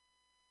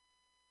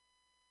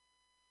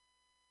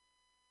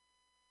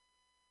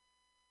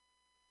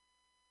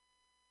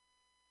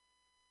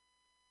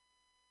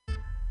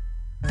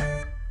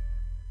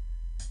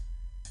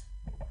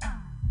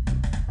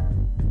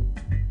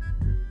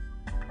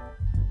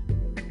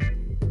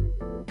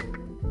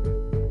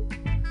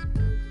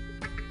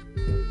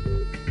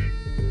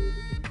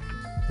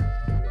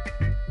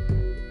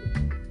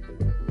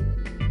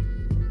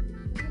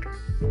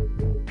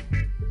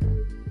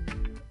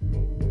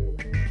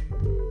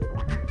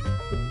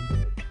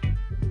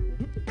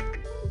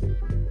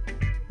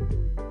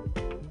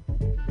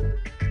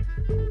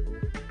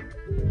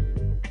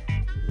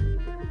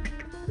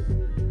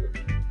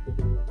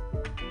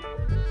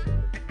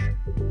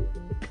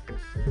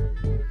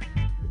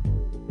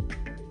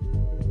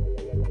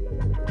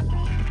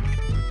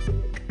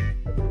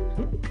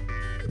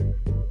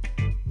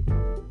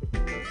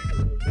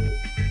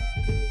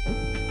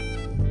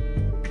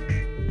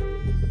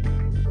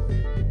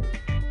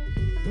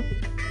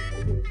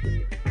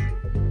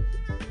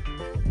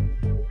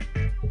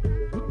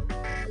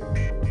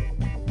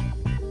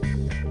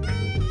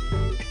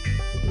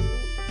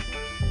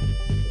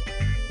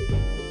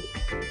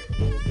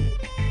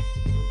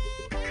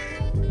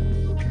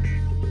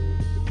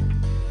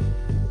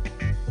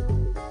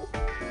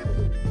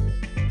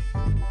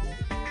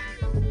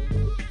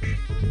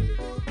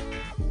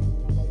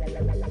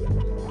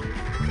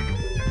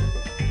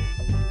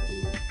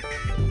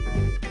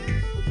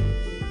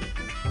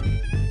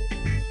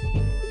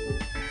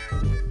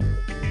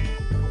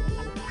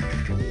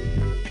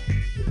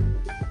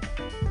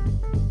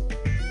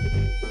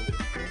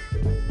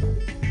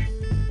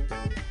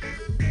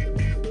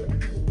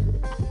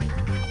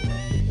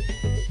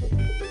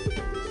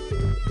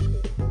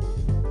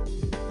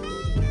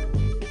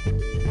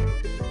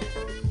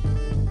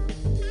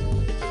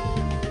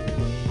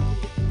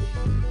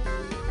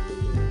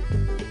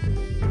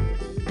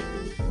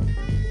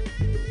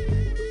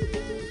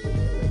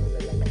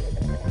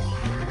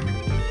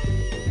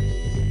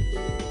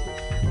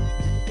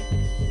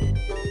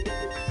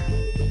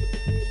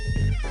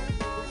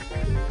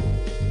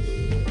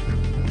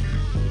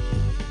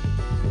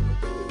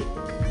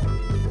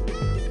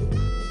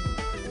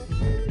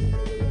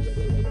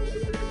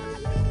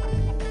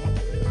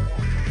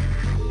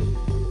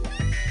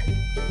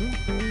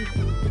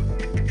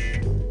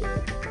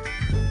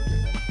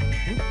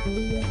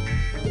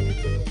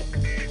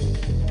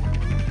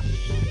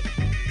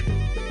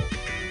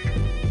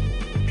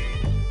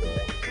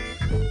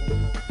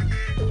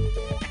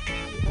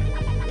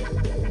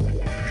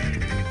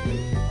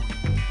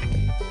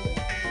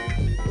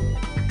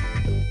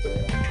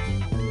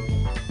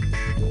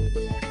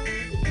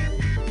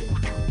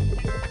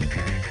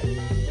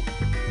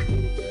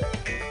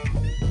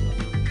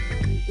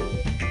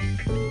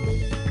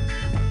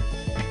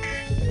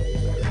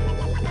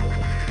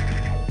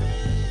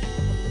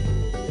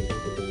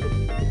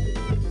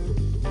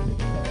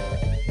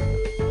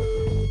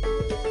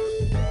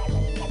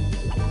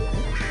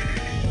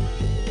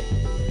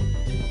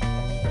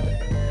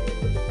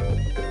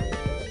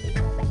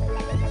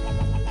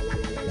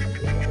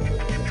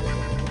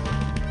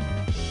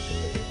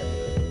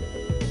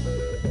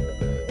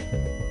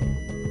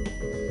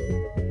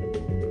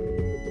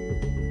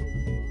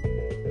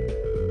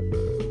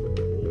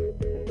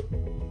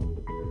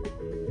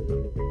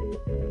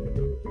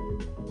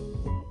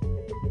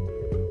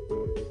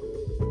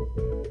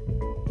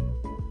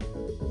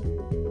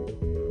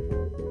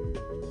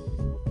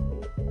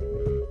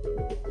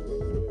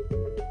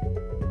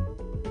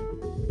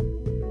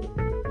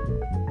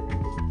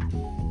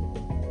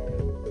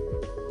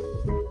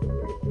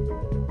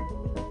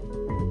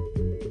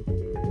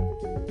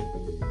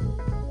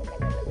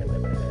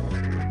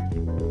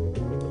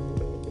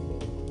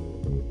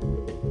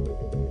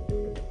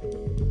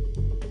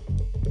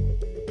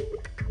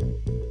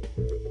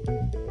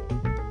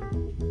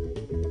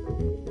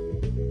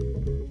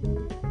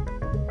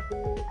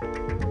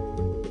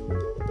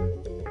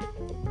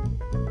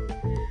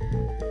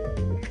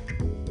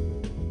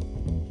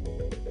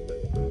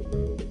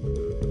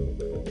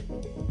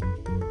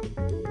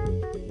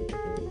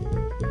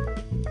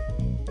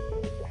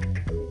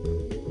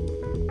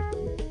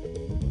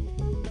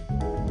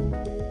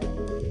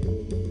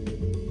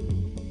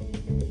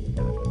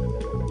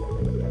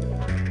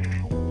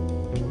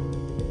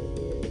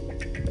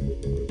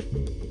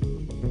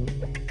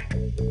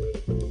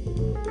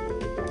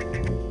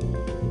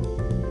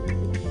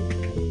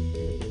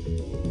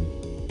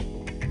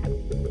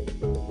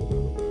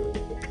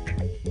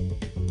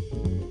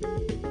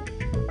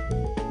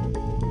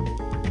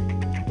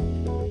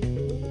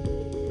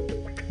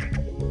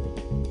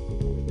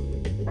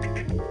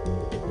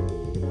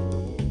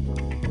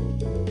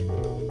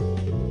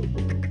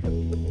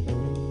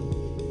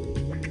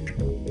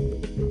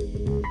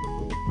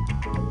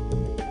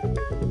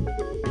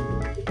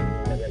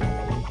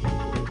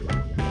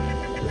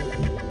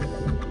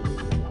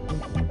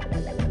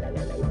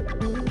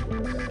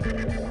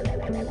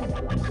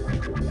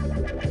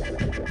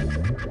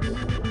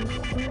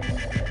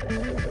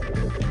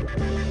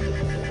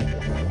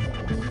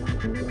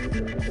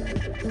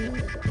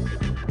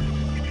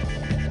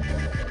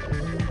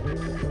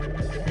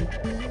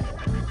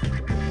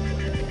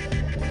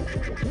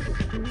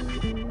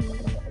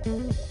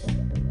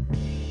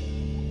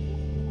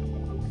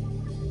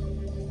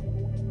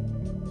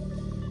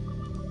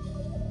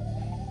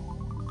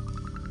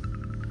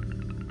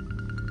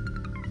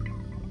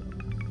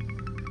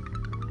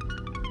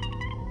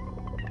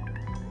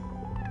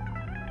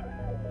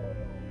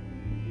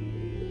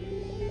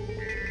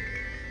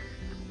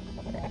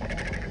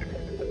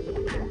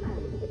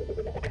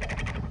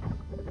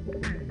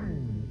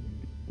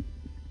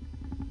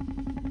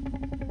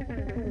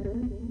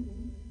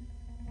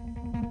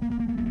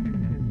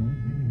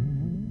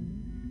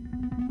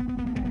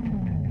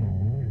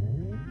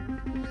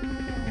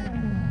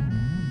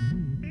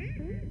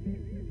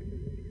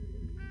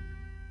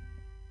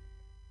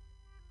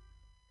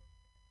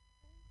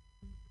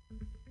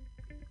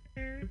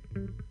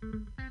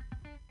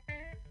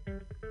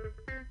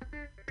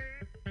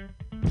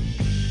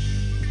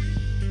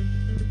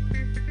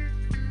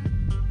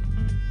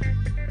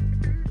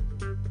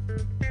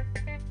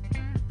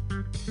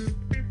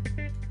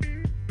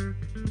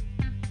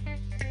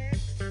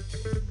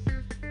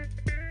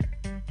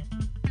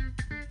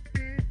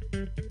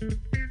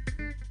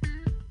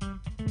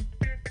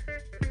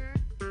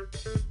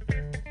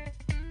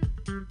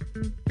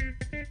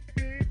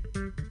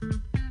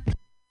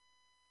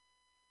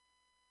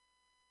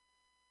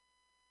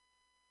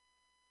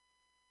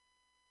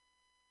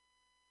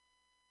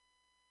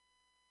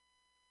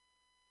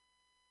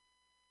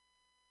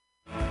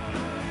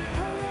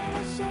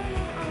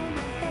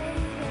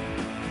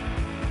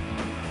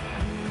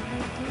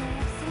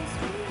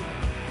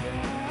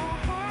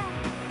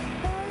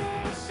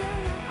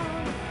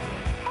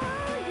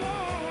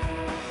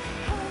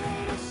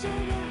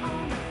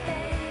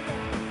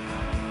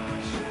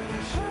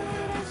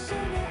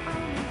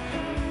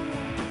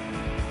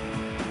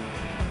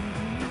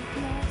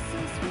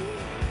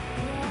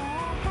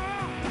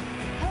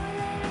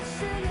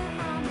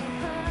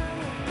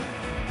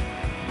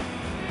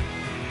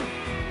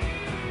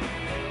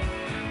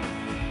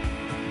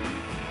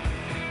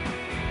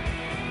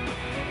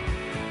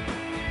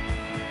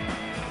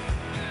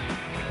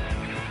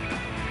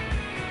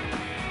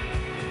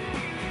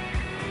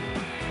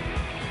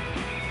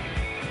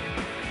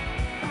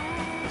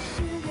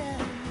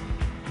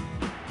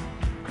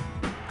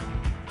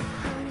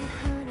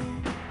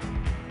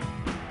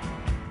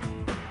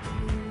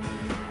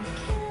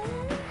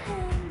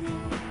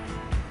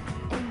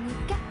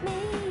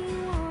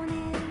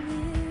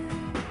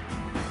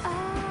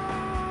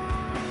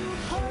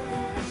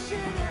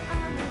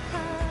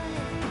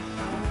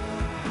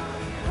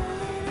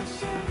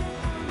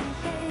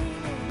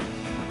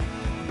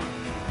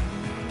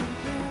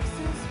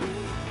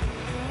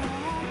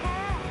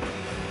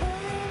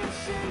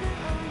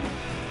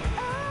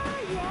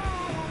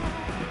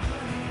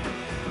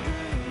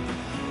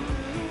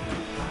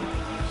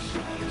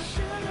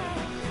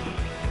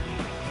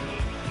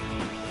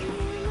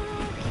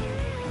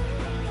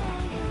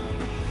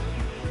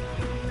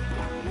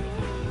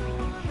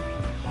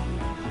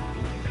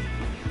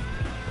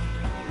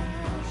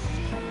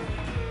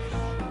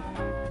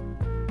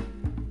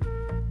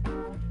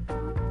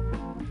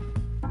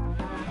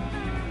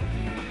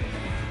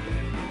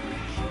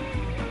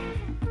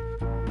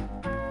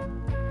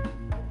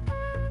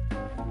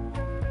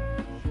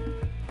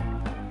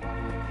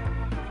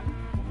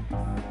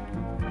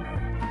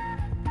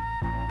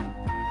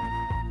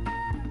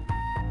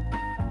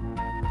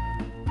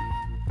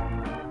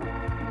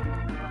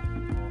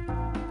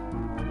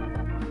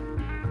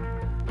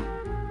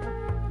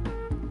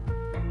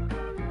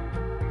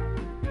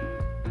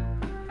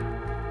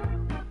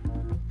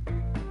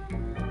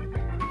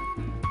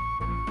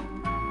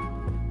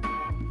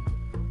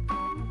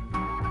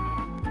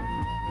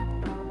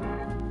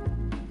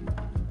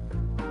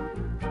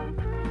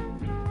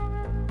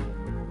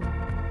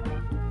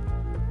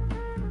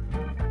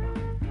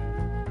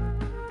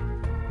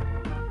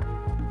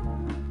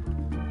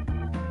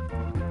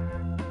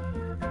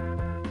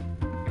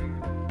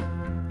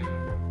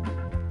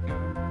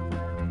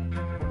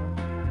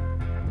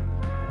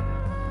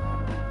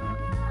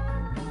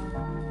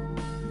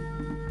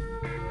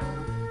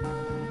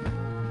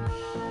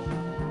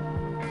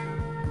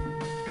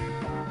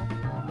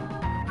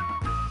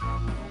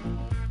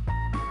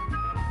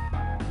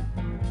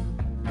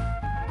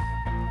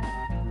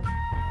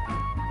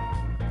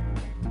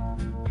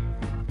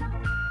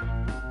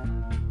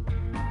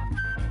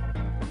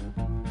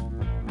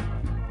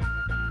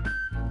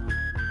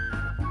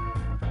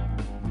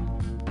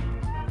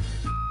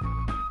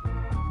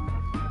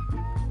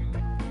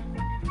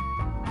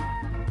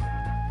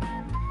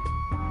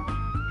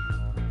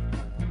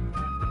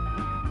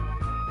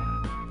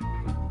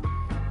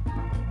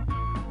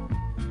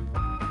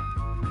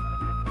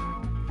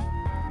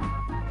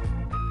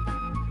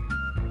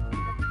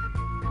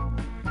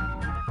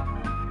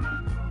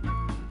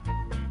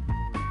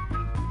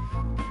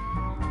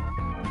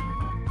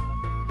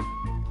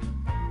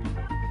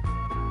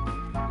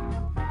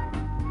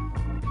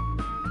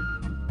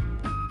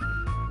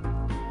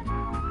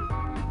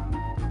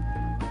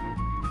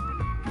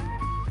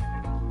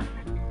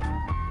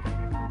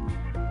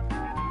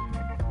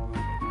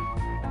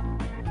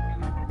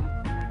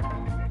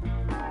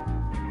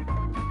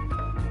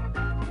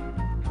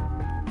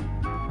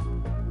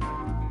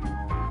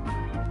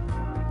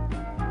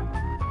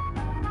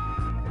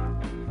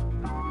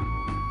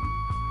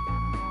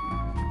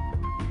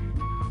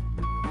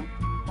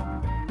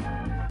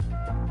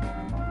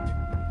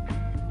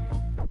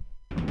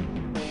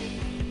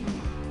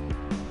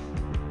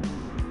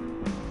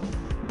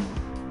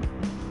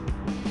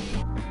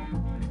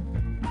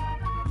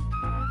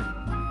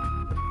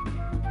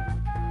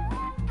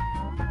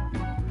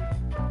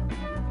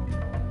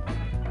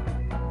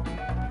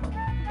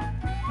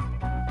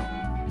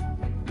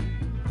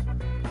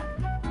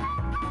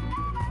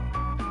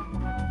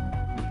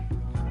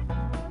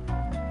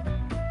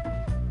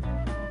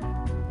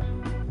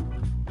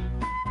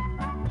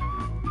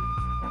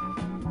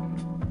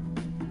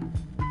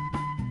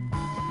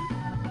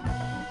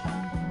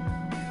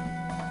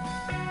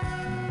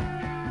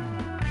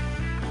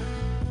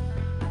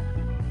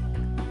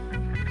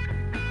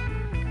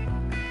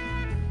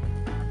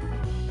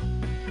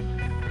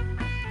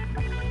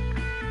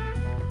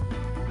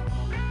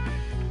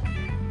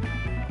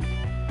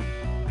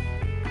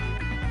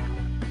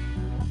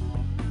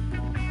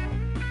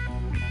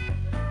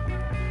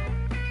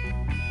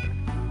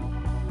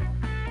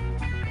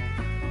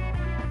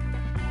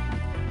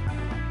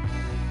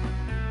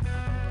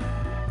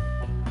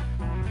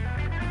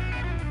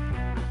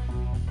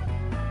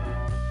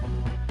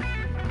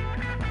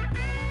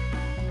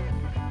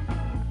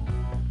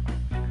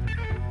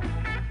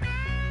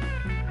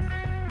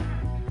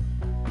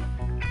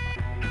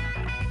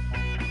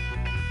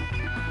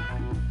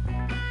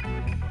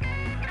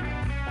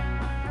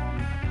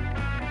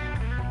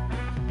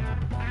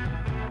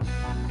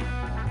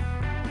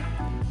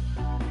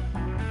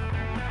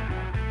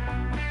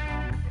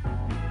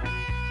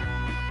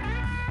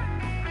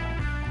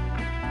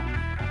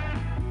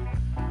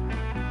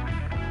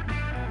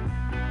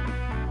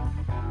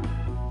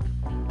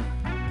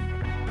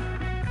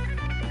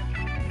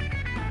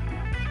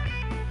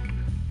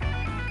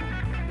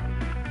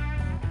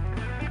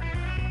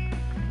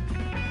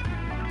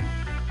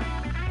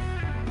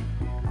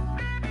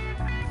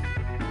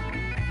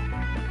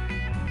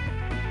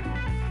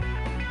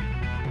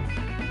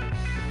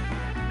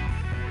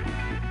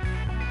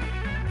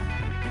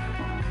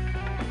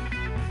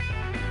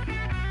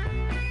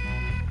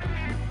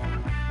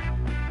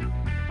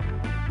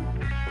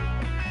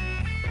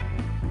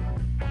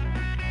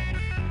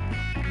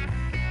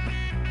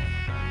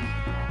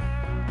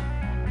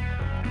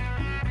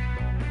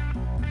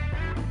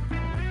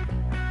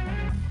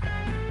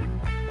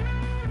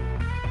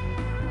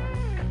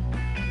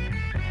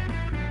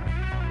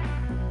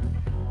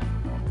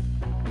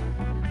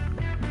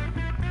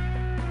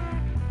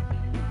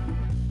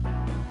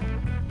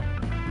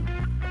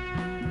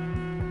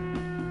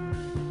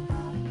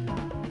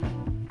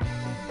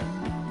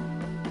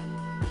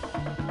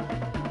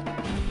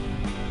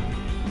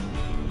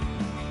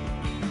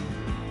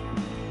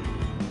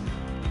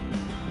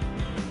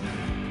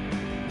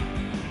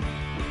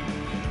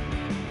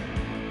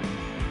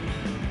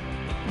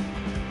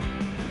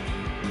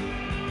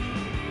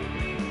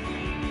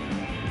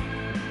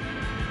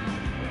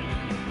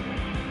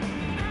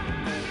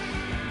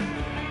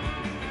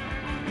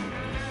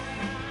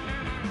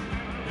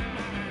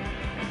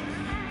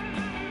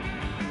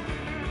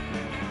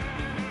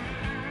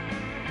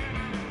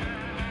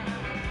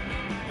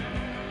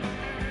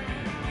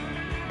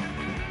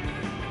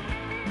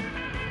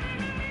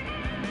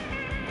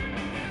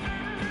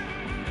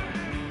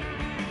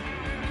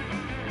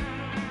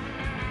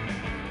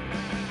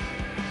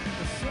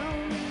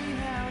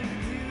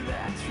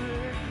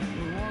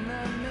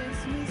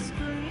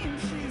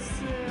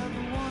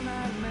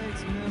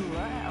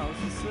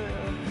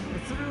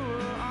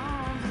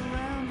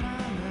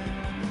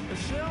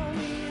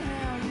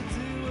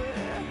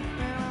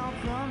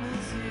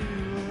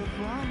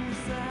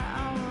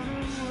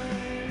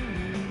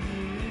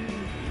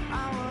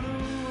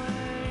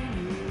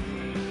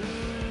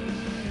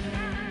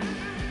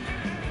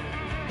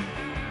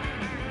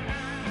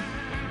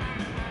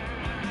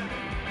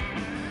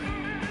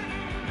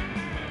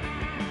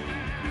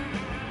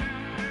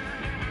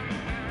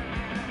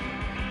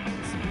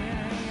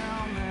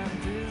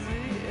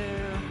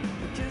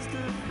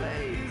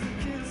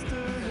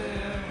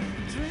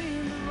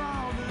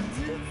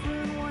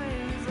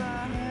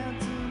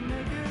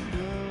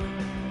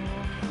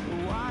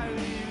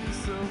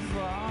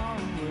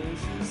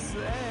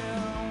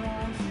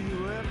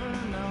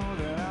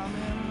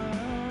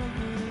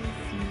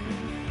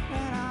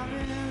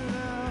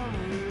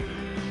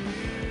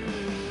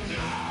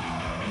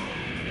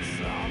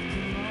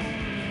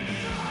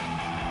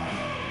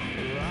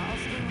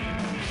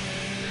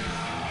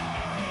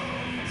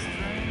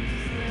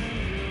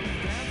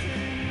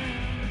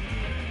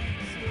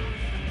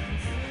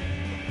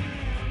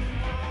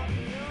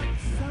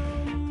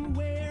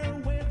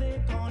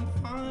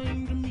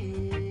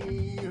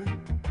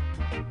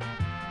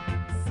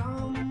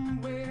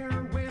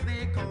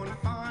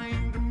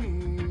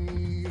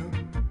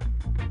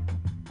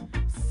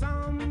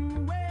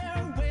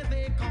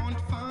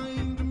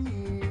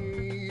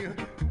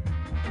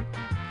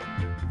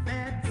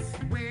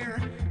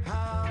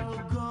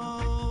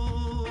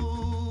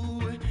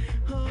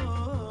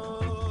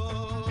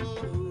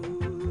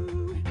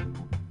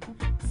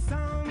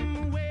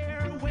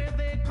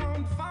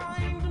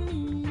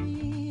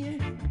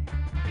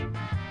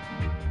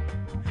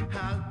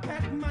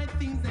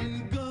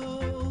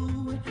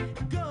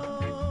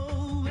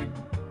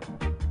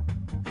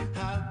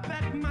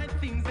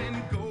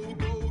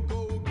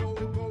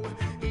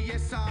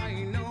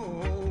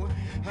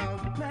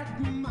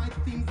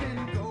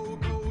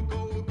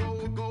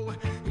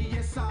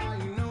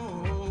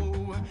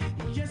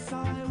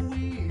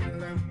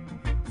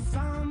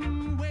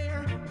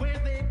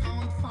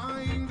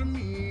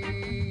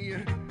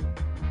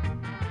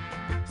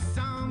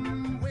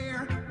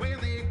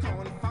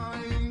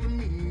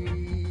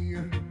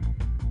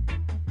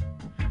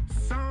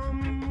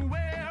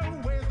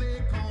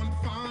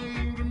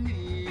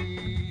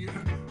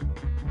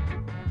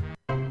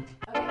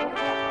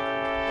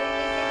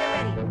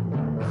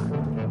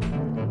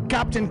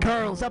Captain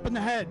Curls up in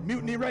the head.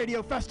 Mutiny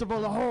Radio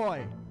Festival,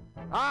 ahoy!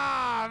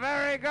 Ah,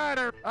 very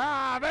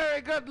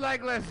good,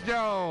 Legless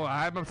Joe.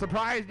 I'm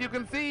surprised you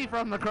can see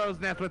from the crow's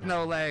nest with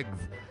no legs.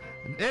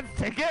 It's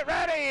to get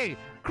ready,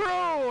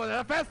 crew.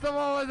 The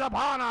festival is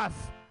upon us.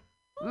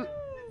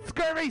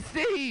 Scurvy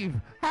Steve,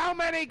 how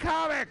many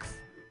comics?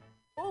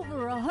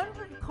 Over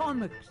 100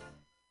 comics.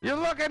 You're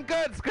looking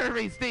good,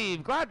 Scurvy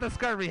Steve. Glad the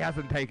scurvy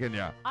hasn't taken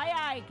you. Aye,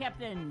 aye,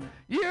 Captain.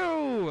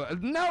 You,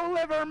 No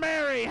Liver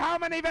Mary, how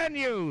many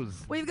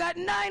venues? We've got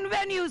 9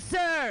 venues,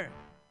 sir.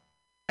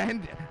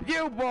 And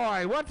you,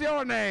 boy, what's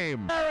your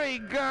name? Very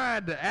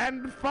good.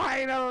 And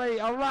finally,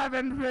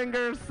 11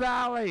 Fingers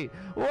Sally.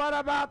 What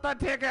about the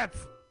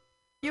tickets?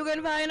 You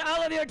can find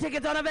all of your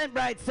tickets on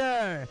Eventbrite,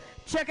 sir.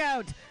 Check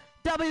out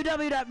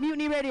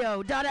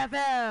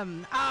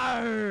www.mutinyradio.fm.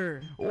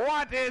 Arr!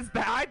 What is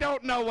that? I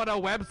don't know what a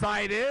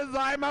website is.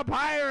 I'm a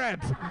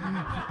pirate.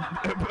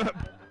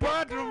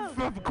 But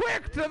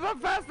quick to the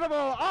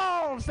festival.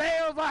 All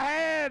sails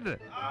ahead.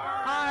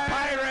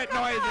 Pirate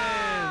noises.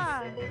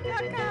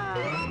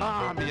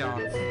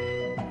 Ambiance.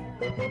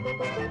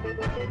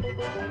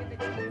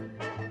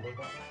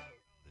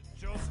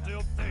 You're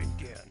still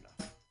thinking.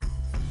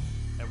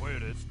 And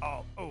when it's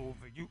all over,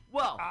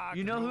 Well,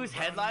 you know who's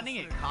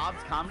headlining at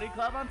Cobb's Comedy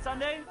Club on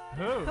Sunday?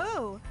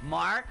 Who?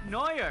 Mark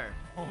Neuer.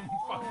 Oh,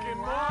 fucking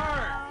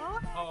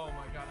Mark! Oh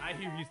my God, I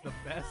hear he's the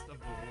best of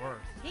the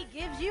worst. He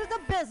gives you the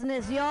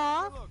business,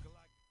 y'all.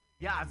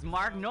 Yeah, it's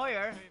Mark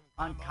Neuer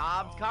on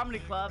Cobb's Comedy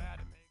Club,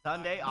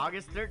 Sunday,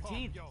 August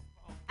 13th.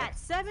 At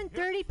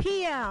 7:30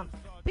 p.m.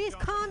 Please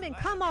come and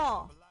come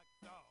all.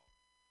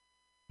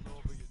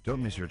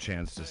 Don't miss your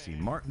chance to see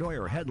Mark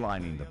Neuer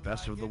headlining The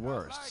Best of the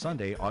Worst,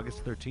 Sunday,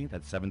 August 13th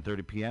at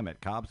 7:30 p.m. at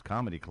Cobb's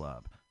Comedy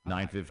Club,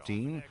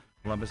 915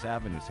 Columbus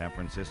Avenue, San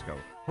Francisco.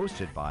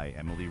 Hosted by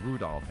Emily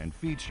Rudolph and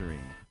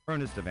featuring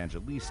Ernest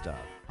Evangelista,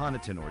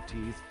 Honiton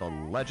Ortiz, the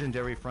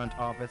legendary front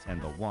office,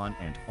 and the one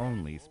and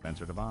only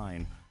Spencer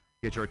Devine.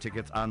 Get your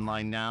tickets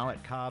online now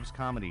at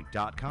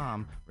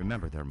cobbscomedy.com.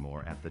 Remember, there are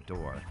more at the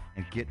door.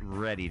 And get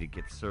ready to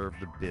get served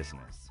the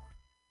business.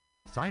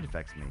 Side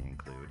effects may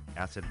include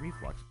acid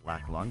reflux,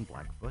 black lung,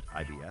 blackfoot,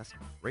 IBS,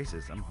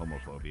 racism,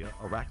 homophobia,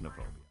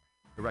 arachnophobia,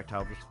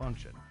 erectile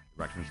dysfunction,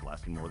 erections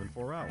lasting more than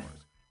 4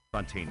 hours,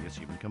 spontaneous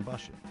human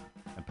combustion,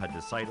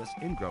 appendicitis,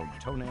 ingrown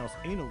toenails,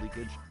 anal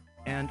leakage,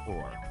 and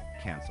or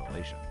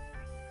cancellation.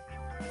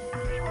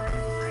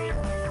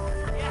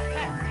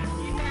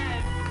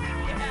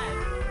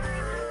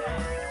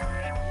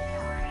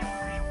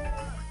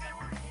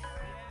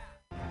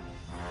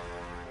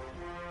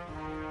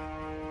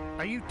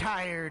 Are you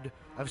tired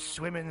of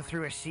swimming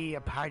through a sea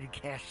of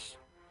podcasts?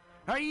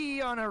 Are ye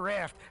on a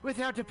raft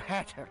without a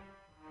paddle?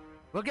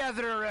 Well,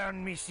 gather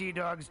around me, sea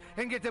dogs,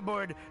 and get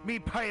aboard me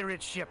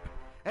pirate ship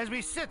as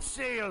we set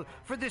sail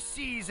for the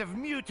seas of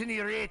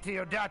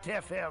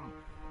MutinyRadio.fm.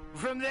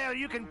 From there,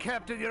 you can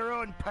captain your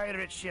own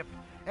pirate ship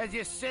as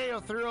you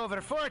sail through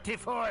over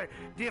 44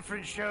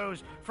 different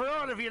shows for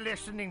all of your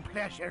listening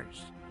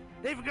pleasures.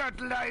 They've got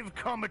live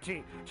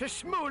comedy to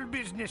small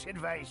business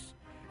advice,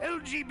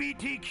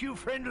 LGBTQ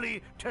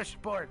friendly to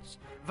sports,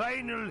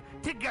 vinyl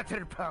to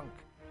gutter punk.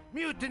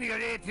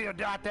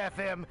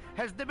 MutinyRadio.fm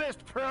has the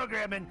best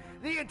programming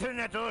the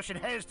internet ocean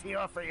has to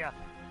offer you.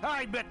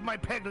 I bet my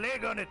peg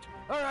leg on it,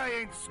 or I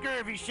ain't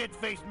scurvy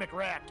shit-faced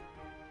McRat.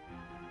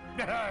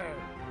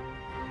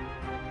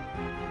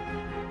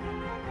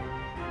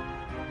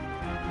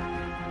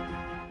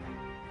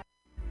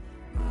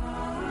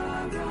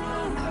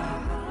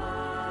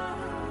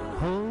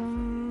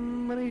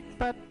 Holy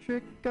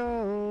Patrick,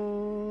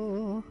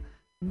 go.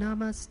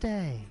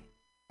 Namaste.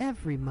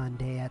 Every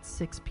Monday at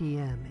 6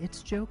 p.m.,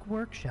 it's Joke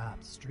Workshop,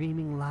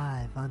 streaming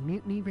live on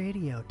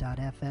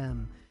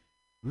MutinyRadio.fm.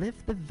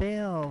 Lift the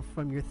veil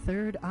from your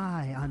third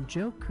eye on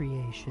joke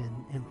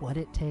creation and what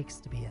it takes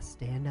to be a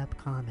stand-up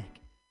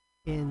comic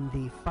in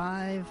the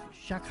 5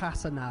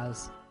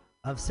 shakasanas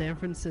of San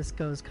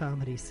Francisco's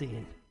comedy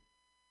scene.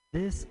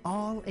 This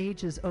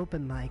all-ages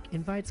open mic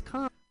invites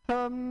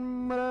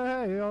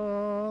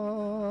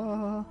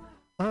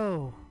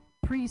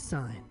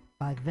pre-sign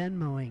by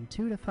Venmoing $2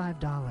 to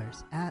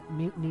 $5 at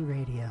Mutiny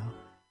Radio.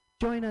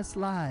 Join us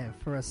live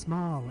for a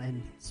small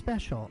and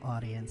special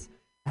audience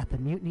at the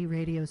Mutiny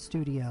Radio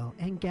Studio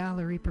and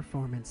Gallery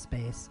Performance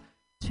Space,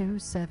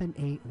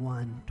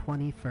 2781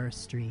 21st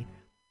Street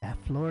at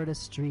Florida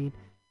Street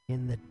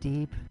in the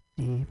deep,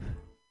 deep,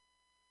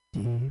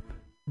 deep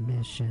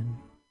Mission.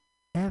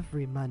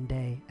 Every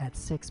Monday at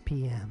 6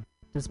 p.m.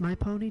 Does my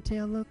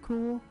ponytail look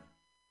cool?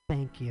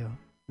 Thank you.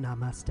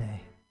 Namaste.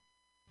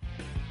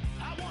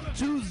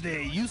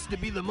 Tuesday used to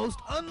be the most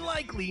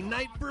unlikely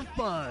night for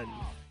fun.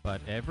 But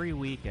every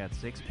week at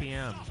 6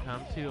 p.m.,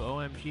 come to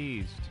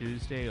OMG's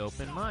Tuesday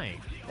Open Mic.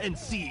 And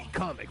see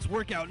comics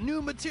work out new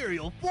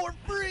material for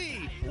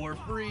free! For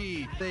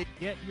free!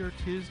 Get your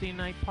Tuesday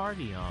night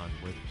party on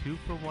with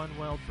 2-for-1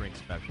 well drink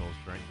specials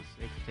during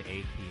the 6 to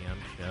 8 p.m.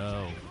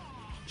 show.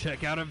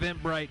 Check out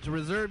Eventbrite to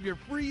reserve your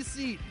free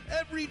seat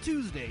every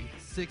Tuesday,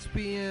 6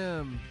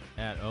 p.m.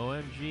 At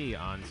OMG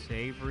on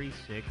Savory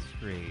 6th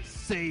Street.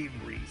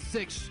 Savory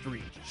 6th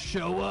Street.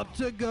 Show up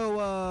to go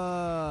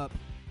up.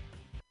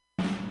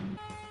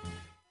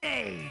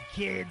 Hey,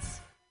 kids.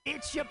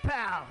 It's your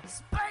pal,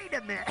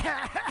 Spider-Man.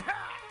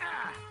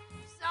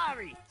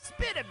 Sorry,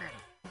 Spiderman.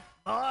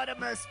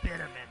 Mortimer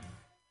Spiderman.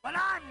 When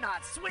I'm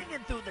not swinging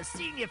through the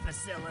senior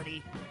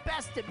facility,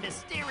 besting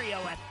Mysterio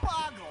at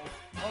Boggle,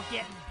 or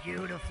getting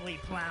beautifully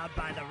plowed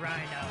by the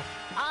Rhino,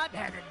 I'm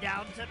headed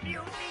down to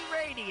Mutiny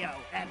Radio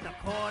at the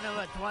corner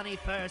of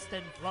 21st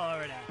and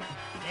Florida.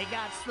 They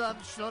got some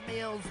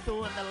schlemiels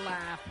doing the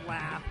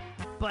laugh.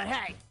 But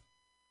hey,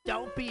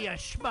 don't be a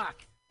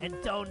schmuck and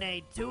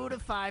donate $2 to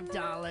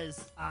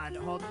 $5 on,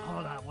 hold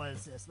on, what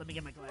is this? Let me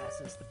get my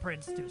glasses. The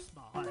print's too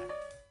small. Hold on.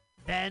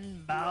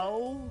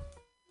 Venmo?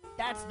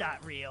 That's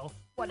not real.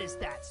 What is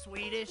that,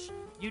 Swedish?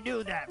 You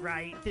knew that,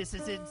 right? This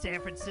is in San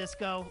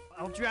Francisco.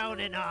 I'll drone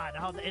it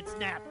on. It's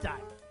nap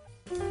time.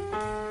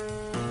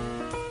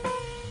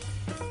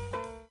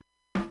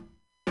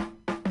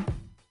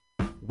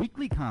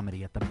 Weekly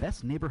comedy at the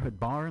best neighborhood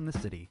bar in the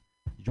city.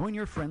 Join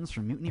your friends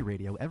from Mutiny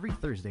Radio every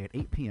Thursday at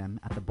 8 p.m.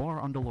 at the bar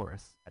on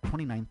Dolores at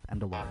 29th and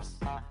Dolores.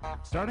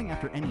 Starting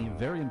after any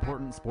very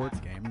important sports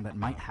game that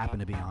might happen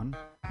to be on,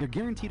 you're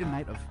guaranteed a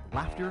night of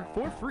laughter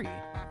for free.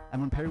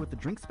 And when paired with the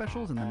drink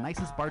specials and the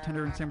nicest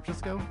bartender in San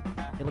Francisco,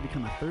 it'll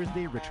become a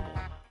Thursday ritual.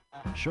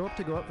 Show up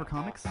to go out for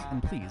comics,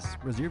 and please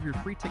reserve your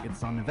free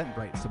tickets on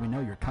Eventbrite so we know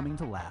you're coming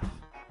to laugh.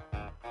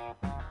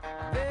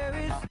 There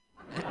is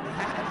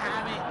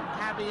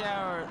happy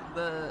hour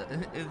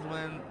is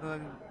when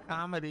the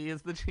comedy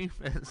is the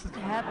cheapest.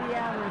 Happy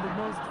hour, the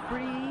most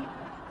free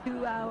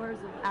 2 hours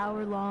of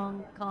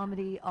hour-long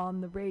comedy on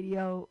the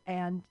radio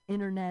and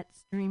internet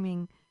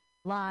streaming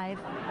live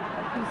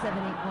at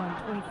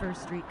 2781 21st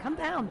Street. Come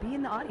down, be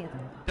in the audience.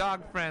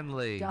 Dog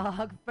friendly.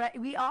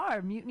 We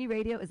are. Mutiny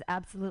Radio is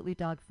absolutely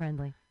dog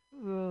friendly.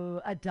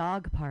 Ooh, a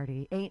dog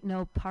party. Ain't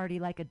no party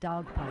like a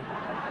dog party.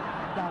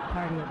 Dog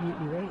party at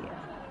Mutiny Radio.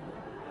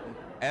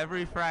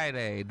 Every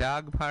Friday,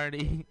 dog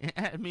party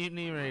at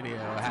Mutiny Radio.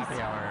 Happy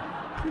hour.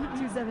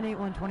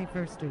 2781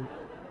 21st Street.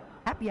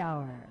 Happy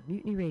hour.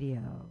 Mutiny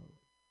Radio.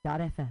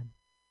 .fm.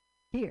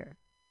 Here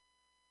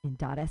in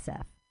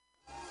 .sf.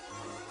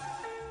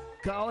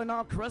 Calling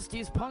all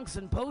crusties, punks,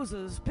 and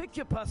posers. Pick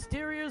your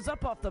posteriors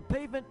up off the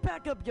pavement,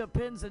 pack up your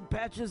pins and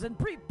patches, and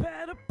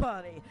prepare to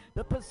party.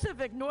 The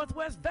Pacific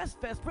Northwest Vest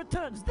Fest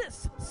returns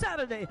this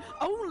Saturday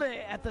only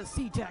at the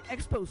SeaTac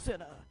Expo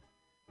Center.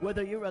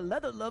 Whether you're a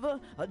leather lover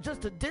or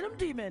just a denim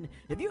demon,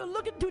 if you're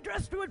looking to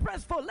dress to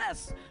impress for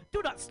less,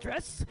 do not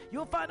stress.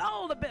 You'll find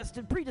all the best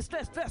in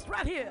pre-distressed vests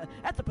right here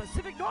at the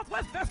Pacific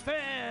Northwest Vest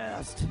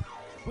Fest.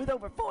 With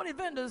over 40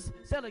 vendors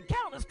selling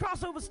countless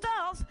crossover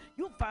styles,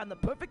 you'll find the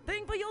perfect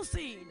thing for your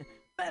scene.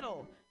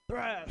 Metal,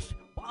 thrash,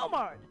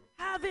 Walmart,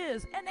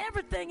 high-vis, and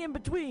everything in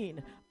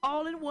between.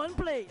 All in one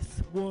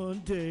place. One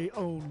day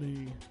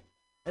only.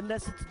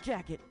 Unless it's a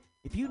jacket.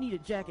 If you need a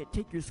jacket,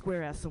 take your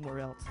square ass somewhere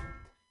else.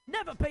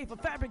 Never pay for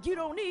fabric you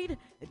don't need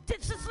and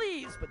ditch the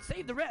sleeves, but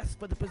save the rest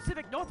for the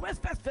Pacific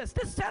Northwest Fest Fest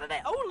this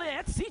Saturday only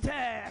at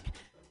SeaTac.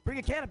 Bring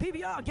a can of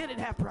PBR and get it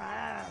half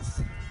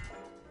price.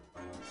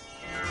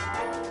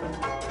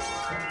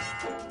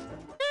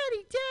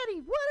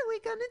 Daddy, what are we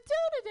gonna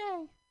do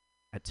today?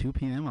 At 2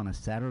 p.m. on a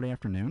Saturday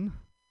afternoon?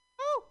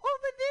 Oh,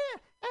 over there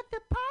at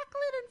the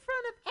parklet in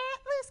front of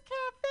Atlas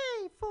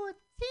Cafe for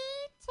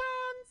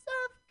Titans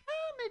of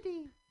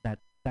Comedy.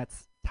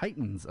 That's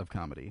Titans of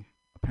Comedy.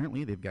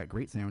 Apparently, they've got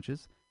great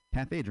sandwiches,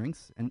 cafe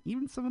drinks, and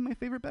even some of my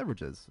favorite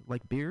beverages,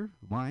 like beer,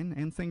 wine,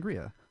 and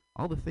sangria.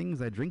 All the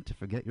things I drink to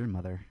forget your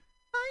mother.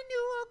 My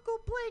new Uncle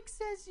Blake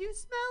says you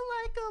smell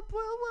like a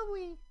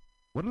brewery.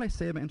 What did I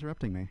say about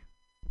interrupting me?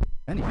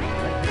 Anyway,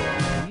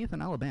 20th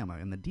in Alabama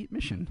in the Deep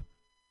Mission,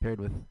 paired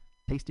with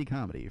tasty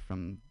comedy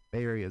from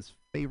Bay Area's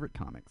favorite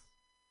comics.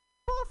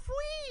 For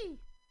free!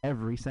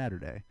 Every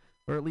Saturday,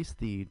 or at least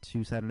the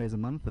 2 Saturdays a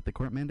month that the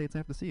court mandates I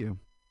have to see you.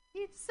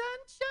 It's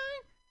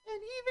sunshine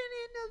and even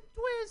in a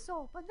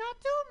drizzle, but not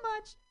too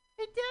much.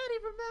 Hey, Daddy,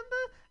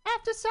 remember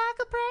after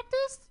soccer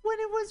practice when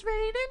it was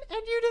raining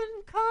and you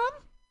didn't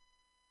come?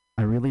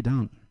 I really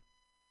don't.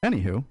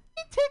 Anywho.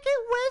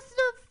 Ticket was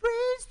the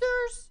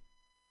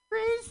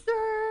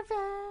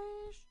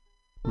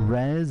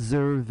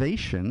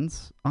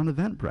reservations on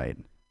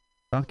Eventbrite.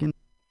 Fucking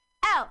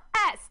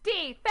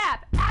LSD,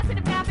 FAP, acid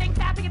and fapping,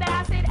 fapping and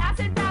acid,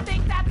 fapping,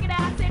 fapping and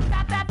acid,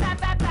 fap,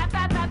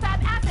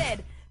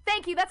 acid.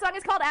 Thank you, that song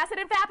is called Acid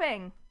and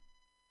Fapping.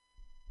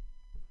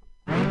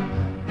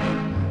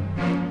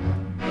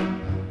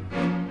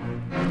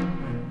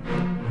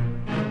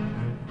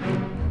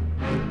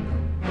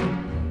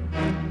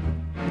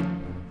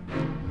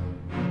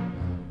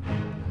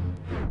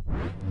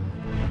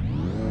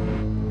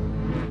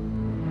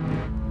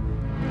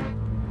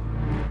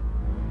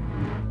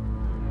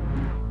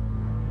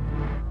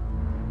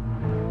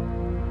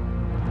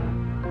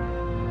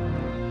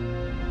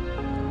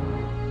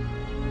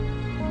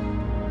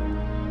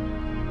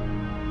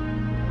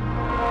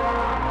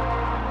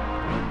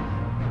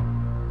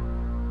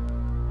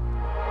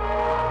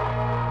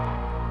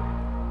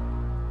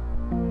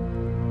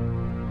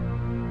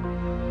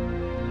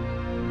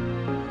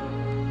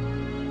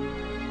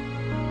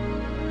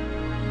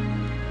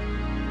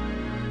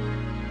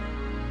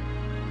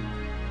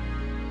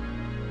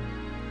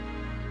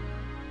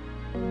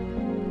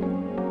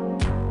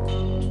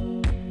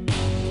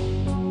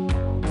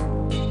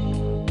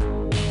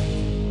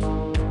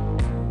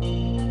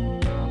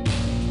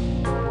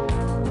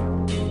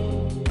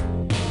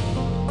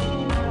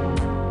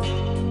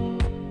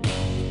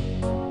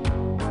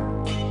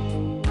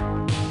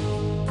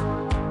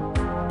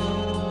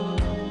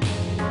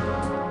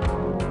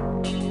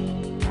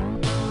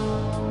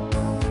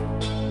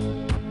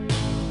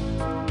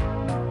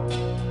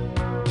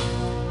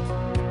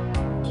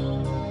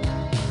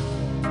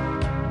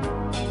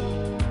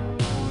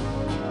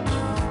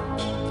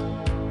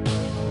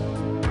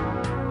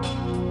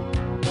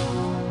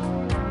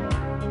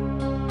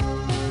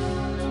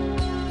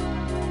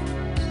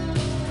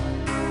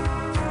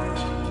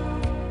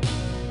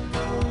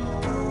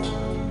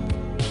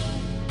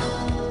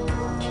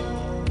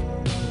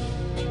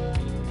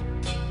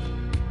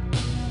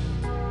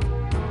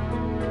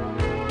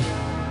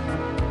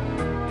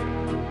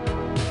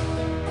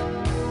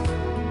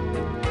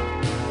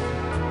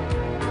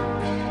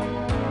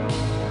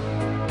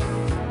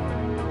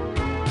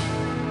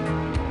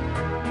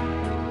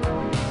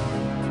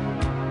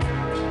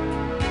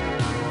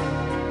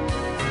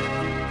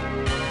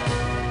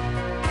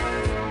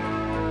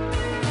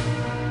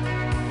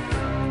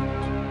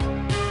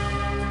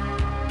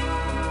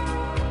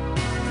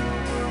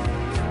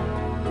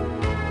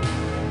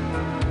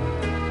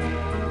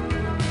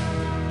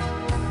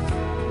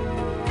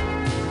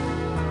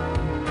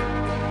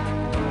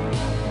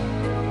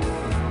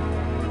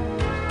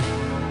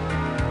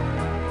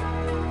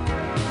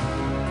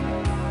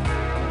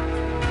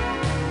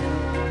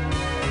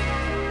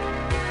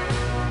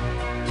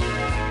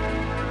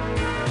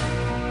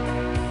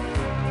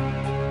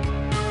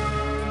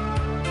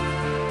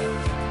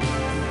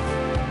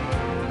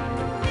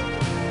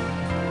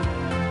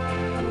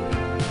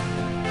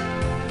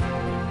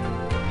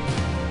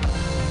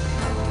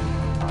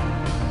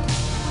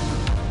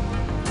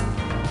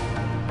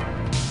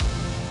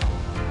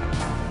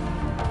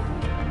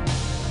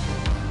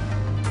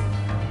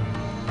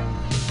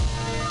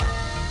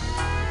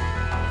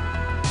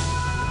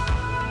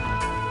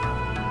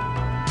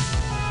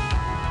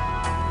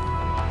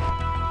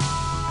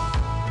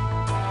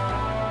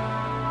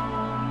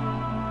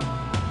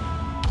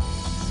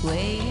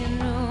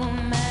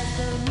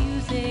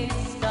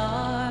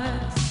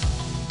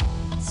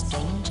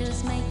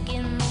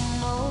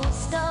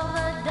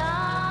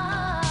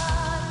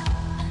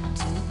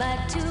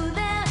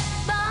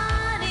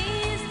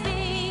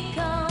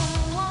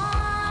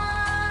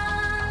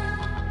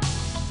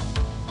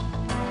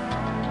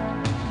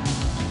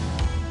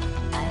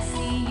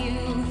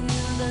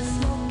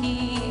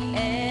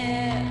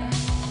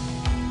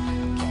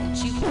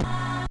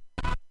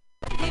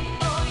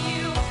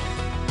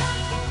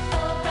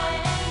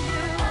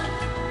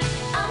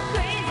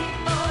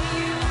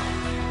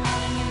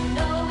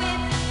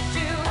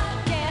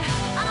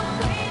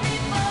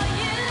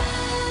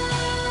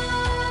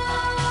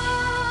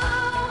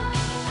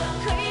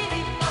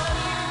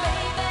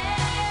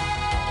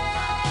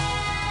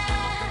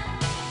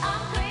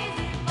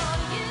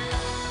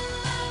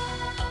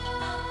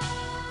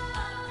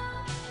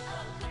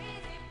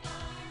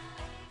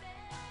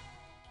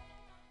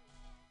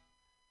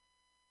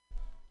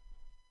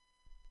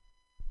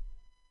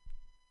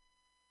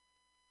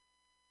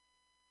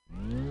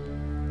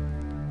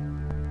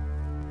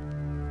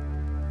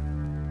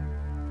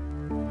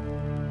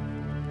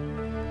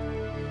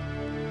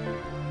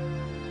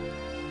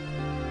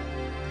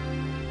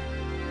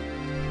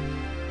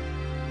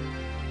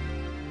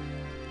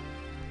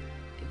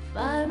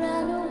 I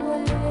ran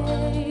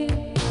away.